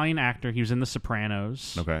an Italian actor. He was in The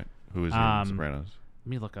Sopranos. Okay, who is he in The Sopranos? Let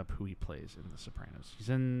me look up who he plays in The Sopranos. He's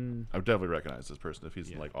in... I would definitely recognize this person if he's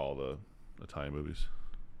in like all the Italian movies.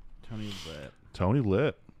 Tony Lip. Tony.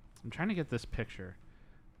 I'm trying to get this picture.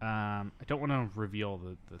 I don't want to reveal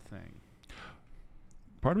the thing.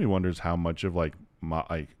 Part of me wonders how much of like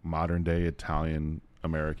modern day Italian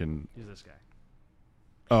American. He's this guy.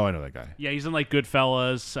 Oh, I know that guy. Yeah, he's in like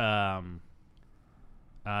Goodfellas,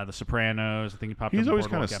 The Sopranos. I think he popped up. He's in always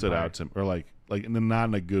kind of Boardwalk stood Empire. out to me, or like not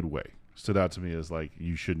in a good way. Stood out to me as like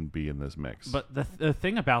you shouldn't be in this mix. But the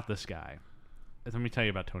thing about this guy, let me tell you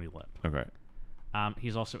about Tony Lip. Okay.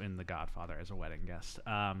 He's also in The Godfather as a wedding guest.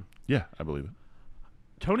 Yeah, I believe it.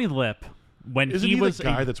 Tony Lip, when Isn't he was the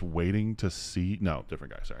guy that's waiting to see? No,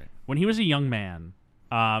 different guy. Sorry. When he was a young man,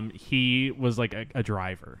 he was like a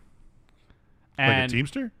driver. Like a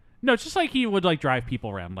Teamster? No, it's just like he would like drive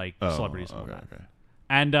people around, like celebrities and whatnot. Okay.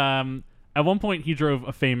 And at one point, he drove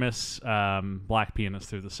a famous black pianist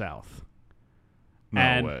through the South.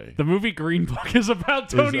 No way. The movie Green Book is about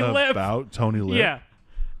Tony Lip. About Tony Lip? Yeah.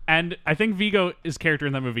 And I think Viggo's character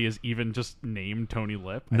in that movie is even just named Tony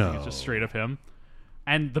Lip. I think it's just straight up him.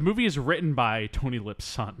 And the movie is written by Tony Lip's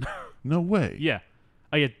son. No way. Yeah.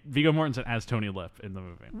 Oh, yeah. Viggo Mortensen as Tony Lip in the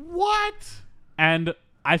movie. What? And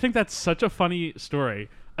I think that's such a funny story,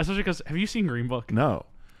 especially because have you seen Green Book? No.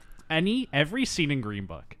 Every scene in Green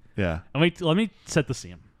Book. Yeah. Let me set the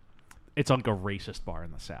scene. It's like a racist bar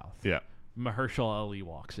in the South. Yeah. Mahershala Ali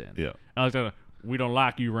walks in. Yeah. And I was we don't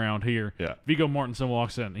like you around here. Yeah. Viggo Mortensen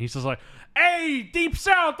walks in. And he's just like, hey, Deep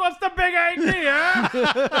South, what's the big idea,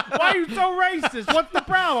 huh? Why are you so racist? What's the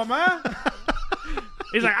problem, huh?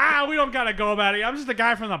 He's like, we don't got to go about it. I'm just a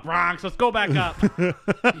guy from the Bronx. Let's go back up.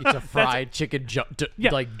 Eats a fried chicken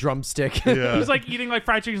like drumstick. Yeah. He's like eating like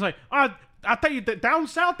fried chicken. He's like, I'll tell you, down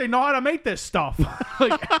south, they know how to make this stuff.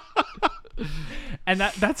 Like, and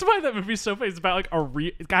that's why that movie's so funny. It's about like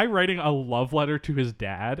a guy writing a love letter to his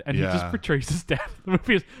dad, and he just portrays his dad. The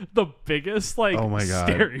movie is the biggest like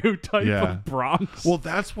stereotype of Bronx. Well,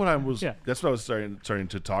 that's what I was. Yeah. That's what I was starting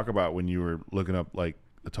to talk about when you were looking up like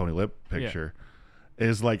the Tony Lip picture. Yeah.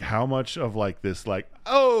 Is like how much of like this like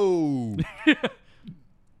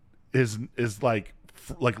is like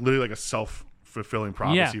literally like a self-fulfilling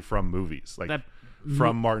prophecy from movies like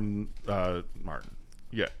from Martin.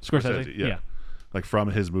 Yeah, Scorsese. Yeah. Like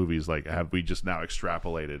from his movies, like have we just now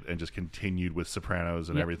extrapolated and just continued with Sopranos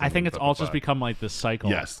and everything? I think it's all just become like this cycle.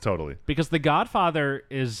 Yes, totally. Because The Godfather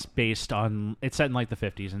is based on it's set in like the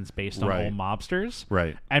 50s and it's based on old mobsters.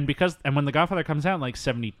 Right. And when The Godfather comes out in like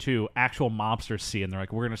 72, actual mobsters see and they're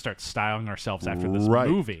like, we're going to start styling ourselves after this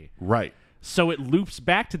movie. Right. So it loops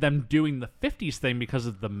back to them doing the 50s thing because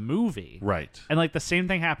of the movie. Right. And like the same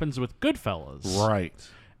thing happens with Goodfellas. Right.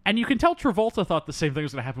 And you can tell Travolta thought the same thing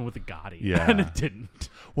was going to happen with the Gotti. Yeah. And it didn't.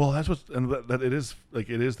 Well, that's what's and that it is like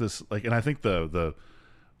it is this like, and I think the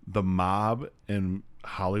mob and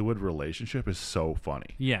Hollywood relationship is so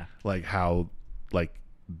funny. Yeah. Like how like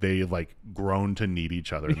they like grown to need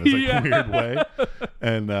each other in this like weird way.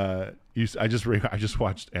 And I just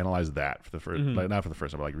watched Analyze That for the first like not for the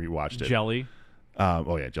first time, but like rewatched it. Jelly.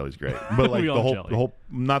 Oh yeah, Jelly's great. But like the whole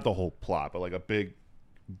not the whole plot, but like a big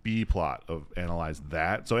B plot of Analyze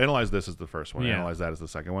That. So Analyze This is the first one. Analyze That is the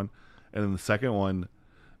second one. And then the second one,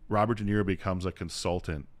 Robert De Niro becomes a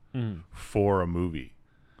consultant for a movie.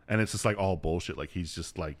 And it's just like all bullshit. Like he's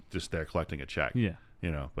just there collecting a check. Yeah.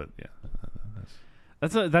 You know, but yeah.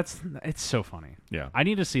 It's so funny. Yeah. I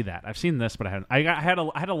need to see that. I've seen this, but I had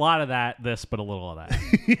a lot of this, but a little of that.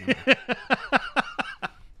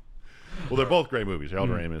 Well, they're both great movies. Harold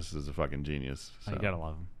Ramis is a fucking genius. So. You gotta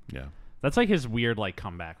love him. Yeah. That's like his weird like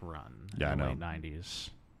comeback run in I the know. late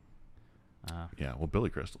 90s. Yeah, well,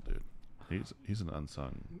 Billy Crystal, dude. He's an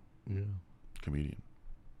unsung comedian.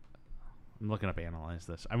 I'm looking up Analyze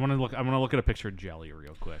This. I want to look at a picture of Jelly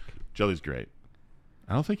real quick. Jelly's great.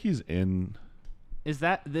 I don't think he's in. Is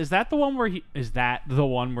that the one where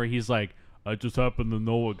he's like, I just happened to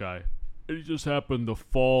know a guy. He just happened to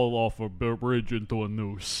fall off a bridge into a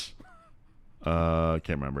noose. I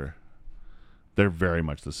can't remember. They're very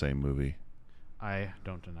much the same movie. I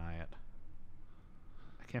don't deny it.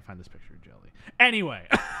 I can't find this picture of Jelly. Anyway,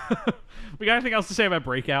 we got anything else to say about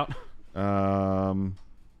Breakout? Not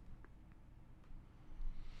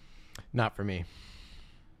for me.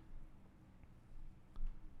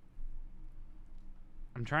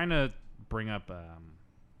 I'm trying to bring up,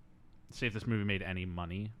 see if this movie made any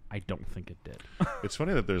money. I don't think it did. It's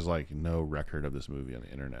funny that there's like no record of this movie on the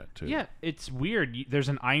internet too. Yeah, it's weird. There's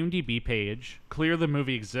an IMDb page. Clear the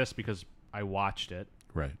movie exists because I watched it.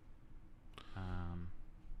 Right.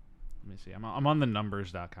 Let me see. I'm on the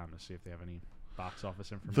numbers.com to see if they have any box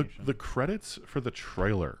office information. The credits for the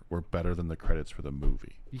trailer were better than the credits for the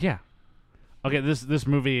movie. Yeah. Okay, this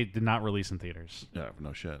movie did not release in theaters. Yeah,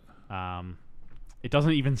 no shit. It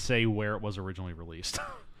doesn't even say where it was originally released.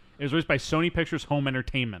 It was released by Sony Pictures Home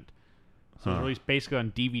Entertainment. So it was released basically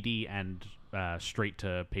on DVD and straight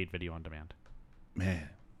to paid video on demand. Man.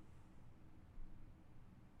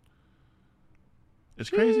 It's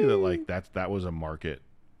crazy that like that was a market.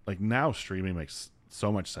 Like now streaming makes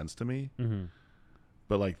so much sense to me. Mm-hmm.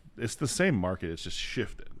 But like it's the same market, it's just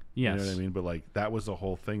shifted. Yes. You know what I mean? But like that was the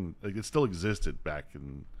whole thing. Like it still existed back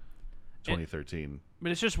in 2013.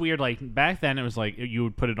 But it's just weird. Like back then, it was like you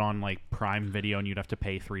would put it on like Prime Video, and you'd have to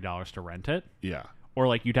pay $3 to rent it. Yeah. Or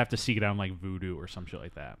like you'd have to seek it out on like Vudu or some shit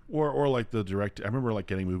like that. Or like the direct. I remember like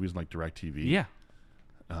getting movies on like DirecTV. Yeah.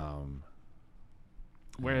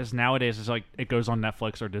 Whereas nowadays it's like it goes on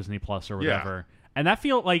Netflix or Disney Plus or whatever, and that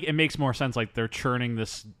feel like it makes more sense. Like they're churning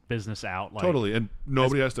this business out. Like, totally, and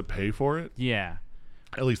nobody has to pay for it. Yeah.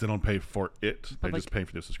 At least they don't pay for it. They like, just pay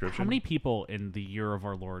for the subscription. How many people in the year of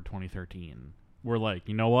our Lord 2013 were like,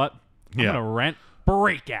 you know what? I'm gonna rent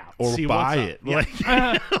Breakout or see buy what's it.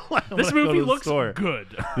 Yeah. Like, this movie looks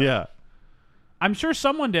good. Yeah. I'm sure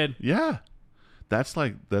someone did. Yeah. That's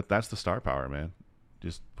like that's the star power, man.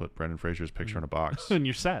 Just put Brendan Fraser's picture in a box. And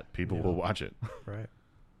you're set. People will watch it. Right.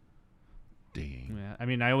 Dang. Yeah, I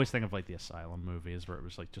mean, I always think of like the Asylum movies where it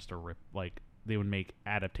was like just a rip. Like they would make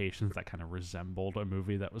adaptations that kind of resembled a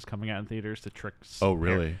movie that was coming out in theaters to trick. Oh,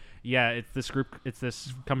 really? Yeah, it's this group. It's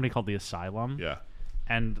this company called the Asylum. Yeah.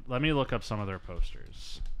 And let me look up some of their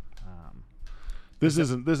posters. This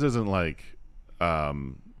isn't like,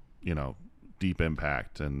 Deep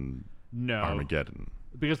Impact and Armageddon.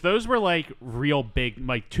 Because those were like real big,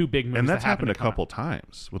 like two big movies. And that's that happened a to come couple out.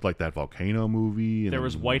 times with like that volcano movie. And there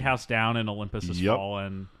was White House Down and Olympus Has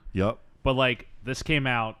Fallen. Yep. But like this came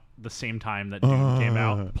out the same time that Dune came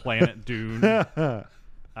out. Planet Dune.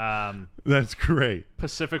 That's great.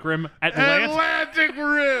 Pacific Rim. Atlantic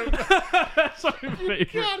Rim. That's my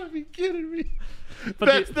favorite. You gotta be kidding me. But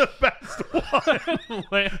that's the best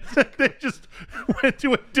one. They just went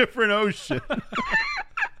to a different ocean.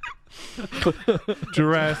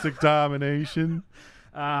 Jurassic Domination.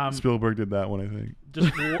 Spielberg did that one, I think.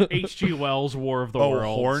 Just H.G. Wells' War of the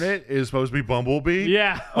Worlds. Hornet is supposed to be Bumblebee?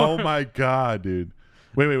 Yeah. Oh my god, dude.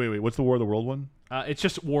 Wait. What's the War of the World one? It's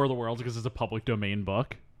just War of the Worlds because it's a public domain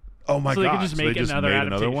book. Oh my god. So they can just make another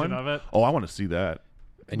adaptation one of it. Oh, I want to see that.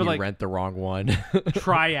 And but you like, rent the wrong one.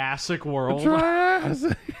 Triassic World.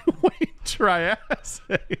 Triassic. Wait,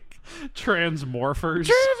 Triassic. Transmorphers.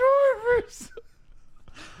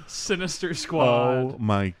 Sinister Squad. Oh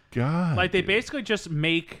my god. Like they basically just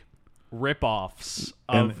make rip-offs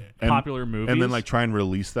of popular movies. And then like try and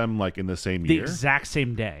release them like in the same the year. exact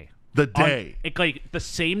same day. The day. Like the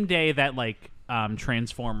same day that like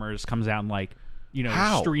Transformers comes out and like,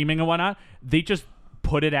 How? streaming and whatnot. They just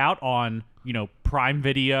put it out on, Prime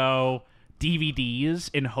Video, DVDs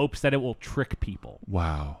in hopes that it will trick people.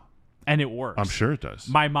 Wow. And it works. I'm sure it does.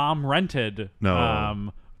 My mom rented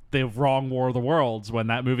the wrong War of the Worlds when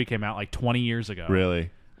that movie came out like 20 years ago. Really?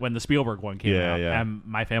 When the Spielberg one came out. Yeah. And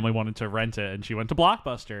my family wanted to rent it, and she went to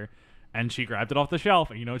Blockbuster, and she grabbed it off the shelf,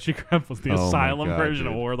 and you know what she grabbed was the Asylum version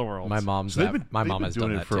of War of the Worlds. My mom's So my mom has has done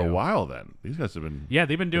doing that it for too. a while then. These guys have been Yeah,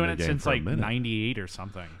 they've been doing in it the game since for a like minute. 98 or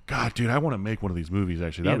something. God, dude, I want to make one of these movies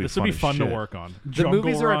actually. That'd This would be fun to work on. The Jungle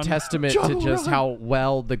movies are Run. a testament to just how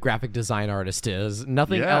well the graphic design artist is.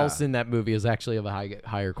 Nothing else in that movie is actually of a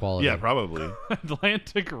higher quality. Yeah, probably.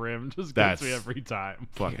 Atlantic Rim just gets me every time.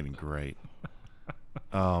 Fucking great.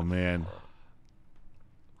 Oh man.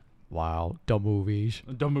 Wow, the movies.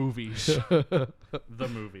 The movies. The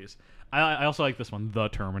movies. I also like this one, The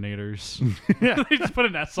Terminators. Yeah. They just put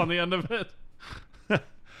an S on the end of it.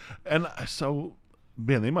 And so,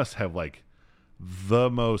 man, they must have like the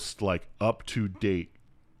most like up to date.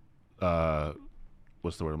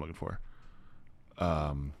 What's the word I'm looking for?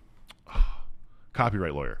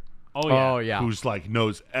 Copyright lawyer. Oh yeah. Who's like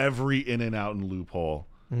knows every in and out and loophole.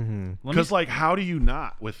 Mm-hmm. Because like, how do you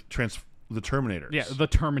not with the Terminators? Yeah, The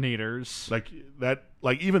Terminators. Like that.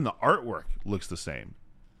 Like even the artwork looks the same.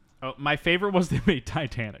 Oh, my favorite was they made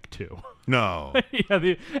Titanic too. No.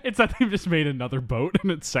 Yeah, it's that they just made another boat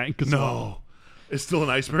and it sank as well. No. It's still an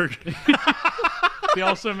iceberg. They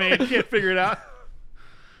also made I can't figure it out.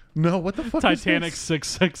 No, what the fuck? Titanic is this?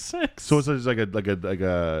 666. So it's like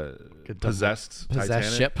a possessed Titanic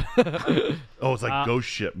ship. Oh, it's like Ghost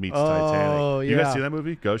Ship meets oh, Titanic. You guys yeah. see that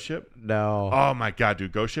movie, Ghost Ship? No. Oh my god,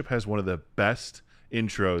 dude! Ghost Ship has one of the best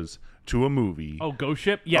intros to a movie. Oh, Ghost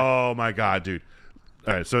Ship? Yeah. Oh my god, dude!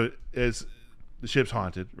 All right, so the ship's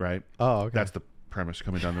haunted, right? Oh, okay. That's premise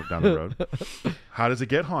coming down the road. How does it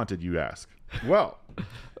get haunted, you ask? Well,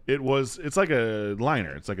 it's like a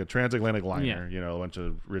liner. It's like a transatlantic liner. Yeah. A bunch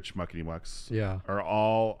of rich muckety mucks are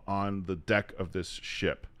all on the deck of this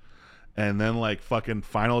ship. And then like fucking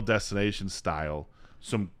Final Destination style,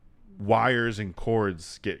 some wires and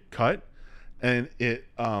cords get cut and it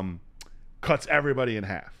cuts everybody in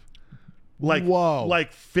half.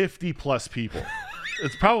 Like 50 plus people.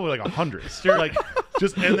 It's probably like 100. Like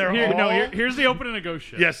just and they're here's the opening of Ghost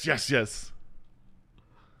Ship. Yes.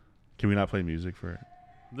 Can we not play music for it?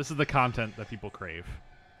 This is the content that people crave.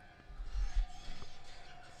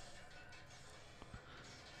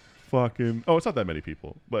 Fucking it's not that many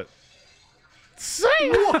people, but say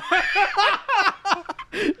what?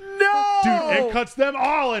 No, dude, it cuts them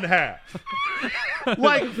all in half.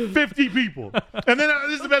 Like 50 people, and then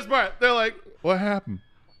this is the best part. They're like, "What happened?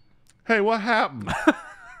 Hey, what happened?"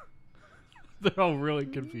 They're all really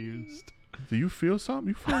confused. Do you feel something?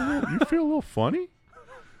 You feel a little funny?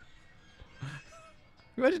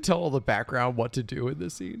 You had to tell all the background what to do in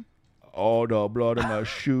this scene. Oh, the blood in my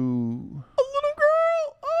shoe. A little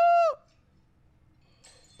girl.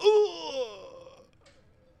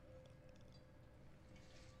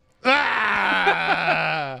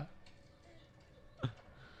 Ah!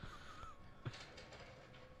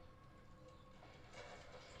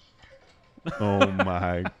 Oh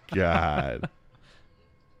my God.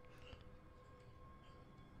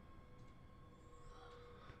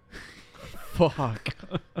 Fuck.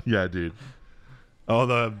 Yeah, dude. Oh,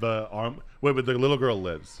 the arm. Wait, but the little girl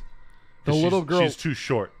lives. The little girl. She's too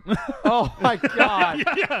short. Oh my God.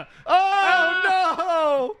 Yeah. Oh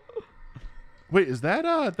no. Wait, is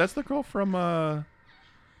that that's the girl from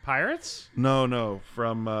Pirates? No,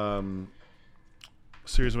 from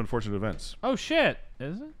Series of Unfortunate Events. Oh shit.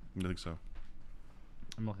 Is it? I think so.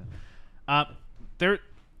 I'm looking.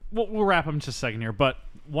 We'll wrap up in just a second here, but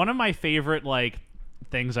one of my favorite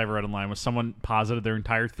things I've read online was someone posited their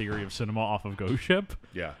entire theory of cinema off of Ghost Ship.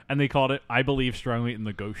 Yeah. And they called it, I believe strongly in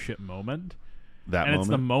the Ghost Ship moment. It's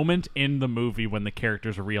the moment in the movie when the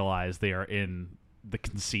characters realize they are in the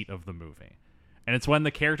conceit of the movie. And it's when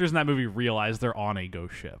the characters in that movie realize they're on a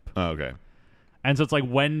ghost ship. Oh, okay. And so it's like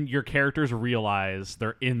when your characters realize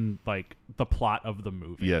they're in the plot of the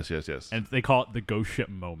movie. Yes. And they call it the ghost ship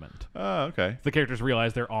moment. Oh, okay. The characters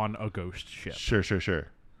realize they're on a ghost ship. Sure.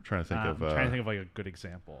 I'm trying to think of a good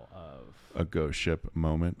example of a ghost ship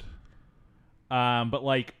moment.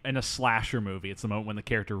 But in a slasher movie, it's the moment when the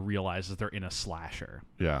character realizes they're in a slasher.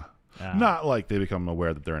 Yeah. Not like they become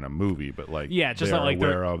aware that they're in a movie, but just they're like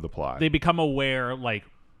aware of the plot. They become aware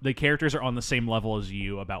the characters are on the same level as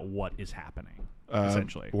you about what is happening,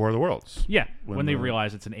 essentially. War of the Worlds. Yeah, when they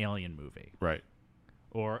realize it's an alien movie. Right.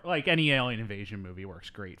 Or any alien invasion movie works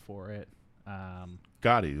great for it.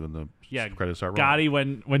 Gotti, when the credits start rolling.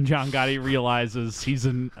 Gotti, when John Gotti realizes he's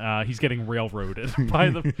getting railroaded by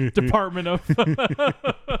the Department of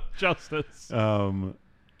Justice. They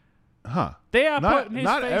are putting his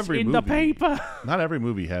face in the paper. Not every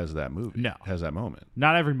movie has that movie. No. Has that moment.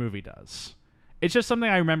 Not every movie does. It's just something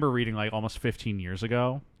I remember reading almost 15 years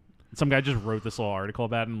ago. Some guy just wrote this little article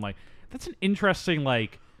about it, and that's an interesting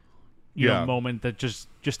moment that just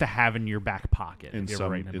to have in your back pocket in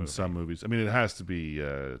some movies. I mean, it has to be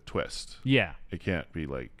a twist. Yeah. It can't be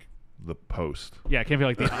the post. Yeah, it can't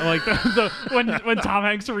be the when Tom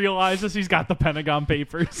Hanks realizes he's got the Pentagon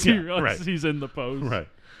Papers, he realizes he's in the post. Right.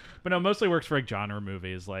 But no, it mostly works for genre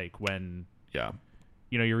movies, when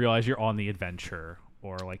you realize you're on the adventure,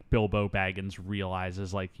 or Bilbo Baggins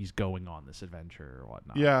realizes he's going on this adventure or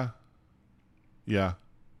whatnot. Yeah.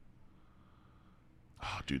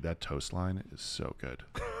 Oh, dude, that toast line is so good.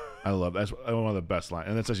 I love that's one of the best lines,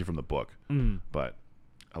 and that's actually from the book. But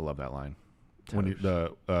I love that line. Toast.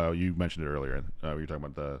 When you mentioned it earlier, you were talking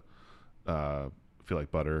about the feel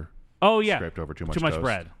like butter. Oh yeah, scraped over too much toast.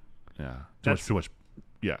 bread. Yeah, too much.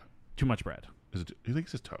 Yeah, too much bread. Is it? You think it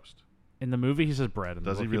says toast? In the movie, he says bread. In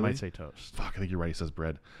Does the book, he really? Might say toast. Fuck, I think you're right. He says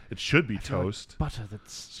bread. It should be toast. Butter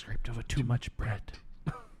that's scraped over too much bread.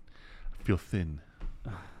 I feel thin.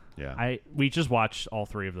 Yeah. We just watched all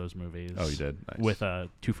three of those movies. Oh, you did? Nice. With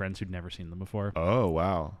two friends who'd never seen them before. Oh,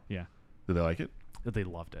 wow. Yeah. Did they like it? They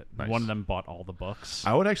loved it. Nice. One of them bought all the books.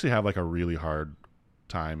 I would actually have a really hard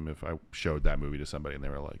time if I showed that movie to somebody and they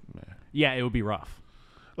were like, meh. Yeah, it would be rough.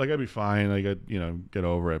 I'd be fine. I'd get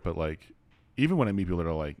over it. But even when I meet people that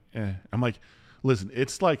are like, eh, I'm like, listen,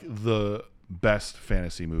 it's the best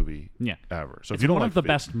fantasy movie ever. So it's if you don't one of the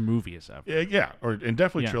best movies ever. Yeah, and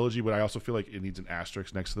definitely trilogy, but I also feel like it needs an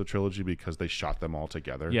asterisk next to the trilogy because they shot them all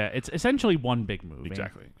together. Yeah, it's essentially one big movie.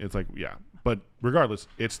 Exactly. It's but regardless,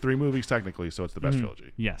 it's 3 movies technically, so it's the best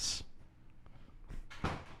trilogy. Yes.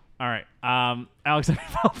 All right. Alex, any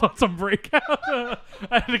thoughts on Breakout? I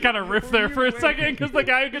had to kind of riff there for a second because the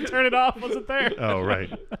guy who could turn it off wasn't there. Oh,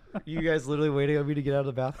 right. You guys literally waiting on me to get out of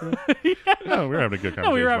the bathroom? No, we were having a good conversation.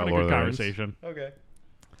 No, we were having about a Lord good of the conversation. Okay.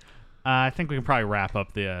 I think we can probably wrap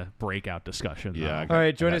up the Breakout discussion. Yeah. All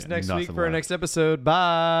right, join us next week for our next episode.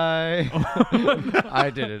 Bye.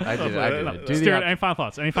 I did it. Do Stuart, any final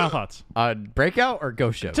thoughts? Breakout or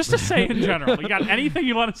Ghost Ship? Just to say in general. You got anything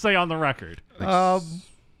you want to say on the record?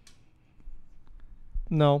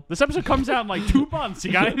 No. This episode comes out in like 2 months.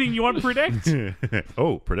 You got anything you want to predict?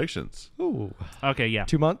 Oh, predictions. Ooh. Okay, yeah.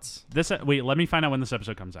 2 months? Wait, let me find out when this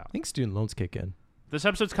episode comes out. I think student loans kick in. This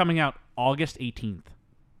episode's coming out August 18th.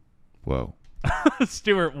 Whoa.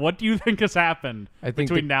 Stuart, what do you think has happened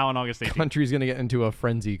between now and August 18th? Country's going to get into a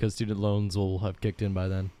frenzy because student loans will have kicked in by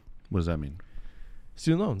then. What does that mean?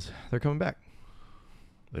 Student loans. They're coming back.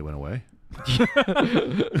 They went away?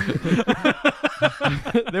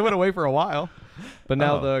 They went away for a while. But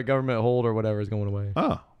now the government hold or whatever is going away.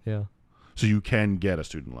 Oh. Yeah. So you can get a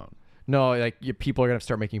student loan? No, like people are going to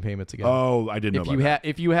start making payments again. Oh, I didn't know about that.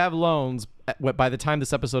 If you have loans, by the time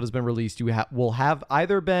this episode has been released, you will have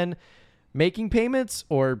either been making payments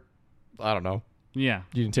or, I don't know. Yeah.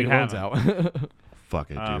 You can take loans out. Fuck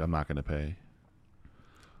it, dude. I'm not going to pay.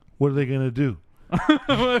 What are they going to do? What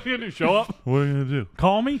are they going to do? Show up? What are they going to do?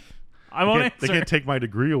 Call me? I won't answer. They can't take my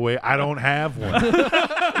degree away. I don't have one.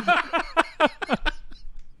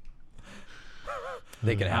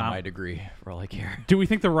 They can have my degree for all I care. Do we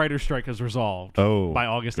think the writer's strike is resolved by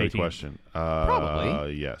August 18th? Good question.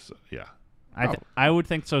 Probably. Yes. Yeah. I would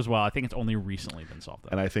think so as well. I think it's only recently been solved, though.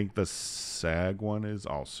 And I think the SAG one is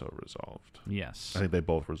also resolved. Yes. I think they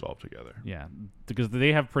both resolved together. Yeah, because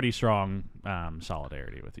they have pretty strong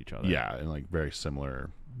solidarity with each other. Yeah, and like very similar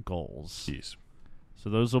goals. Yes. So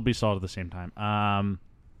those will be solved at the same time.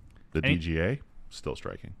 The DGA still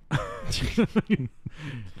striking.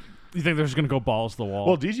 You think they're just going to go balls to the wall?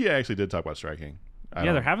 Well, DGA actually did talk about striking.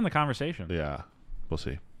 They're having the conversation. Yeah, we'll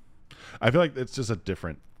see. I feel like it's just a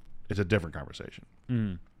different conversation.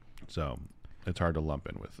 Mm. So it's hard to lump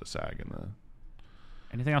in with the SAG and the.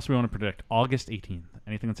 Anything else we want to predict? August 18th.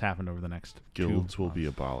 Anything that's happened over the next guilds will be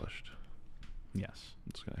abolished. Yes,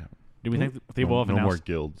 it's gonna happen. Do we think they will have no announced more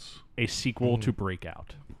guilds? A sequel to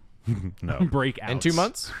Breakout? No. Breakout in 2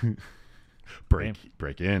 months. Break in.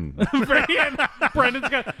 Break in. Brendan's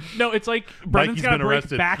got It's like Brendan's got to break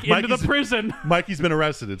back into the prison. Mikey's been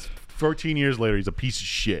arrested. It's 14 years later. He's a piece of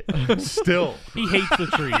shit. Still, he hates the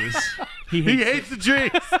trees. He hates the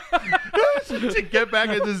trees. To get back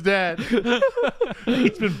at his dad.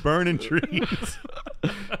 He's been burning trees.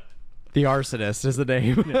 The Arsonist is the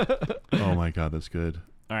name. Yeah. Oh my god, that's good.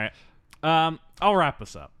 All right, I'll wrap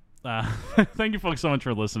this up. Thank you folks so much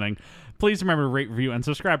for listening. Please remember to rate, review, and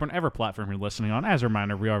subscribe on whatever platform you're listening on. As a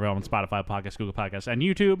reminder, we are available on Spotify, Podcasts, Google Podcasts, and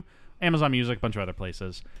YouTube, Amazon Music, a bunch of other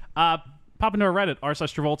places. Pop into our Reddit,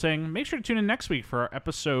 r/Travolting. Make sure to tune in next week for our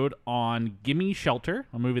episode on Gimme Shelter,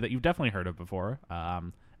 a movie that you've definitely heard of before.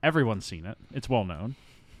 Everyone's seen it. It's well known.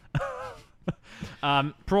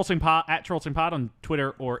 Travoltingpod at TravoltingPod on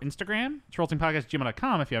Twitter or Instagram.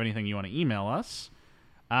 TravoltingPodcast@gmail.com if you have anything you want to email us.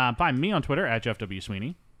 Find me on Twitter at Jeff W.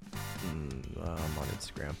 Sweeney. I'm on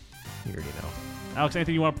Instagram. You already know. Alex,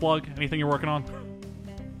 anything you want to plug? Anything you're working on?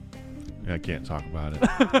 I can't talk about it.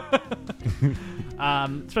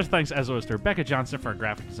 Special thanks, as always, to Rebecca Johnson for our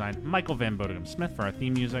graphic design, Michael Van Bodegum Smith for our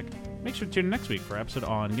theme music. Make sure to tune in next week for our episode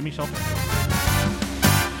on Gimme Shelter.